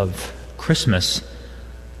feast of Christmas,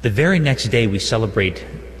 the very next day we celebrate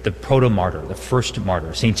the proto-martyr, the first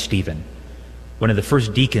martyr, St. Stephen, one of the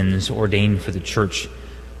first deacons ordained for the church,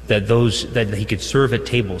 that he could serve at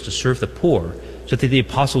tables, to serve the poor, so that the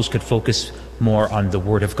apostles could focus more on the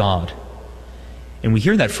Word of God. And we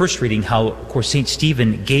hear in that first reading how, of course, St.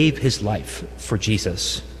 Stephen gave his life for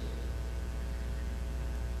Jesus.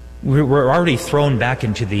 We're already thrown back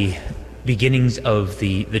into the beginnings of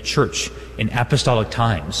the church in apostolic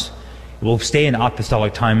times. We'll stay in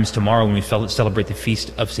apostolic times tomorrow when we celebrate the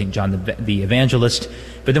feast of St. John the Evangelist,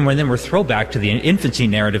 but then we're thrown back to the infancy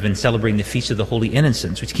narrative and celebrating the Feast of the Holy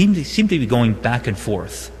Innocents, which seem to be going back and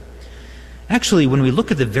forth. Actually, when we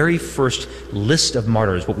look at the very first list of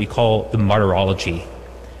martyrs, what we call the martyrology,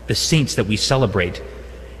 the saints that we celebrate,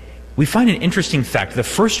 we find an interesting fact. The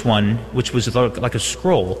first one, which was like a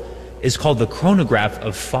scroll, is called the Chronograph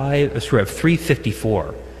of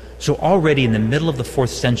 354. So already in the middle of the 4th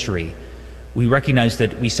century, we recognize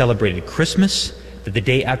that we celebrated Christmas, that the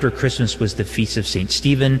day after Christmas was the Feast of St.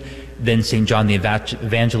 Stephen, then St. John the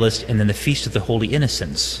Evangelist, and then the Feast of the Holy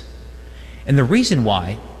Innocents. And the reason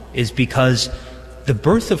why is because the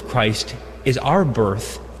birth of Christ is our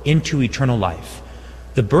birth into eternal life.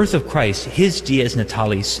 The birth of Christ, his Dies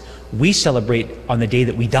Natalis, we celebrate on the day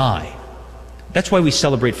that we die. That's why we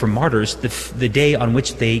celebrate for martyrs the day on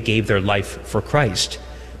which they gave their life for Christ,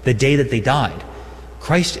 the day that they died.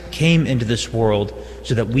 Christ came into this world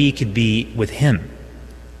so that we could be with him.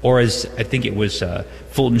 Or as I think it was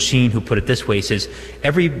Fulton Sheen who put it this way, he says,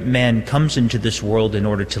 every man comes into this world in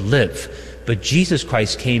order to live, but Jesus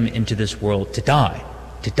Christ came into this world to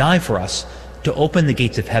die for us, to open the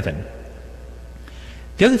gates of heaven.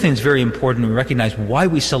 The other thing that's very important, we recognize why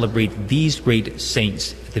we celebrate these great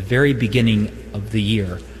saints at the very beginning of the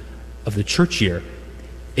year, of the church year,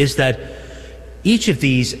 is that each of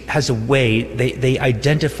these has a way they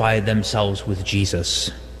identify themselves with Jesus.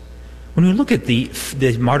 When we look at the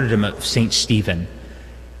martyrdom of St. Stephen,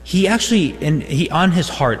 he actually, on his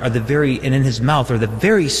heart and in his mouth are the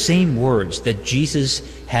very same words that Jesus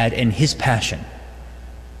had in his passion.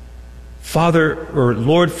 Father, or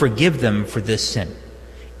Lord, forgive them for this sin.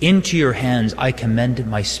 Into your hands I commend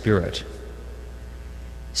my spirit.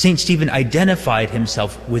 St. Stephen identified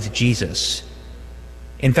himself with Jesus.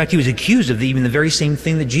 In fact, he was accused of even the very same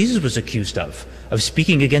thing that Jesus was accused of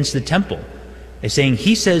speaking against the temple, as saying,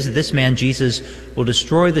 he says that this man, Jesus, will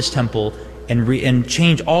destroy this temple and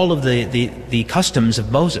change all of the customs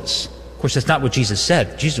of Moses. Of course, that's not what Jesus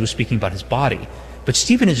said. Jesus was speaking about his body. But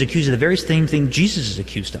Stephen is accused of the very same thing Jesus is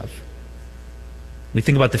accused of. We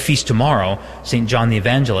think about the feast tomorrow, St. John the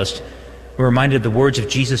Evangelist. We're reminded of the words of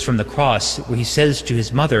Jesus from the cross, where he says to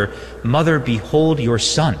his mother, "Mother, behold your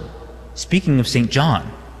son." Speaking of St. John,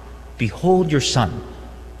 behold your son.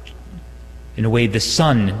 In a way, the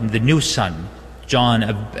son, the new son,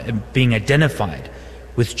 John, being identified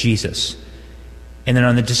with Jesus. And then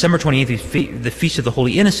on the December 28th, the Feast of the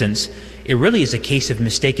Holy Innocents, it really is a case of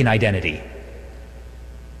mistaken identity.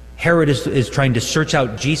 Herod is trying to search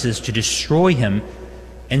out Jesus to destroy him,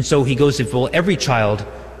 and so he goes, well, every child,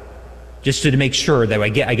 just to make sure that I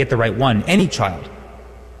get the right one, any child,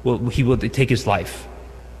 he will take his life.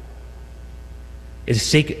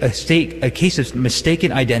 It's a case of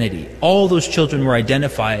mistaken identity. All those children were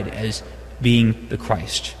identified as being the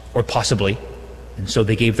Christ, or possibly, and so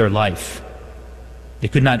they gave their life. They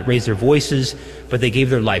could not raise their voices, but they gave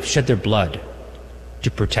their life, shed their blood to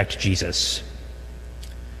protect Jesus.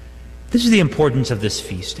 This is the importance of this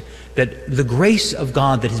feast, that the grace of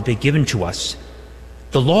God that has been given to us,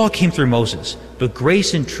 the law came through Moses, but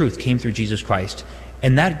grace and truth came through Jesus Christ.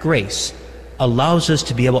 And that grace allows us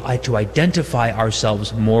to be able to identify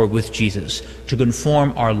ourselves more with Jesus, to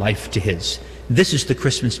conform our life to his. This is the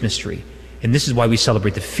Christmas mystery. And this is why we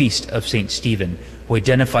celebrate the feast of St. Stephen, who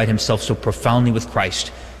identified himself so profoundly with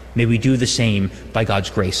Christ. May we do the same by God's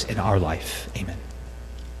grace in our life. Amen.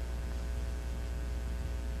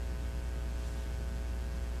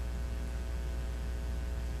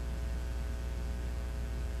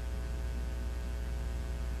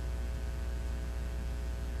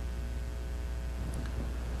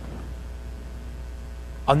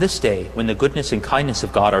 On this day, when the goodness and kindness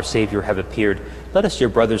of God our Savior have appeared, let us, dear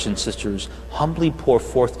brothers and sisters, humbly pour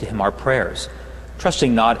forth to him our prayers,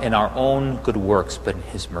 trusting not in our own good works, but in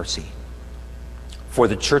his mercy. For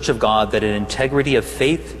the Church of God, that in integrity of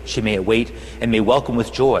faith she may await and may welcome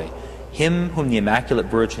with joy him whom the Immaculate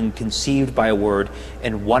Virgin conceived by a word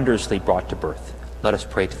and wondrously brought to birth. Let us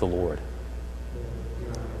pray to the Lord.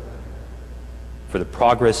 for the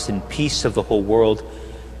progress and peace of the whole world,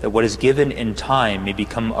 that what is given in time may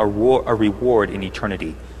become a reward in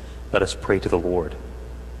eternity. Let us pray to the Lord.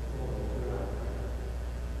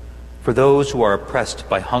 For those who are oppressed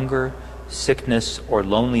by hunger, sickness, or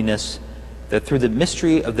loneliness, that through the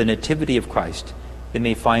mystery of the Nativity of Christ, they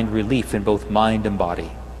may find relief in both mind and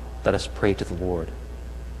body. Let us pray to the Lord.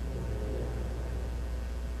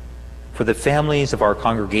 For the families of our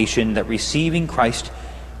congregation, that receiving Christ,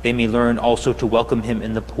 they may learn also to welcome him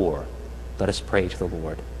in the poor. Let us pray to the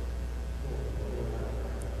Lord.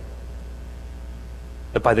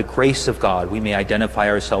 That by the grace of God, we may identify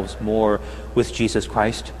ourselves more with Jesus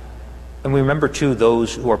Christ. And we remember, too,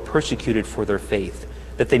 those who are persecuted for their faith,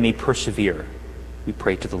 that they may persevere. We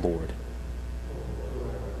pray to the Lord.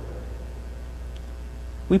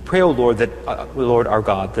 We pray, O Lord, that Lord our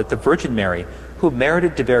God, that the Virgin Mary, who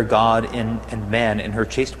merited to bear God and man in her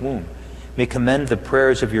chaste womb, may commend the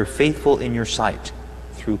prayers of your faithful in your sight,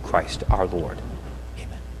 through Christ our Lord.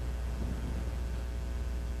 Amen.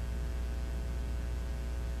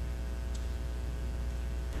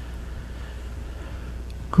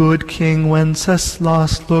 Good King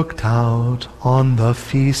Wenceslas looked out on the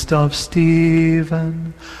feast of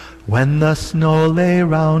Stephen, when the snow lay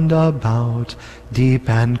round about, deep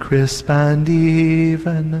and crisp and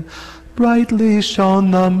even. Brightly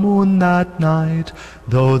shone the moon that night,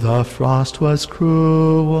 though the frost was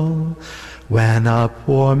cruel, when a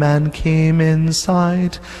poor man came in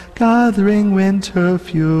sight, gathering winter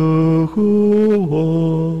fuel.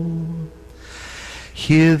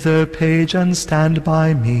 Hither, page, and stand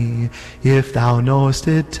by me, if thou know'st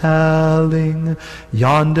it telling,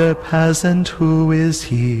 yonder peasant, who is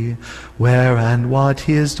he, where and what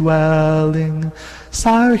his dwelling?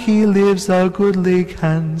 Sire, he lives a goodly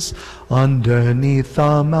hence, underneath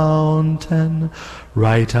the mountain,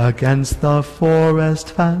 right against the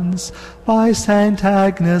forest fence, by St.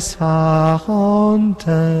 Agnes' fountain.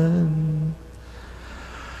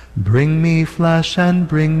 Bring me flesh and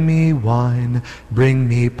bring me wine, bring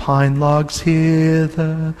me pine logs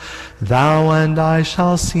hither, thou and I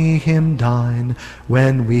shall see him dine,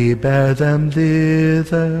 when we bear them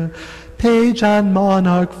thither. Page and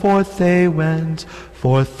monarch, forth they went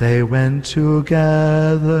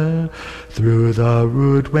together, through the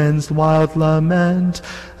rude wind's wild lament,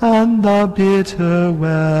 and the bitter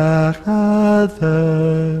weather.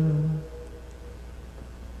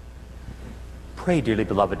 Pray, dearly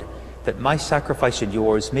beloved, that my sacrifice and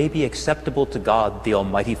yours may be acceptable to God, the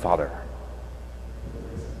Almighty Father.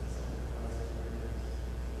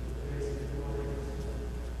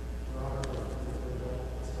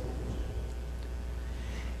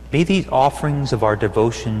 May these offerings of our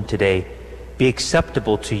devotion today be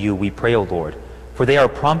acceptable to you, we pray, O Lord, for they are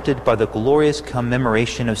prompted by the glorious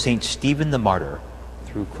commemoration of St. Stephen the Martyr,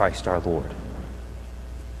 through Christ our Lord.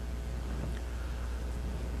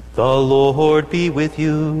 The Lord be with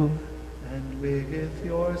you. And with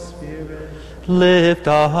your spirit. Lift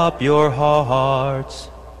up your hearts.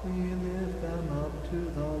 We lift them up to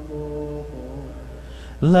the Lord.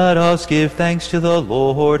 Let us give thanks to the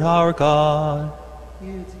Lord our God.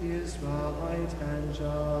 It is right and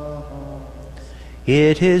just.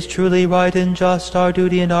 It is truly right and just, our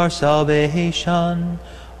duty and our salvation,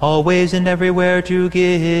 always and everywhere to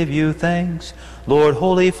give you thanks, Lord,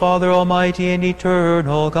 Holy Father, Almighty and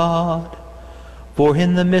Eternal God. For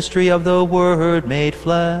in the mystery of the Word made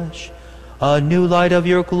flesh, a new light of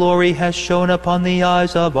your glory has shone upon the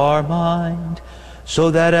eyes of our mind, so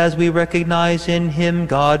that as we recognize in him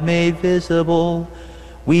God made visible,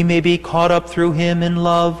 we may be caught up through him in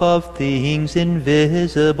love of things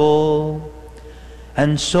invisible.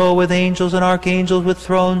 And so with angels and archangels, with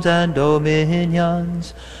thrones and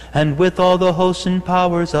dominions, and with all the hosts and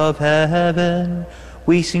powers of heaven,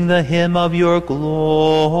 we sing the hymn of your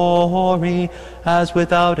glory, as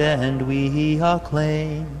without end we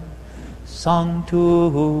acclaim.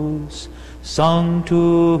 Sanctus,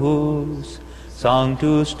 Sanctus,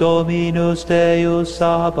 Sanctus Dominus Deus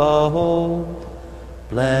Sabaoth,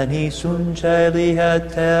 pleni sunt caeli et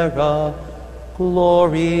terra,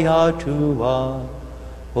 gloria tua,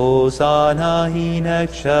 Hosanna in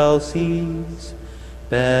excelsis,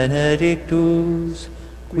 benedictus,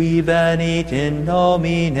 qui venit in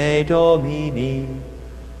nomine Domini,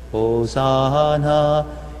 Hosanna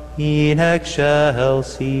in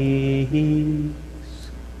excelsis.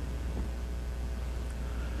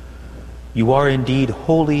 You are indeed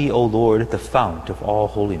holy, O Lord, the fount of all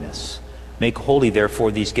holiness. Make holy,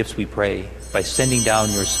 therefore, these gifts, we pray, by sending down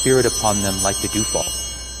your Spirit upon them like the dewfall,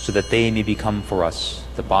 so that they may become for us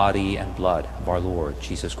the body and blood of our Lord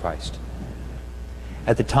Jesus Christ.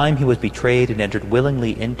 At the time he was betrayed and entered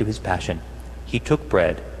willingly into his passion, he took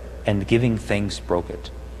bread, and giving thanks broke it,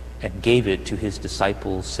 and gave it to his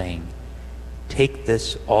disciples, saying, "Take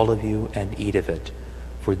this, all of you, and eat of it,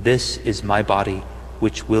 for this is my body,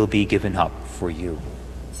 which will be given up for you."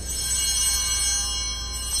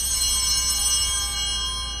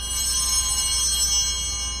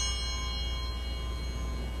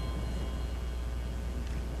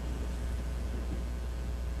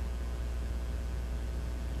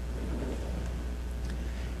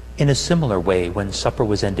 In a similar way, when supper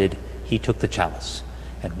was ended, he took the chalice,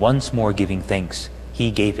 and once more giving thanks,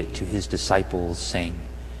 he gave it to his disciples, saying,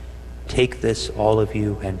 "Take this, all of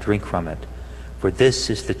you, and drink from it, for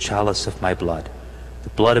this is the chalice of my blood,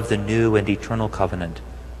 the blood of the new and eternal covenant,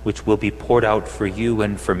 which will be poured out for you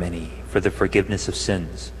and for many, for the forgiveness of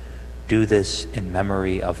sins. Do this in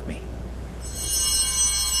memory of me."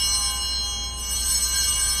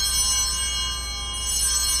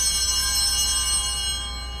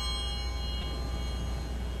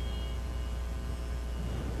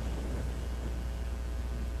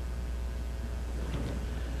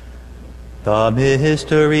 The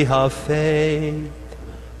mystery of faith.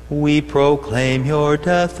 We proclaim your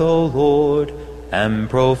death, O Lord, and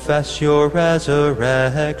profess your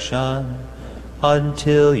resurrection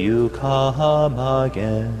until you come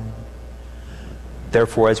again.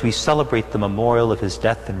 Therefore, as we celebrate the memorial of his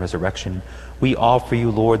death and resurrection, we offer you,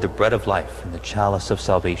 Lord, the bread of life and the chalice of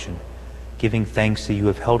salvation, giving thanks that you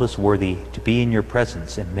have held us worthy to be in your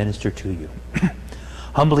presence and minister to you.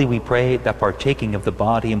 Humbly we pray that partaking of the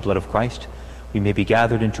body and blood of Christ, we may be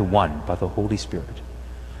gathered into one by the Holy Spirit.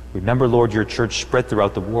 Remember, Lord, your church spread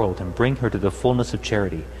throughout the world, and bring her to the fullness of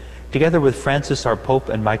charity, together with Francis our Pope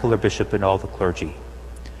and Michael our Bishop and all the clergy.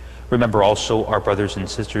 Remember also our brothers and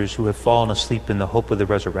sisters who have fallen asleep in the hope of the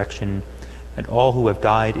resurrection, and all who have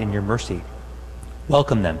died in your mercy.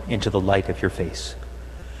 Welcome them into the light of your face.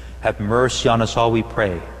 Have mercy on us all, we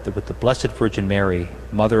pray, that with the Blessed Virgin Mary,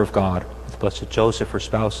 Mother of God, with Blessed Joseph, her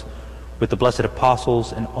spouse, with the blessed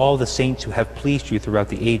apostles and all the saints who have pleased you throughout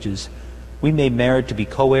the ages, we may merit to be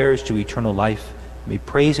co-heirs to eternal life, may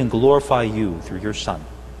praise and glorify you through your Son,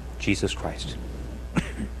 Jesus Christ.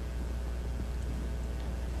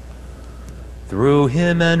 Through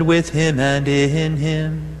him and with him and in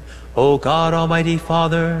him, O God, Almighty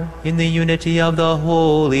Father, in the unity of the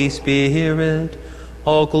Holy Spirit,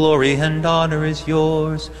 all glory and honor is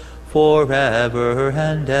yours forever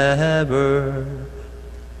and ever.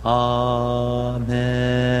 Amen.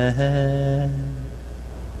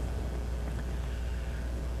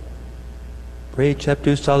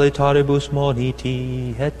 Preceptus salitaribus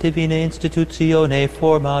moniti et divina institutione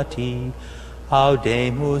formati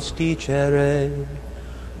audemus dicere.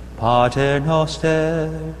 Pater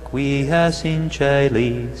noster, qui es in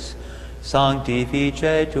celis,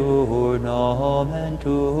 sanctificetur nomen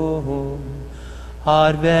tuum,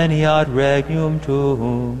 adveniat regnum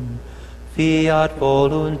tuum, fiat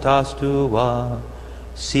voluntas tua,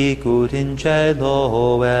 sicut in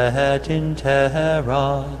cielo et in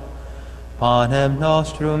terra. Panem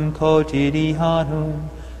nostrum quotidianum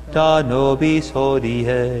da nobis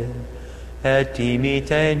hodie, et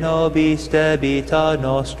dimite nobis debita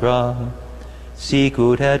nostra,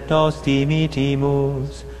 sicut et nos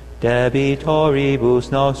dimitimus debitoribus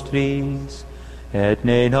nostris, et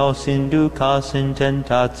ne nos inducas in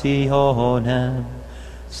tentationem,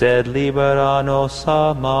 sed libera nos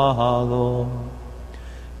a malo.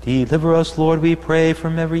 Deliver us, Lord, we pray,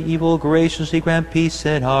 from every evil. Graciously grant peace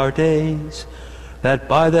in our days, that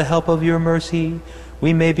by the help of your mercy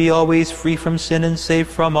we may be always free from sin and safe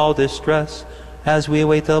from all distress, as we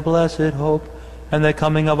await the blessed hope and the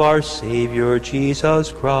coming of our Savior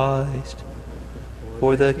Jesus Christ.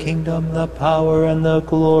 For the kingdom, the power, and the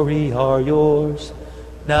glory are yours,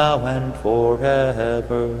 now and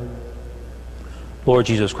forever. Lord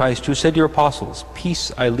Jesus Christ, who said to your apostles,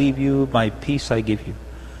 "Peace I leave you, my peace I give you,"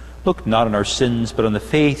 look not on our sins, but on the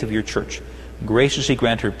faith of your church, and graciously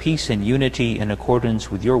grant her peace and unity in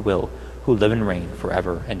accordance with your will, who live and reign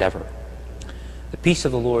forever and ever. The peace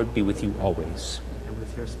of the Lord be with you always. And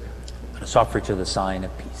with your spirit. Let us offer to the sign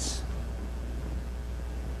of peace.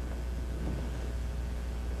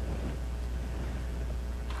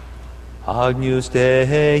 Agnus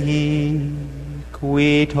Dei,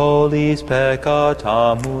 qui tollis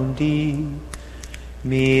peccata mundi,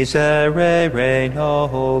 miserere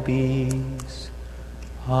nobis.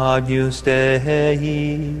 Agnus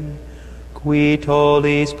Dei, qui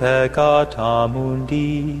tollis peccata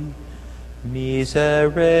mundi,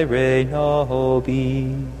 miserere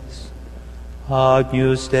nobis.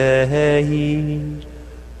 Agnus Dei,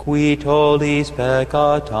 qui tollis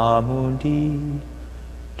peccata mundi,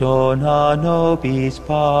 Dona nobis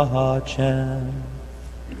pacem.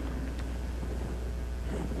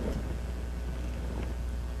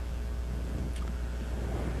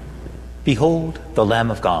 Behold the Lamb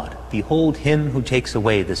of God. Behold him who takes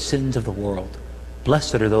away the sins of the world.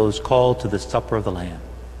 Blessed are those called to the supper of the Lamb.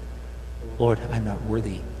 Lord, I'm not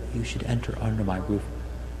worthy you should enter under my roof,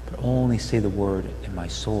 but only say the word, and my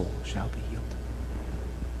soul shall be healed.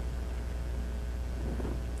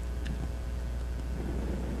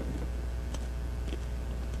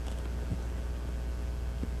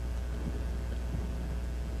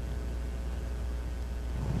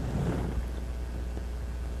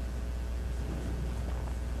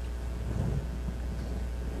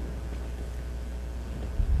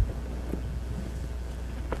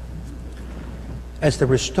 As they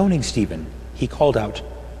were stoning Stephen, he called out,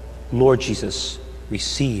 Lord Jesus,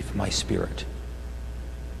 receive my spirit.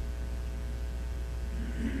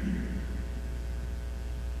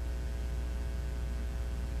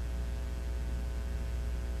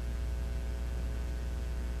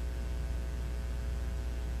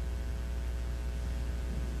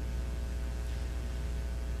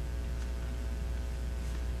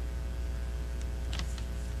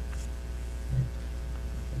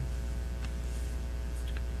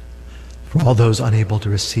 For all those unable to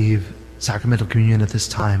receive sacramental communion at this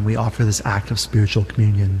time, we offer this act of spiritual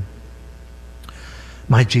communion.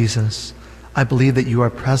 My Jesus, I believe that you are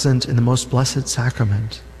present in the most blessed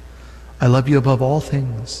sacrament. I love you above all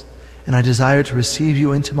things, and I desire to receive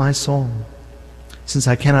you into my soul. Since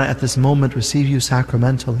I cannot at this moment receive you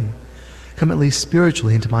sacramentally, come at least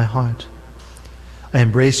spiritually into my heart. I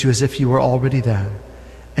embrace you as if you were already there,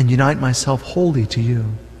 and unite myself wholly to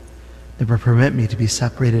you. Never permit me to be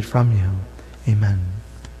separated from you. Amen.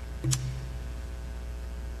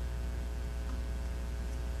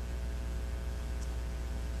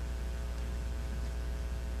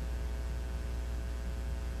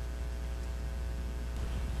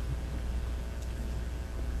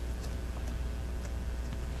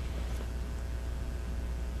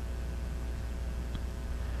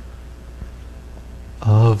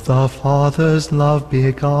 Of the Father's love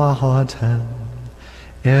begotten,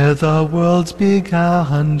 ere the worlds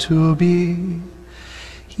began to be,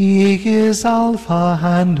 he is Alpha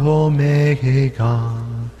and Omega,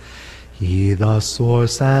 he the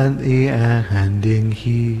source and the ending,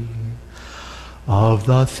 he of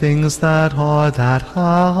the things that are, that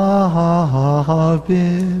have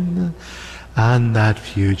been, and that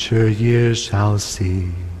future years shall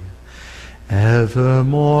see,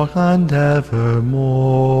 evermore and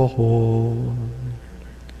evermore.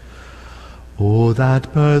 O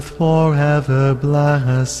that birth forever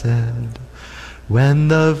blessed, when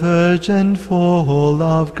the Virgin full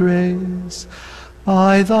of grace,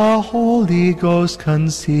 by the Holy Ghost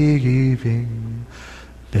conceiving,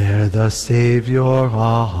 bare the Saviour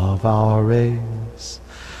of our race,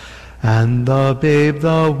 and the babe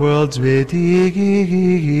the world's Redeemer,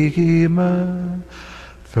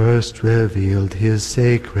 first revealed his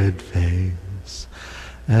sacred face,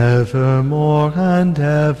 evermore and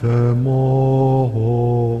evermore.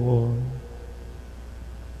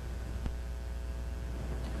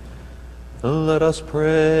 Let us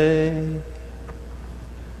pray.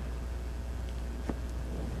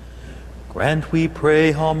 Grant, we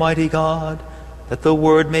pray, Almighty God, that the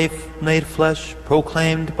Word made flesh,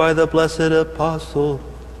 proclaimed by the blessed apostle,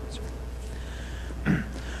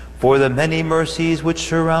 for the many mercies which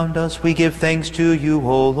surround us, we give thanks to you,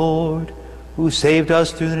 O Lord, who saved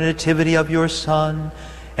us through the nativity of your Son,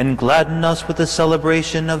 and gladdened us with the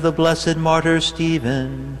celebration of the blessed martyr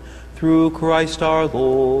Stephen, through Christ our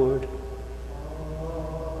Lord.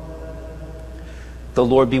 The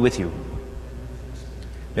Lord be with you.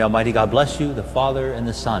 May Almighty God bless you, the Father, and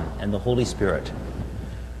the Son, and the Holy Spirit.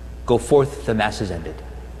 Go forth, the Mass is ended.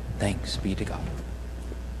 Thanks be to God.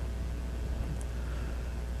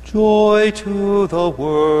 Joy to the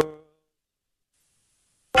world.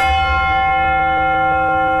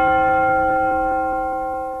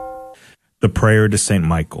 The prayer to Saint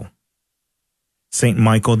Michael. Saint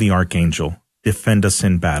Michael the Archangel, defend us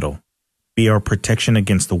in battle. Be our protection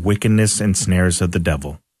against the wickedness and snares of the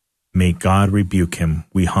devil. May God rebuke him,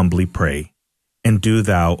 we humbly pray. And do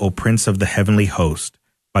thou, O Prince of the heavenly host,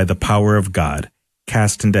 by the power of God,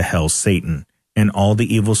 cast into hell Satan and all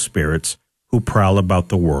the evil spirits who prowl about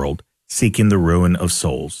the world, seeking the ruin of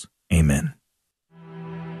souls. Amen.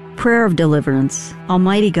 prayer of deliverance.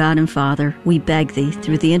 Almighty God and Father, we beg Thee,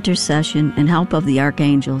 through the intercession and help of the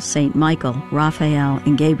archangels, Saint Michael, Raphael,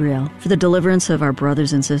 and Gabriel, for the deliverance of our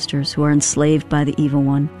brothers and sisters who are enslaved by the evil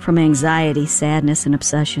one, from anxiety, sadness, and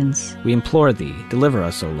obsessions. We implore Thee, deliver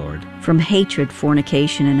us, O Lord. From hatred,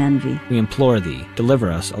 fornication, and envy. We implore Thee,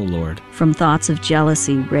 deliver us, O Lord. From thoughts of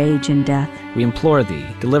jealousy, rage, and death. We implore Thee,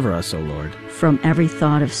 deliver us, O Lord. From every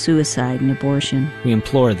thought of suicide and abortion. We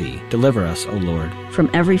implore Thee, deliver us, O Lord. From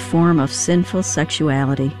every form of sinful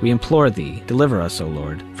sexuality. We implore Thee, deliver us, O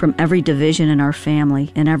Lord. From every division in our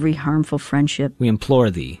family and every harmful friendship. We implore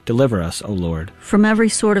Thee, deliver us, O Lord. From every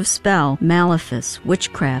sort of spell, malefice,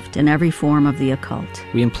 witchcraft, and every form of the occult.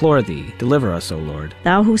 We implore Thee, deliver us, O Lord.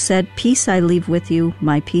 Thou who said, Peace I leave with you,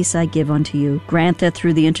 my peace I give unto you, grant that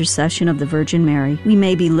through the intercession of the Virgin Mary, we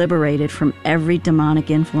may be liberated from every demonic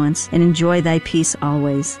influence and enjoy Thy peace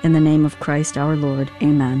always. In the name of Christ our Lord.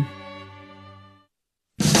 Amen.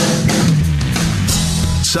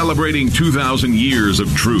 Celebrating 2,000 years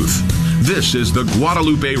of truth. This is the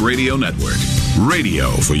Guadalupe Radio Network. Radio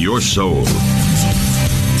for your soul.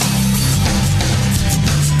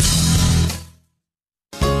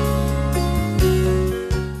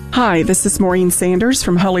 Hi, this is Maureen Sanders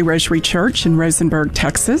from Holy Rosary Church in Rosenberg,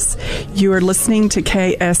 Texas. You are listening to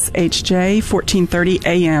KSHJ 1430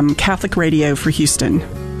 AM, Catholic Radio for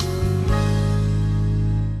Houston.